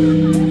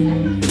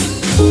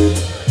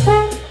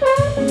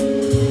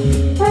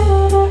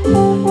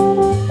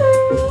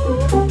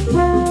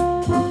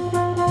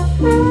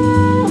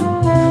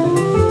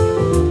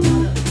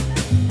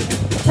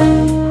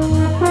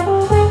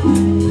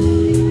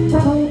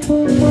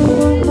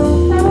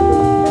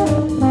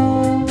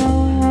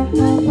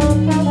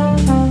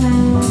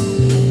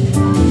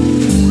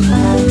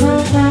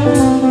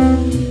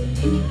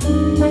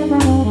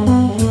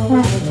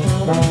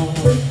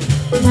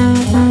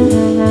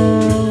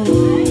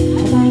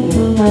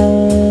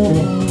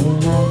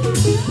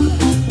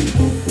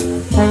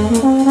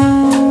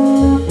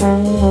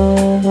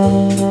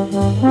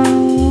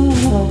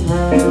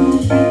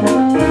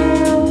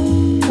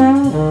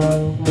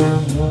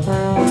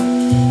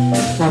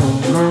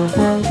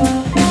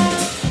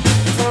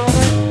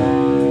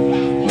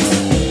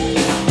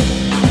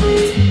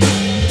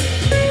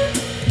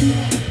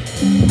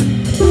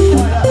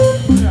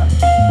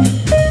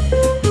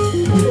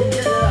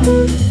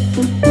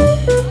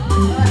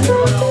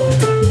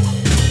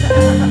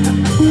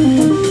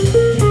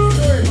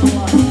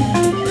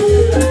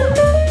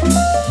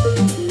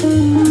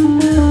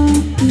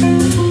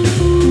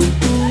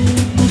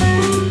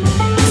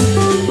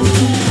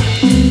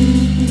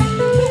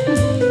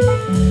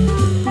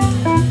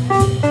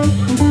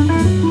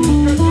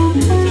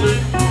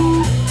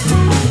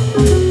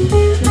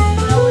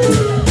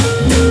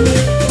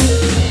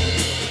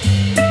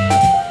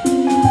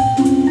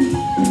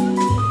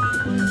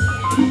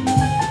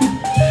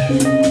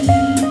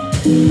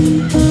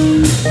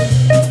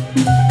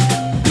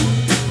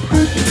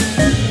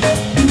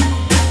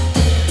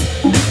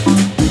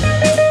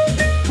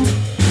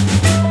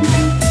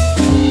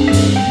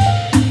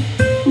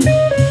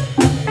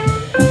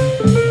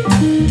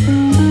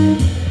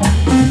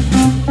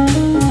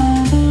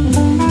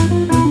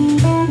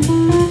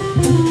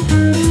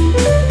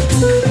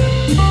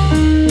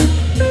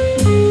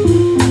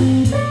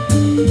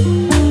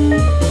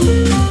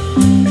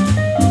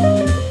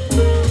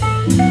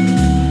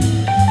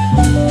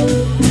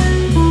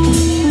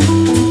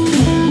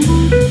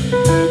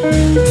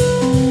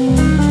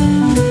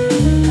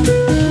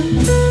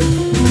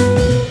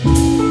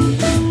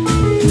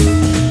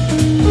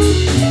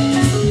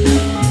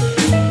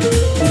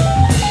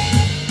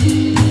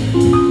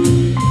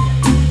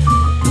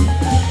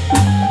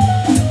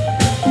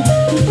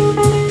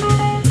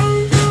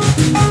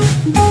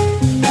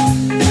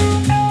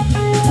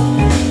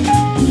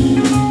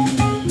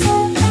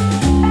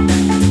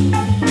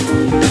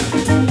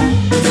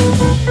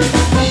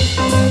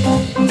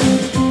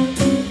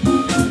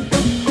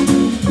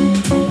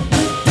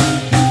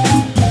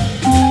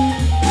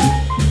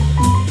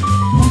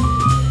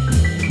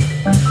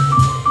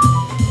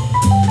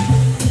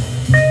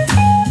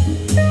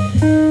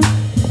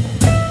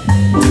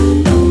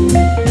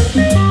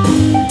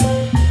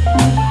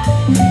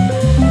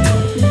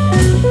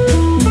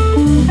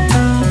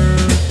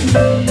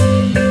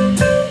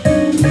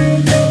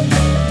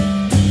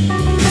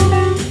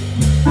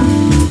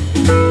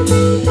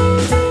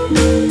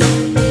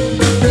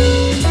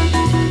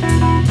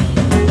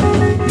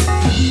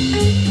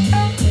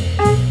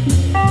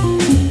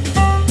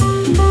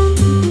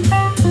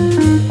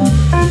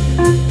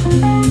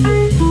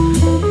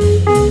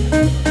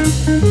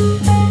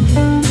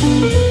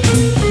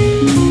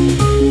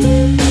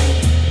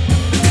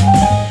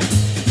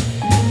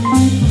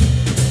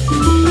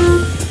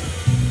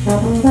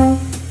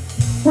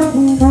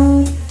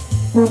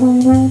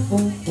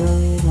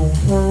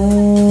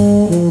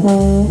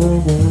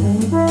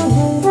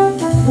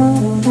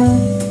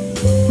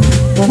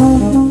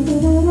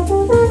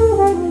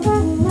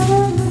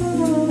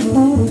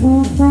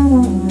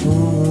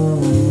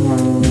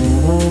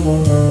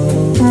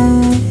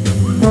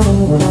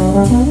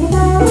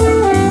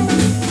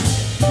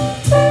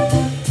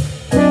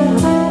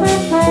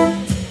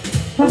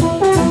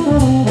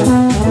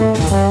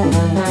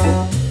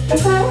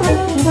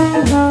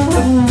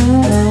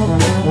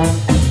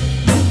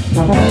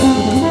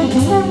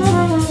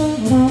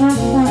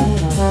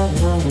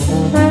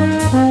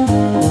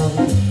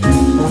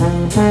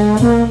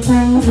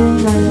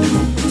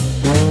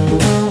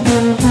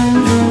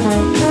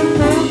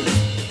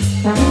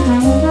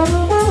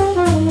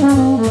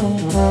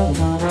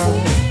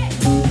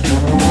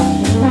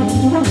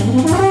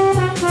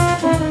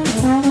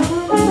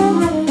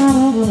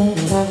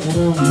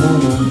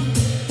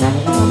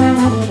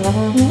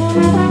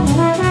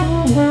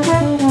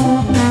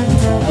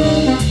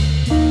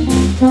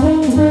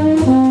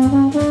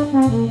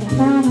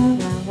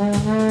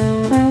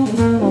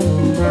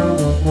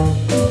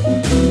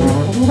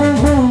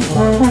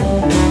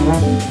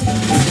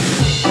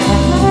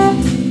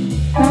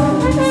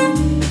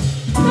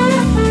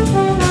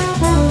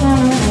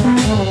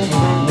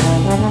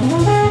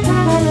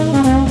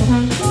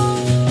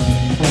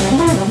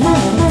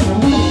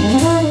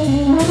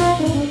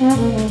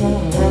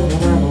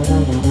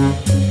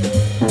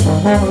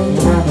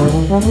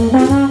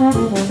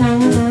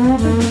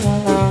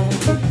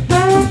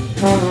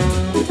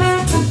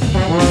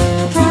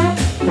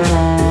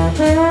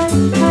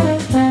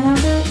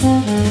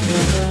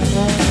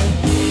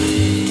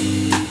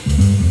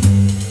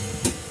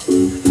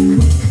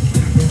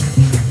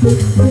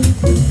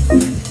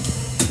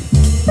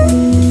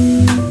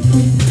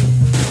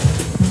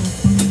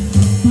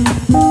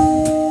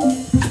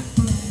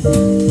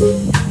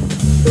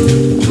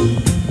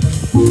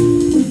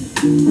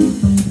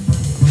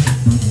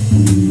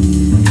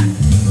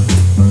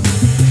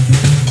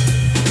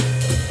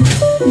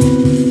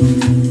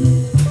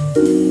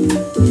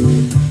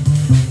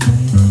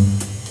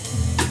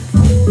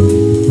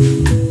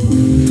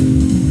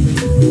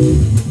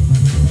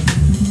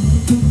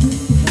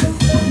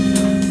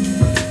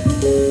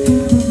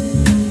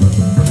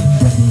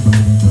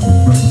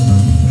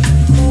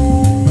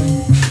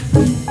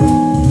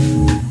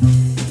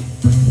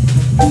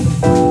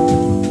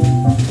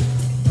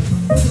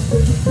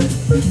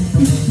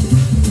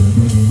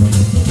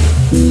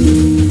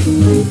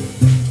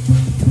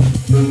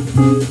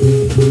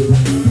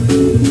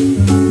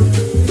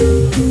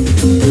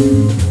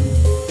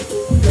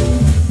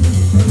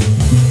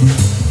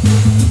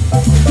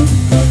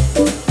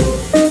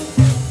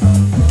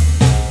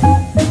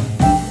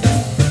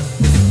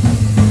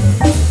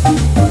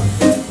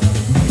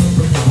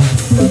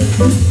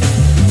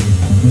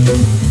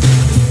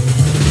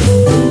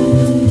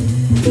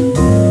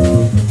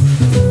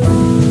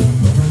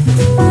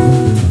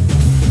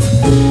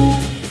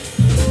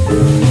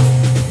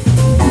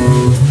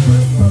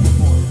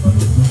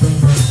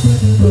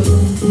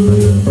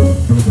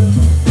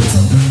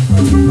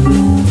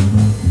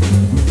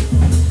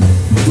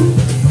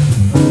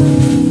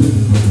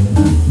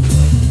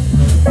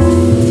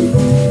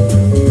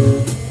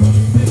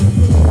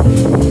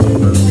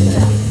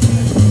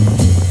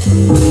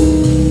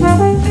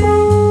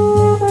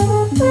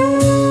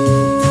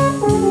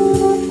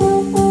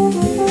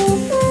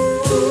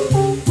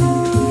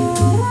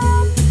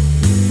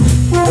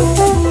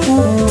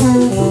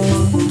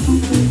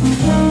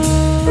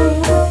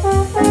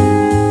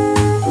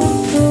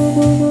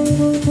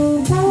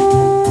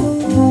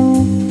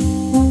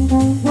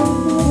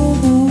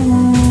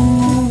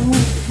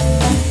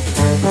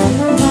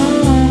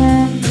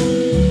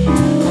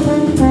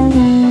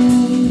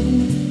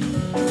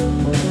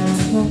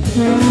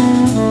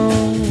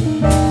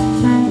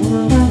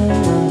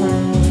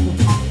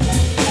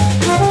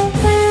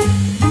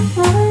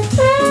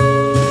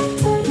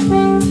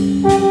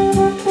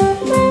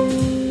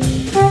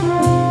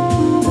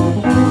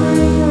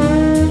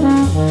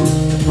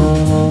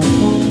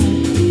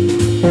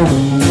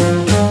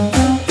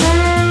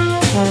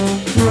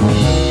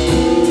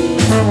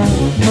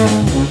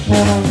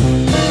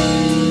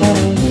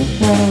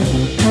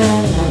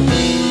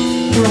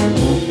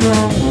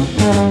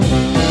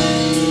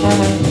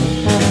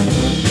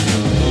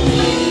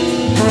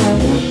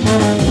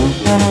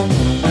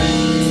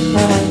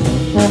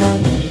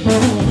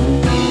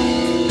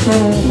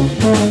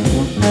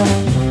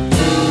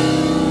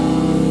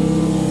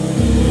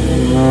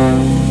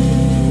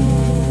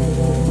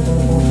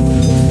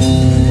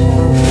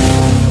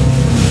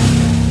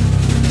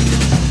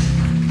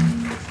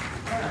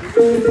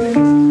 in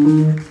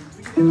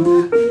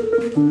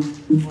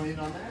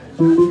on that?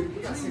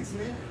 We got 6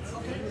 minutes.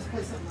 Okay, let's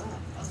play something up.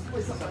 Let's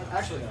play something up.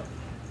 Actually,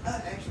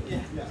 Actually,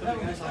 yeah. that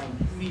would be like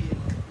immediate.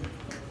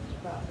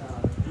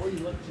 Where you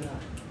look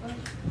tonight?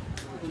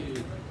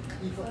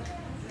 E flat.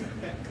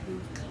 Okay.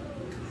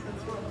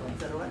 Is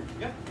that all right?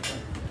 Yeah.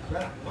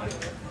 Right on.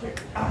 Here.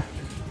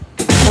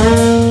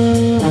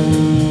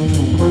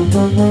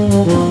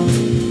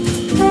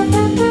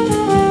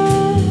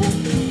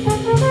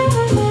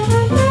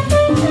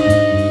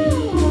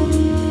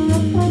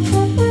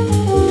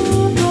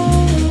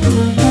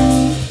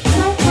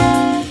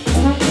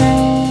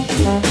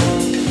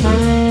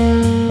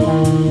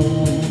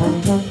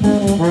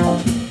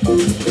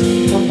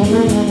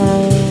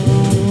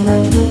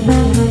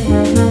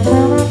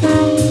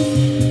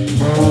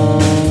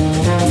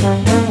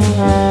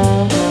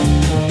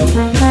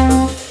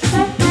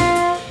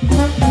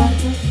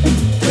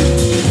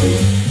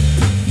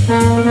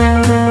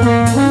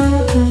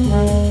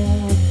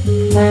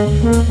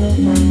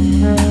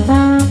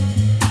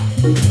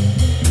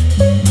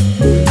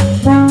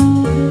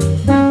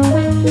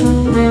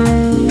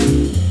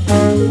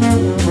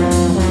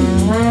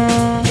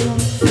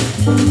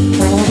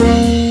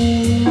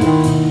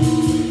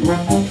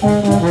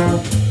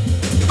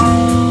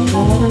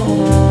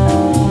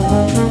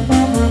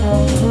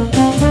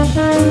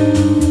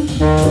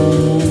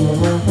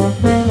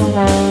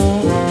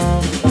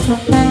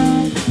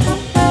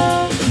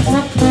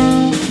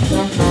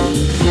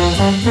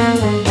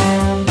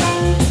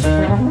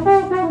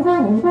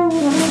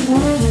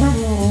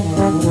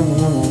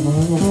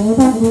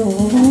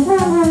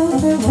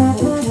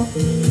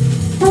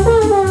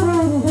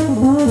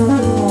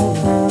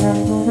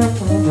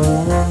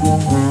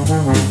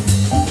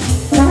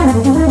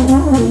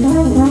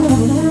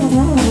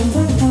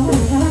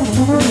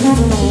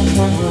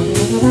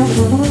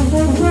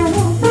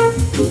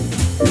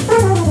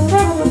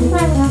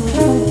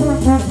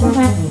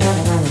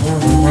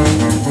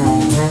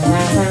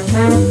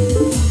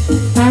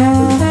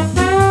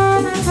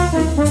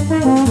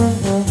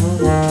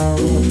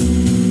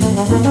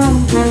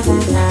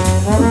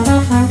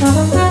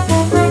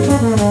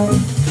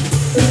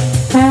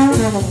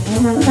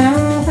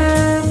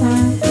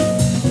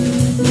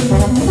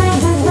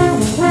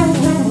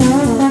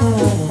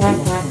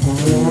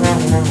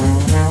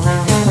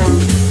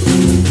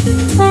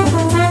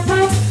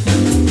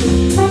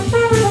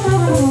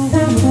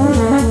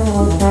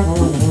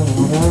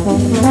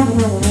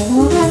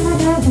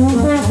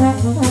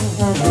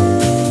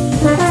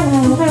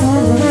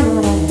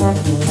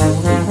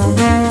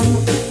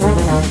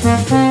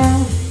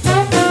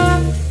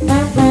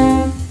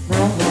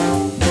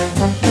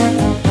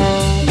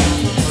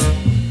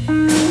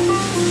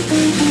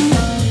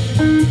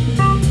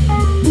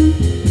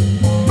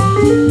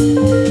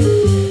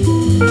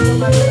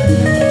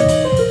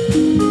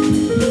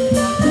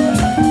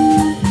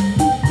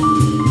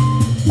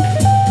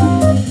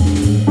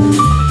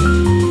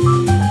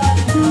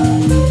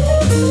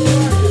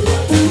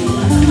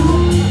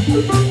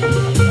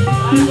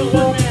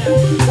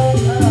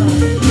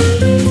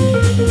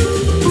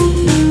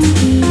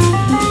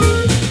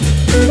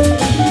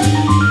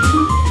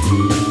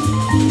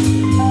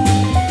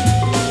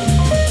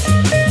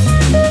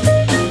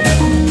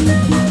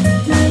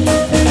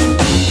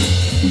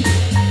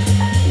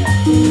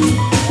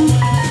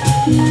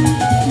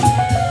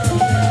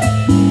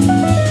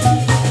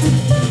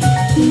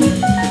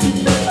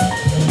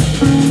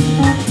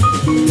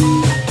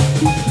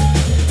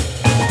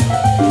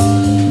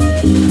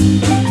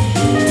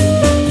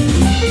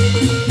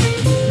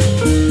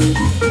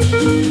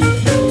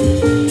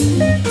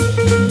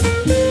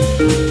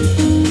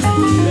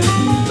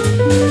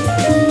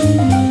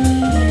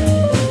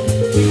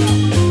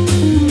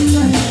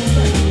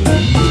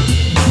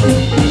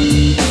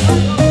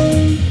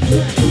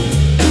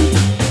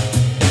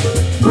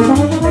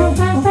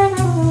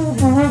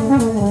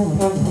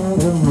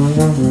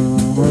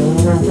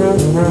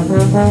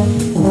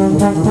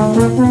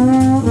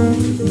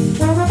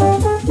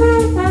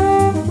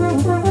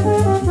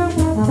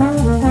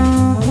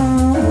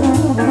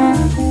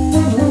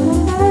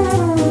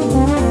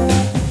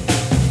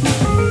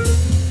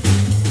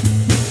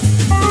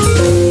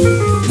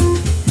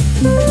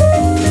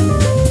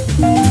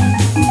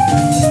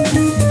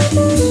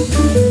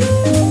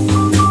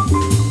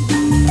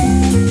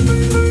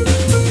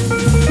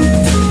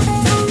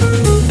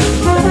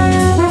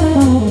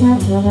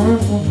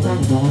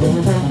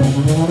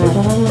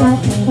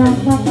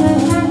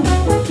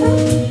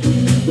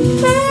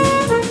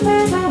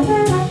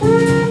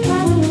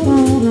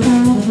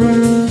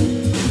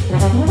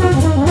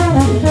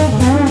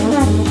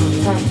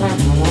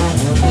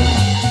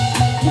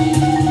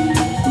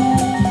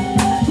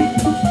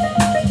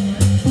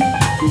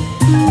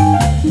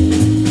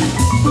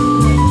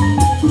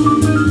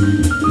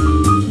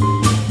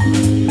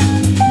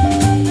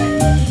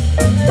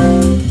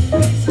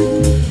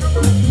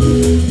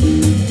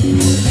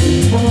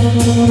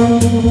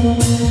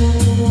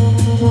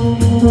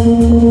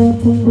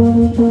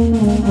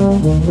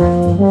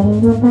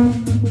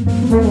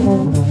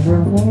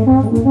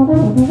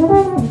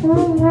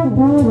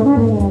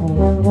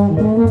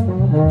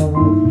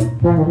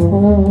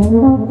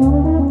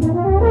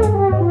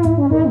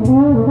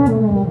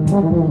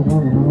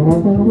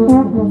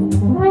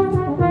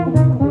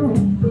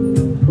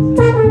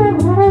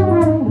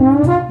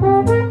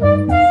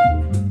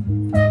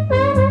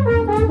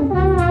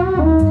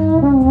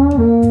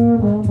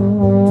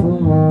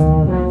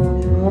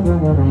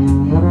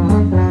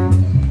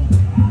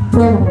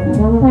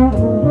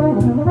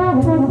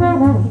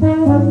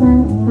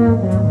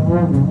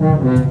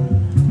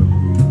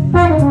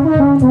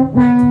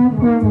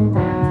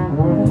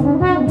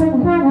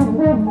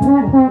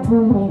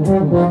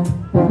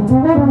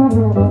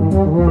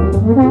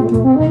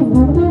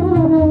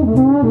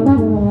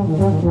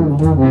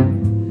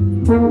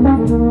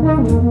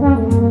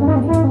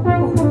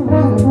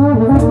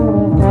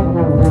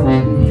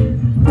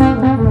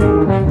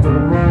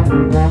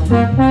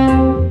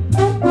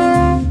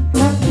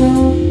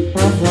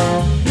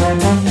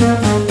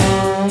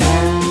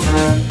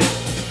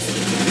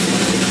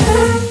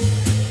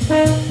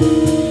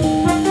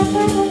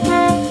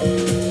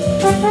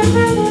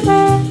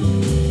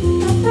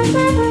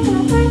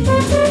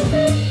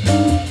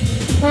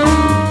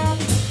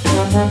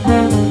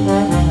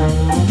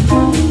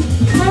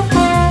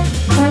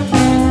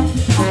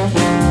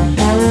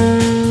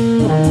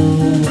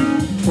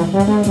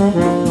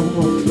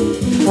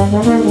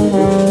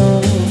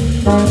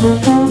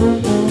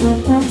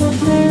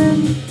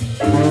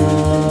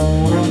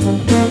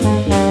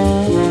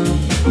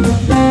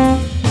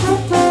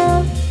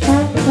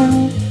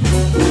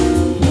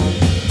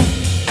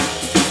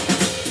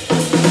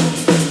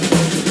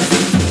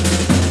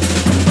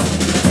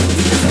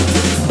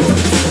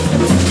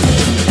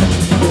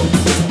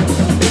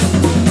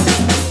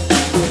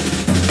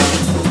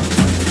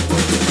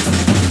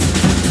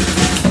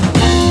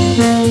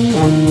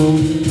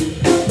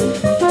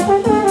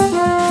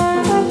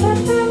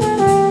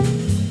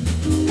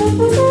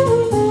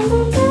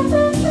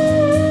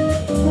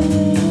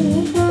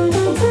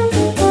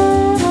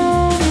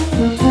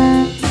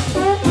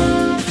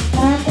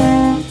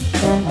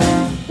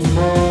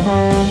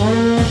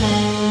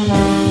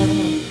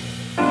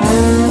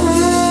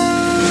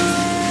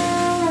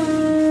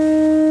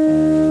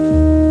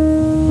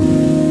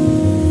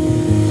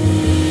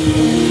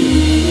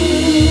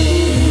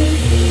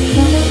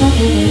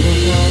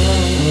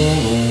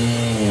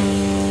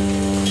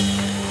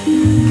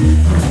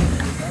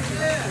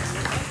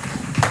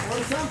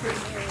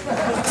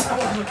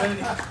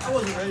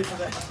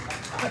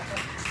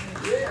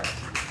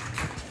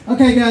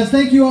 Okay, guys,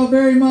 thank you all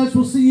very much.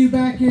 We'll see you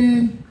back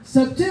in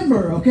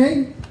September,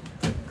 okay?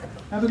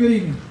 Have a good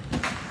evening.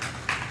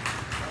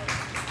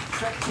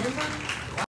 September?